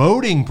like a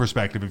boating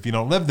perspective, if you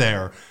don't live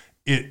there,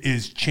 it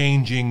is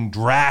changing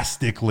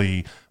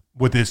drastically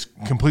with this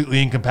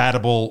completely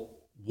incompatible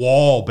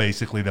wall,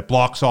 basically, that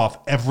blocks off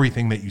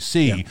everything that you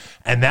see. Yeah.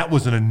 And that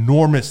was an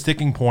enormous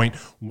sticking point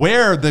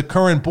where the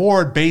current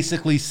board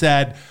basically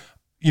said,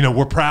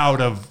 we're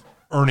proud of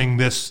earning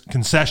this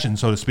concession,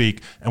 so to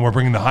speak, and we're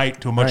bringing the height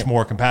to a much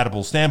more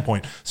compatible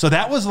standpoint. So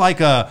that was like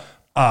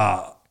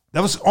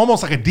that was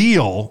almost like a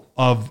deal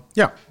of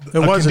a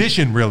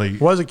condition, really.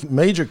 It was a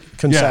major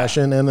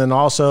concession, and then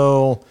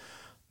also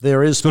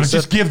there is... So to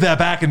just give that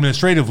back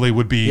administratively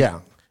would be... Yeah,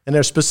 and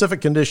there's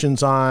specific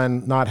conditions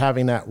on not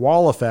having that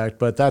wall effect,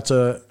 but that's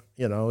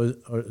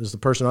is the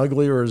person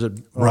ugly or is the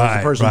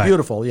person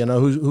beautiful?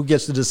 Who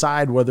gets to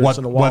decide whether it's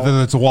in a wall?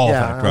 Whether it's a wall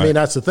effect, I mean,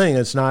 that's the thing.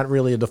 It's not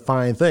really a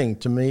defined thing.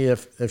 To me,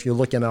 if you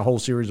look in a whole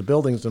series of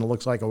buildings and it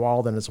looks like a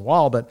wall, then it's a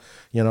wall. But,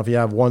 if you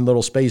have one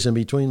little space in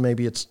between,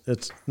 maybe it's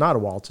not a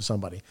wall to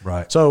somebody.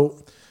 Right.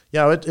 So,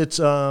 it's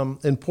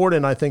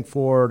important, I think,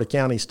 for the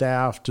county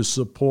staff to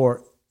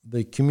support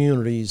the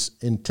community's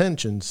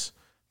intentions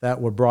that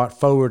were brought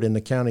forward in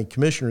the county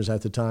commissioners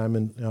at the time.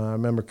 And I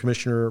remember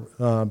Commissioner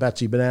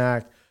Betsy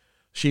Benak.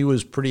 She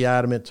was pretty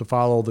adamant to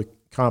follow the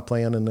comp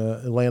plan and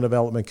the land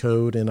development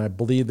code, and I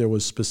believe there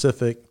was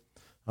specific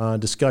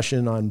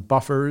discussion on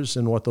buffers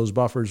and what those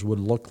buffers would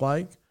look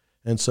like.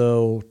 And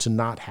so to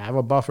not have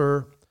a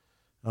buffer,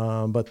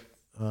 but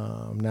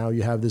now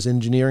you have this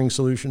engineering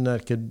solution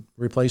that could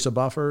replace a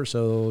buffer,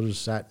 so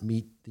does that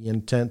meet the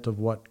intent of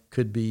what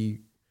could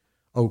be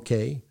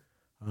okay?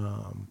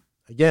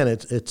 Again,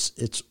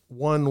 it's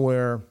one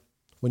where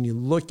when you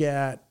look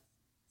at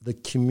the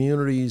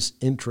community's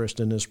interest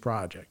in this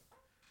project,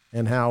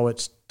 and how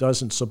it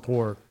doesn't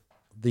support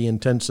the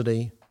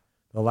intensity,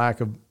 the lack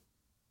of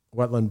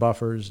wetland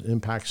buffers,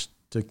 impacts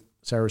to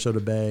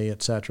Sarasota Bay,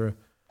 et cetera.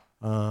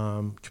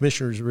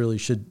 Commissioners really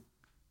should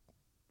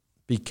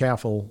be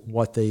careful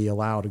what they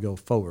allow to go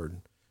forward,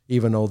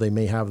 even though they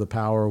may have the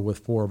power with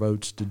 4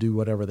 votes to do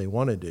whatever they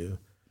want to do.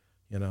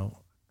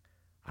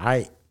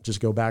 I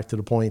just go back to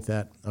the point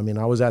that,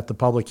 I was at the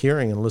public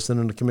hearing and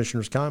listening to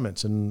commissioners'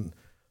 comments, and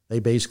they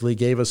basically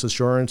gave us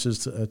assurances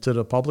to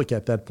the public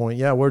at that point.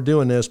 Yeah, we're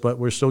doing this, but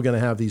we're still going to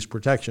have these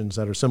protections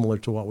that are similar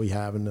to what we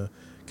have in the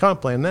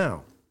comp plan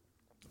now.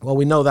 Well,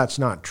 we know that's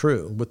not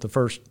true. With the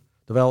first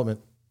development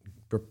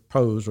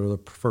proposed, or the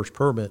first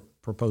permit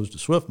proposed to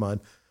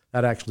SwiftMud,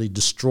 that actually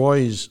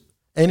destroys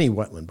any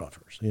wetland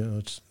buffers.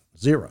 It's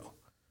 0,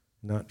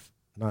 not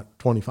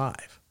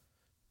 25.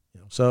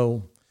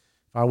 So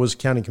if I was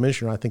county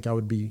commissioner, I think I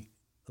would be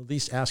at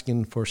least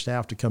asking for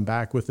staff to come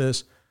back with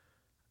this.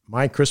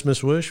 My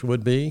Christmas wish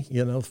would be,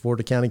 for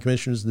the county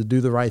commissioners to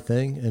do the right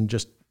thing and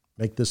just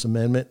make this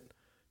amendment,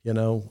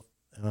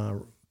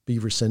 be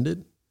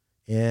rescinded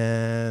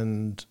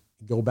and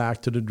go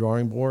back to the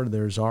drawing board.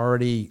 There's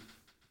already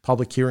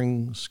public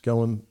hearings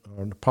going,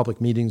 or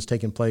public meetings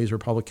taking place, or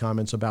public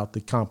comments about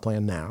the comp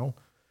plan now,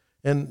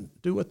 and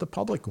do what the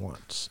public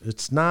wants.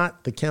 It's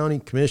not the county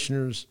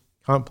commissioner's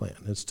comp plan.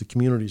 It's the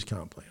community's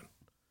comp plan.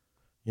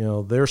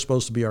 They're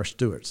supposed to be our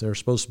stewards. They're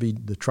supposed to be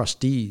the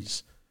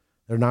trustees.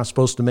 They're not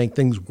supposed to make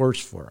things worse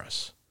for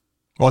us.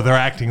 Well, they're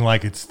acting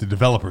like it's the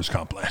developer's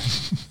comp plan,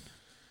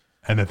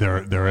 and that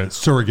they're a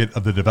surrogate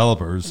of the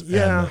developers.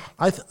 Yeah,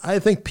 I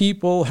think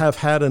people have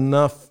had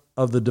enough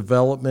of the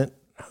development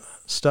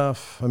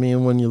stuff. I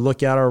mean, when you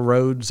look at our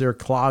roads, they're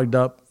clogged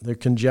up, they're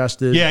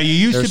congested. Yeah, you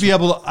used to be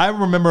able to, I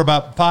remember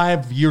about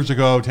 5 years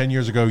ago, 10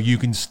 years ago, you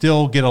can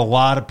still get a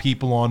lot of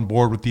people on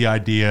board with the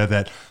idea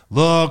that,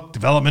 look,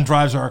 development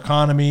drives our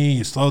economy,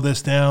 you slow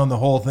this down, the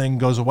whole thing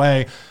goes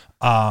away.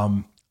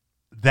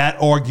 That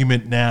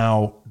argument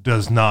now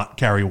does not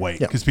carry weight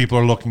because people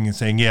are looking and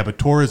saying, yeah, but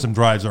tourism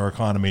drives our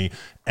economy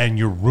and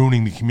you're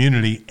ruining the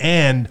community,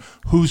 and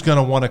who's going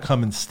to want to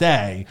come and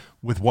stay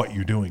with what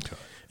you're doing to it?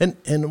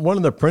 And one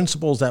of the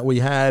principles that we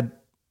had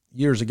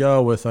years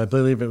ago with, I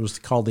believe it was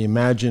called the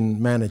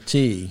Imagine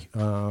Manatee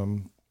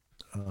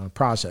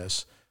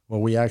process,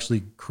 where we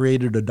actually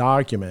created a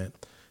document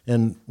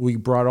and we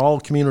brought all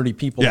community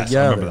people together.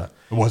 I remember that.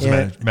 It was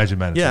Imagine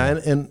Manatee. Yeah,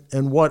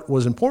 and what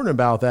was important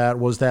about that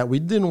was that we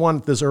didn't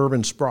want this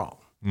urban sprawl.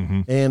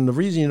 Mm-hmm. And the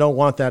reason you don't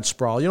want that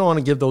sprawl, you don't want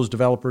to give those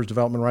developers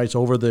development rights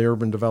over the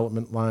urban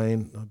development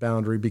line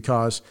boundary,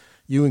 because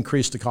you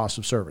increase the cost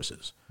of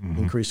services,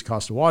 increase the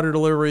cost of water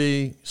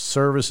delivery,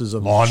 services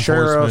of law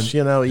sheriffs,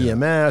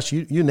 EMS,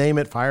 you name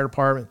it, fire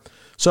department.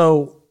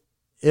 So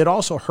it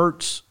also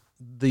hurts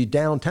the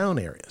downtown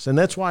areas. And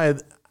that's why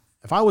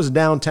if I was a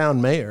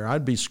downtown mayor,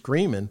 I'd be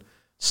screaming,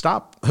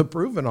 stop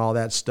approving all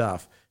that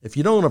stuff. If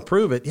you don't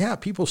approve it,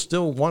 people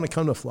still want to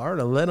come to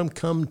Florida. Let them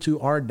come to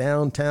our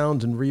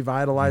downtowns and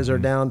revitalize our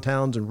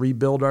downtowns and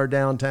rebuild our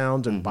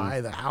downtowns and buy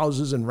the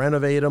houses and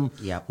renovate them,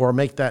 or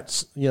make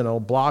that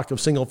block of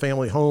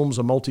single-family homes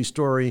a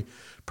multi-story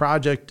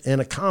project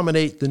and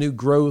accommodate the new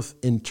growth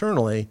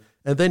internally.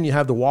 And then you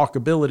have the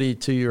walkability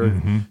to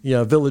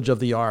your Village of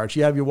the Arts.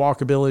 You have your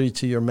walkability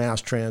to your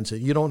mass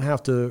transit. You don't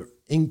have to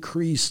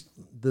increase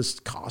this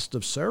cost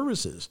of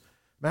services.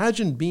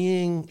 Imagine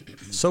being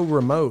so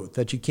remote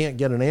that you can't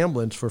get an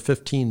ambulance for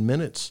 15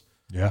 minutes.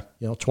 Yeah.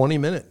 20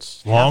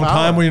 minutes. Long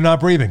time when you're not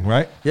breathing,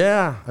 right?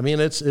 Yeah. I mean,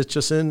 it's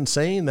just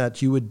insane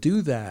that you would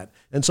do that.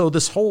 And so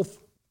this whole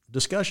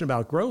discussion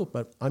about growth,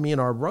 but I mean,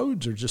 our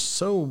roads are just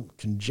so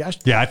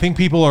congested. Yeah, I think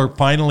people are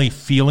finally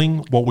feeling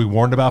what we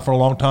warned about for a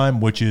long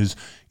time, which is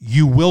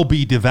you will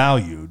be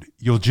devalued.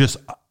 You'll just,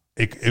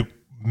 it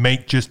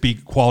may just be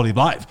quality of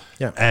life.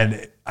 Yeah.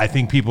 And I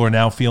think people are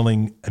now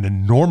feeling an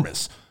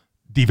enormous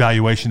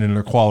devaluation in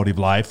their quality of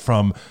life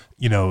from,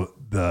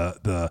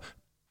 the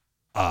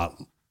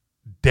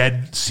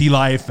dead sea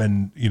life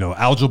and,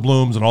 algal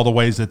blooms and all the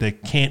ways that they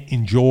can't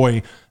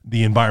enjoy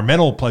the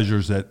environmental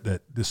pleasures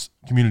that this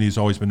community has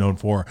always been known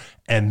for.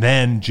 And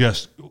then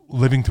just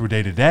living through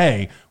day to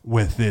day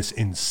with this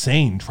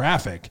insane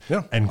traffic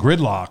and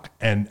gridlock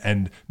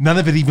and none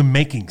of it even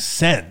making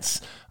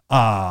sense.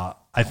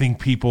 I think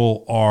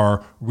people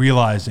are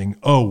realizing,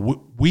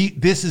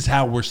 this is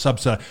how we're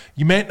subsidizing.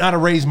 You may not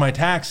have raised my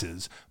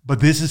taxes, but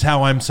this is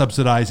how I'm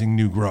subsidizing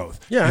new growth.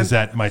 Yeah, is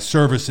that my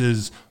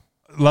services,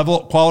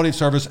 quality of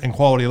service and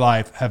quality of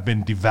life have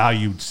been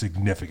devalued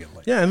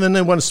significally. Yeah, and then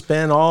they want to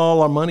spend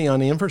all our money on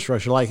the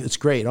infrastructure. Like, it's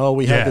great.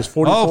 We have this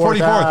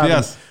 44th,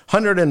 yes.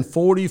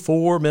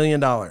 $144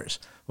 million.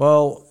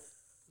 Well,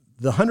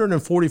 the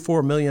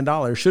 $144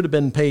 million should have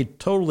been paid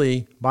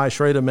totally by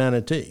Schrader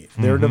Manatee,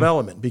 their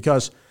development,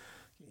 because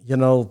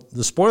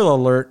the spoiler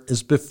alert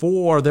is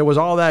before there was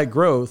all that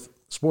growth,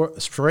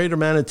 Schrader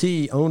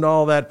Manatee owned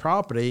all that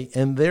property,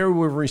 and they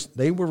were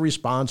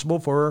responsible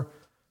for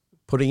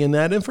putting in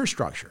that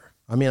infrastructure.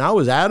 I mean, I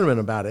was adamant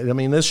about it. I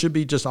mean, this should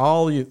be just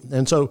all you.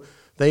 And so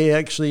they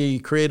actually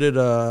created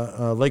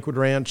a Lakewood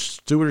Ranch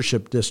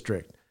stewardship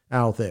district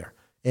out there,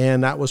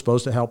 and that was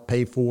supposed to help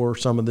pay for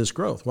some of this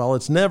growth. Well,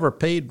 it's never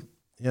paid.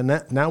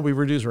 And now we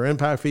reduce our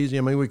impact fees.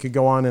 I mean, we could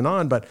go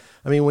on. But,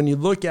 I mean, when you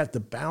look at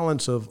the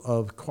balance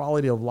of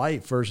quality of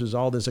life versus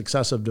all this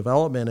excessive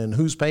development and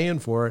who's paying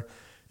for it,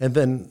 and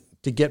then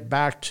to get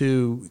back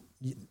to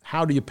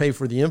how do you pay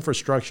for the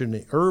infrastructure in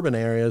the urban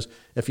areas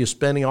if you're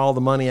spending all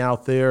the money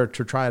out there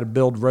to try to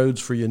build roads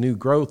for your new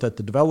growth that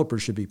the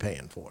developers should be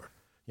paying for?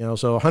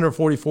 So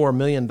 $144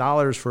 million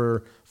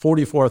for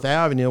 44th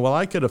Avenue. Well,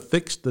 I could have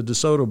fixed the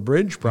DeSoto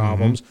Bridge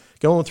problems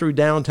going through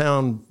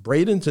downtown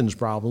Bradenton's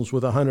problems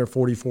with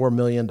 $144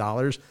 million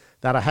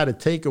that I had to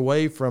take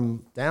away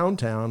from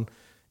downtown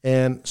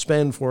and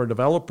spend for a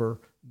developer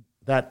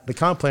that the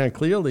comp plan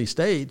clearly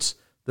states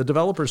the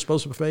developer is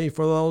supposed to pay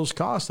for those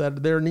costs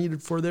that they're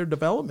needed for their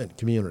development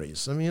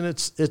communities. I mean,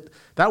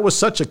 that was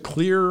such a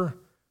clear,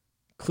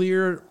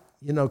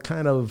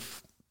 kind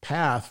of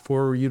path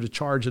for you to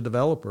charge a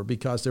developer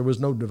because there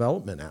was no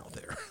development out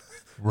there.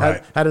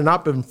 Right. Had it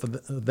not been for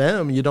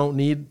them, you don't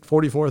need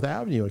 44th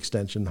Avenue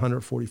extension,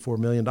 $144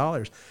 million.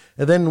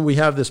 And then we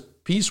have this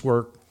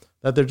piecework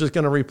that they're just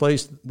going to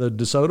replace the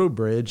DeSoto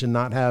Bridge and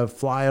not have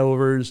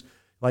flyovers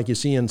like you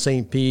see in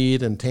St.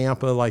 Pete and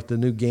Tampa, like the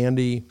new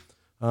Gandy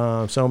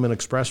Selman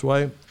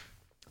Expressway.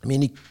 I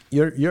mean,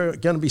 you're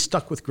going to be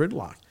stuck with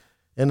gridlock.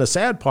 And the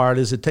sad part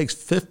is it takes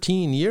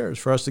 15 years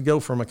for us to go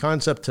from a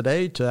concept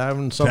today to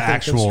having something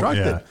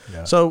constructed.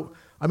 Yeah. So,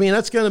 I mean,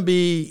 that's going to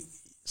be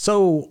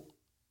so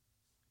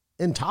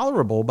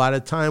intolerable by the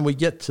time we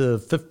get to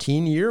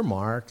 15-year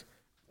mark.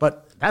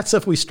 But that's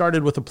if we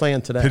started with a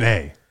plan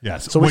today.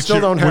 Yes, So we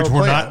still don't have a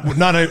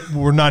plan.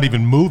 We're not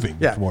even moving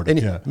Yeah, toward and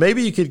it.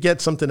 maybe you could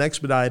get something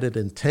expedited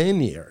in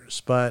 10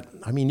 years, but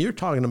I mean, you're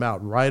talking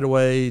about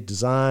right-of-way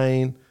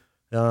design,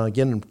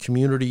 getting the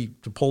community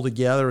to pull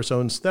together.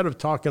 So instead of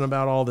talking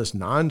about all this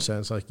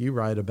nonsense like you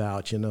write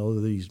about,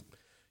 these,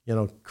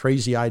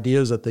 crazy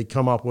ideas that they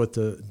come up with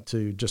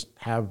to just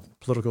have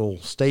political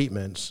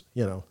statements,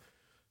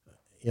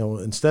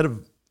 instead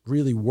of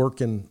really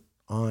working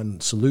on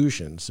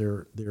solutions,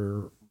 they're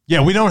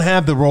Yeah, we don't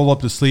have the roll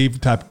up the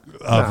sleeve type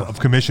of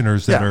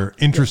commissioners that are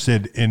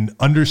interested in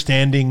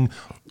understanding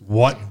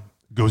what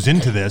goes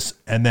into this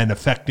and then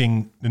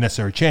affecting the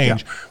necessary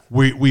change.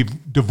 Yeah.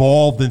 We've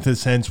devolved into the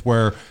sense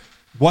where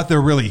what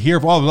they're really here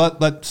for,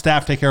 let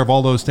staff take care of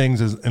all those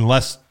things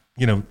unless,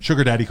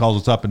 Sugar Daddy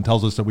calls us up and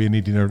tells us that we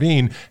need to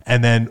intervene.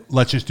 And then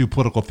let's just do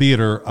political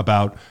theater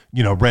about,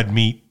 red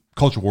meat,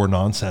 culture war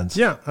nonsense.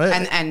 Yeah.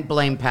 And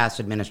blame past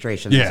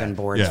administrations and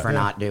boards for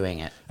not doing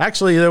it.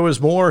 Actually, there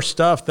was more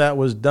stuff that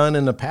was done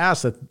in the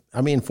past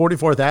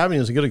 44th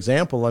Avenue is a good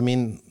example. I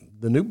mean,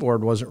 the new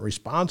board wasn't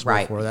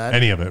responsible for that.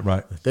 Any of it,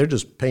 right. They're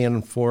just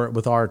paying for it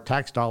with our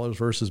tax dollars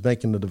versus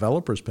making the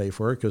developers pay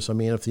for it. Because,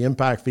 if the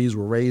impact fees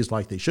were raised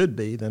like they should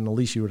be, then at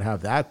least you would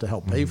have that to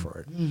help pay for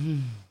it. Mm-hmm.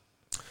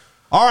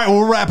 All right,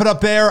 we'll wrap it up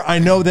there. I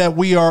know that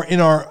we are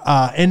in our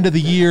end of the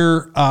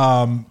year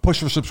push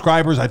for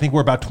subscribers. I think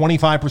we're about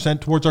 25%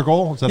 towards our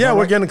goal. Is that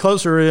we're right? getting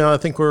closer. I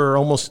think we're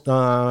almost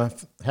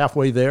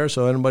halfway there.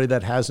 So anybody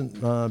that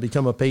hasn't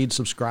become a paid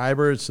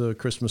subscriber, it's the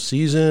Christmas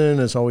season.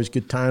 It's always a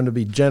good time to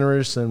be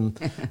generous. And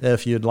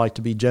if you'd like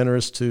to be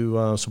generous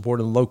to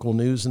supporting local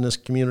news in this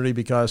community,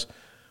 because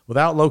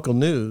without local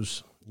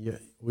news,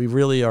 we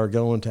really are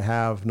going to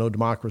have no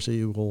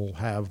democracy. We'll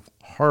have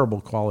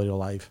horrible quality of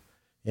life.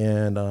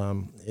 And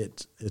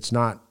it's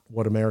not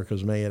what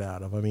America's made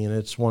out of. I mean,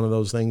 it's one of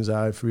those things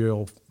I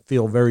feel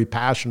very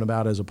passionate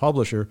about as a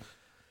publisher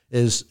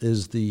is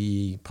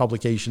the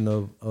publication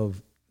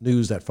of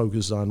news that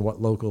focuses on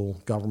what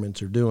local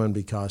governments are doing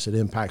because it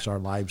impacts our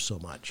lives so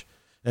much.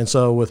 And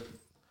so with,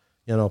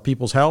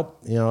 people's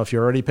help, if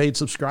you're already a paid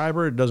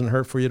subscriber, it doesn't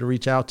hurt for you to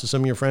reach out to some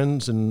of your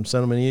friends and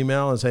send them an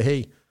email and say,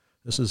 hey,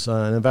 this is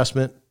an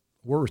investment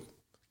worth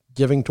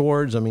giving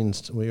towards. I mean,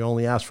 we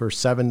only asked for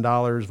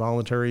 $7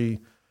 voluntary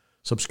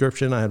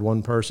subscription. I had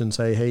one person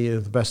say, hey,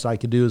 the best I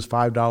could do is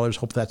 $5.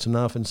 Hope that's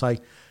enough. And it's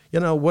like,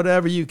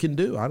 whatever you can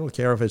do. I don't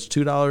care if it's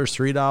 $2,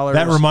 $3.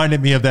 That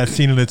reminded me of that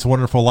scene in It's a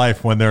Wonderful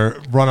Life when they're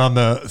run on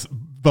the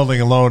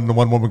building alone and the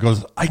one woman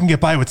goes, I can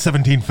get by with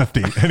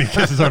 $17.50. And he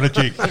kisses her on the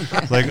cheek.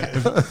 It's like,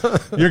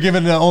 if you're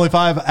giving only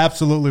 $5,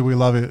 absolutely, we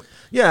love it.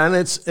 Yeah, and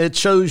it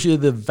shows you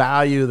the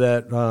value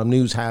that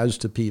news has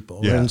to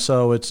people. Yeah. And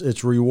so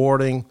it's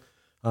rewarding.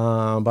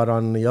 But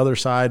on the other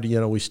side,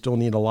 we still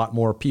need a lot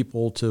more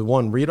people to,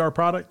 one, read our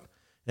product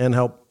and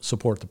help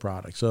support the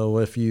product. So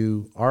if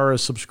you are a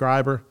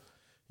subscriber,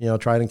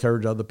 try to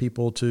encourage other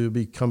people to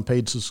become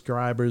paid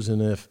subscribers.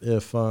 And if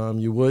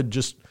you would,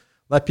 just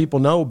let people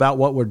know about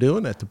what we're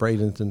doing at the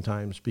Bradenton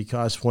Times.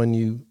 Because when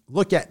you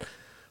look at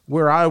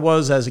where I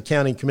was as a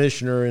county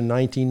commissioner in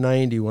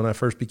 1990 when I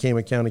first became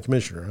a county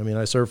commissioner,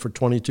 I served for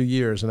 22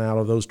 years. And out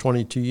of those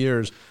 22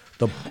 years,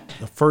 the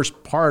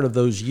first part of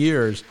those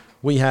years,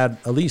 we had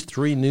at least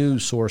 3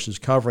 news sources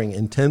covering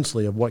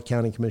intensely of what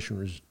county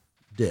commissioners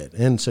did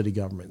and city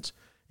governments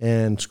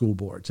and school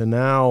boards. And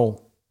now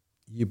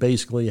you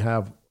basically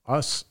have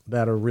us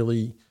that are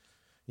really,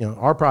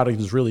 our product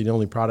is really the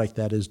only product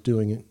that is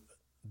doing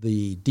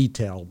the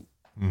detailed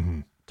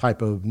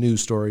type of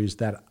news stories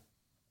that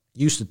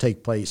used to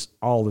take place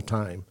all the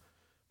time,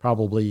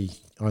 probably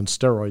on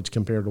steroids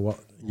compared to what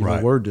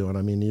we're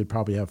doing. You'd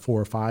probably have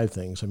 4 or 5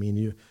 things.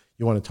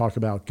 You want to talk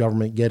about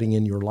government getting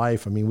in your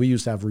life. We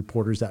used to have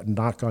reporters that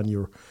knock on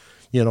your,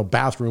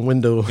 bathroom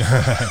window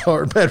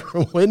or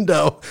bedroom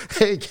window.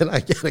 Hey, can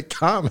I get a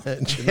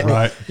comment?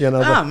 Right.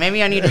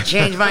 Maybe I need to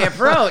change my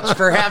approach.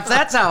 Perhaps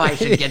that's how I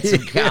should get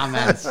some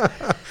comments.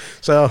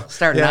 So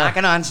start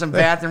knocking on some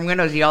bathroom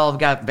windows. You all have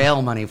got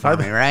bail money for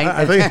me, right?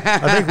 I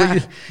think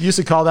we used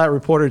to call that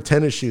reporter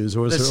tennis shoes.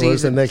 Was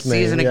the nickname?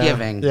 Season of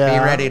giving. Yeah.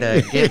 Be ready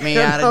to get me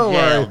out of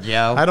jail,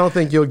 Joe. I don't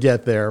think you'll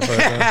get there,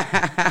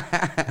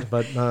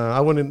 but I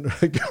wouldn't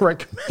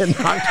recommend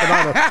knocking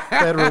on a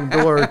bedroom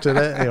door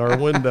today or a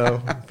window.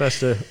 Best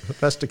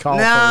to call.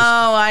 No, first.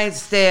 I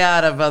stay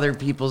out of other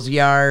people's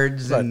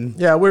yards. But,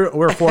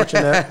 we're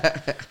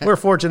fortunate. We're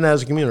fortunate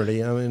as a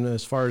community.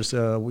 As far as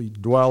we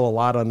dwell a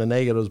lot on the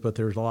negatives, but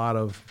there's a lot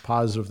of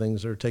positive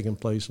things that are taking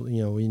place. When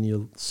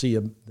you see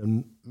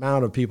the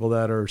amount of people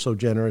that are so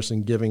generous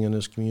and giving in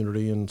this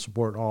community and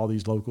support all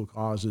these local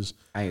causes.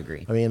 I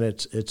agree.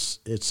 It's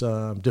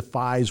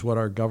defies what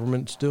our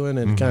government's doing,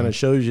 and kind of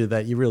shows you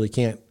that you really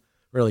can't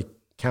really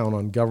count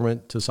on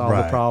government to solve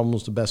the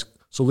problems. The best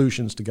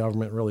solutions to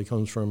government really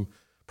comes from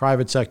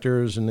private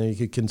sectors, and then you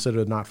could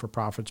consider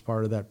not-for-profits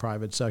part of that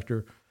private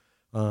sector,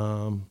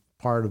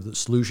 part of the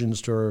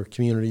solutions to our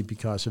community.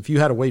 Because if you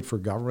had to wait for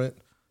government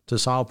to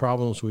solve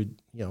problems,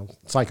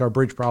 it's like our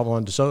bridge problem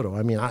on DeSoto.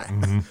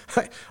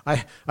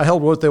 I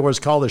held what there was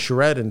called a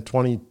charrette in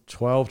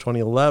 2012,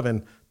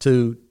 2011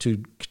 to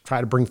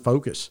try to bring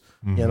focus.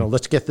 You know,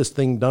 let's get this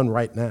thing done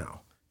right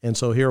now. And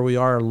so here we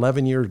are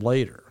 11 years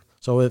later.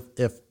 So if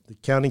the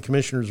county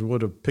commissioners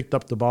would have picked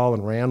up the ball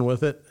and ran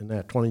with it in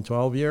that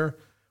 2012 year,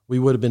 we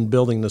would have been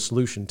building the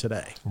solution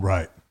today.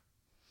 Right.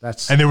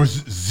 And there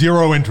was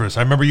zero interest.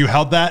 I remember you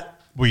held that.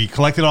 We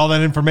collected all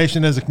that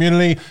information as a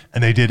community,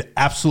 and they did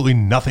absolutely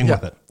nothing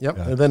with it. Yep.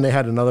 Yeah. And then they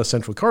had another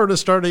central corridor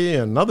study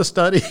and another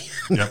study.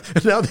 Yep.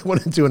 And now they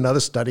want to do another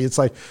study. It's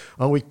like,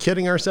 are we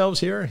kidding ourselves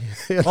here?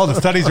 Well, the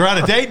studies are out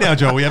of date now,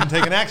 Joe. We haven't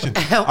taken action.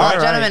 Well,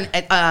 gentlemen,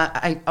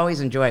 I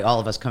always enjoy all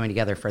of us coming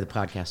together for the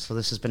podcast. So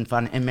this has been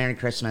fun. And Merry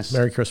Christmas.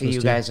 Merry Christmas to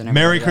you guys. And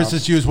Merry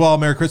Christmas to you as well.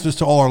 Merry Christmas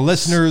to all our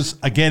listeners.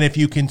 Again, if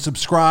you can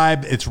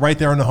subscribe, it's right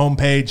there on the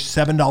homepage.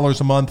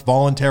 $7 a month,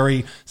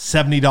 voluntary,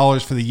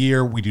 $70 for the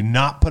year. We do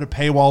not put a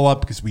paywall up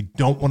because we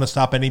don't want to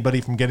stop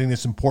anybody from getting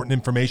this important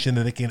information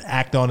that they can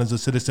act on as a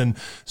citizen.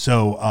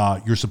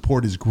 So your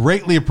support is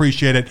greatly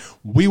appreciated.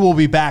 We will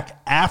be back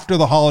after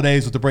the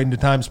holidays with the Bradenton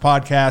Times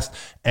podcast,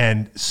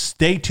 and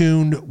stay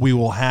tuned. We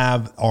will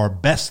have our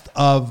best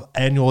of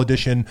annual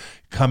edition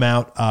come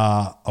out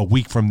a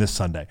week from this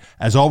Sunday.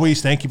 As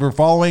always, thank you for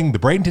following the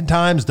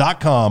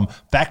BradentonTimes.com,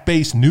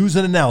 fact-based news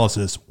and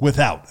analysis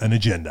without an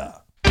agenda.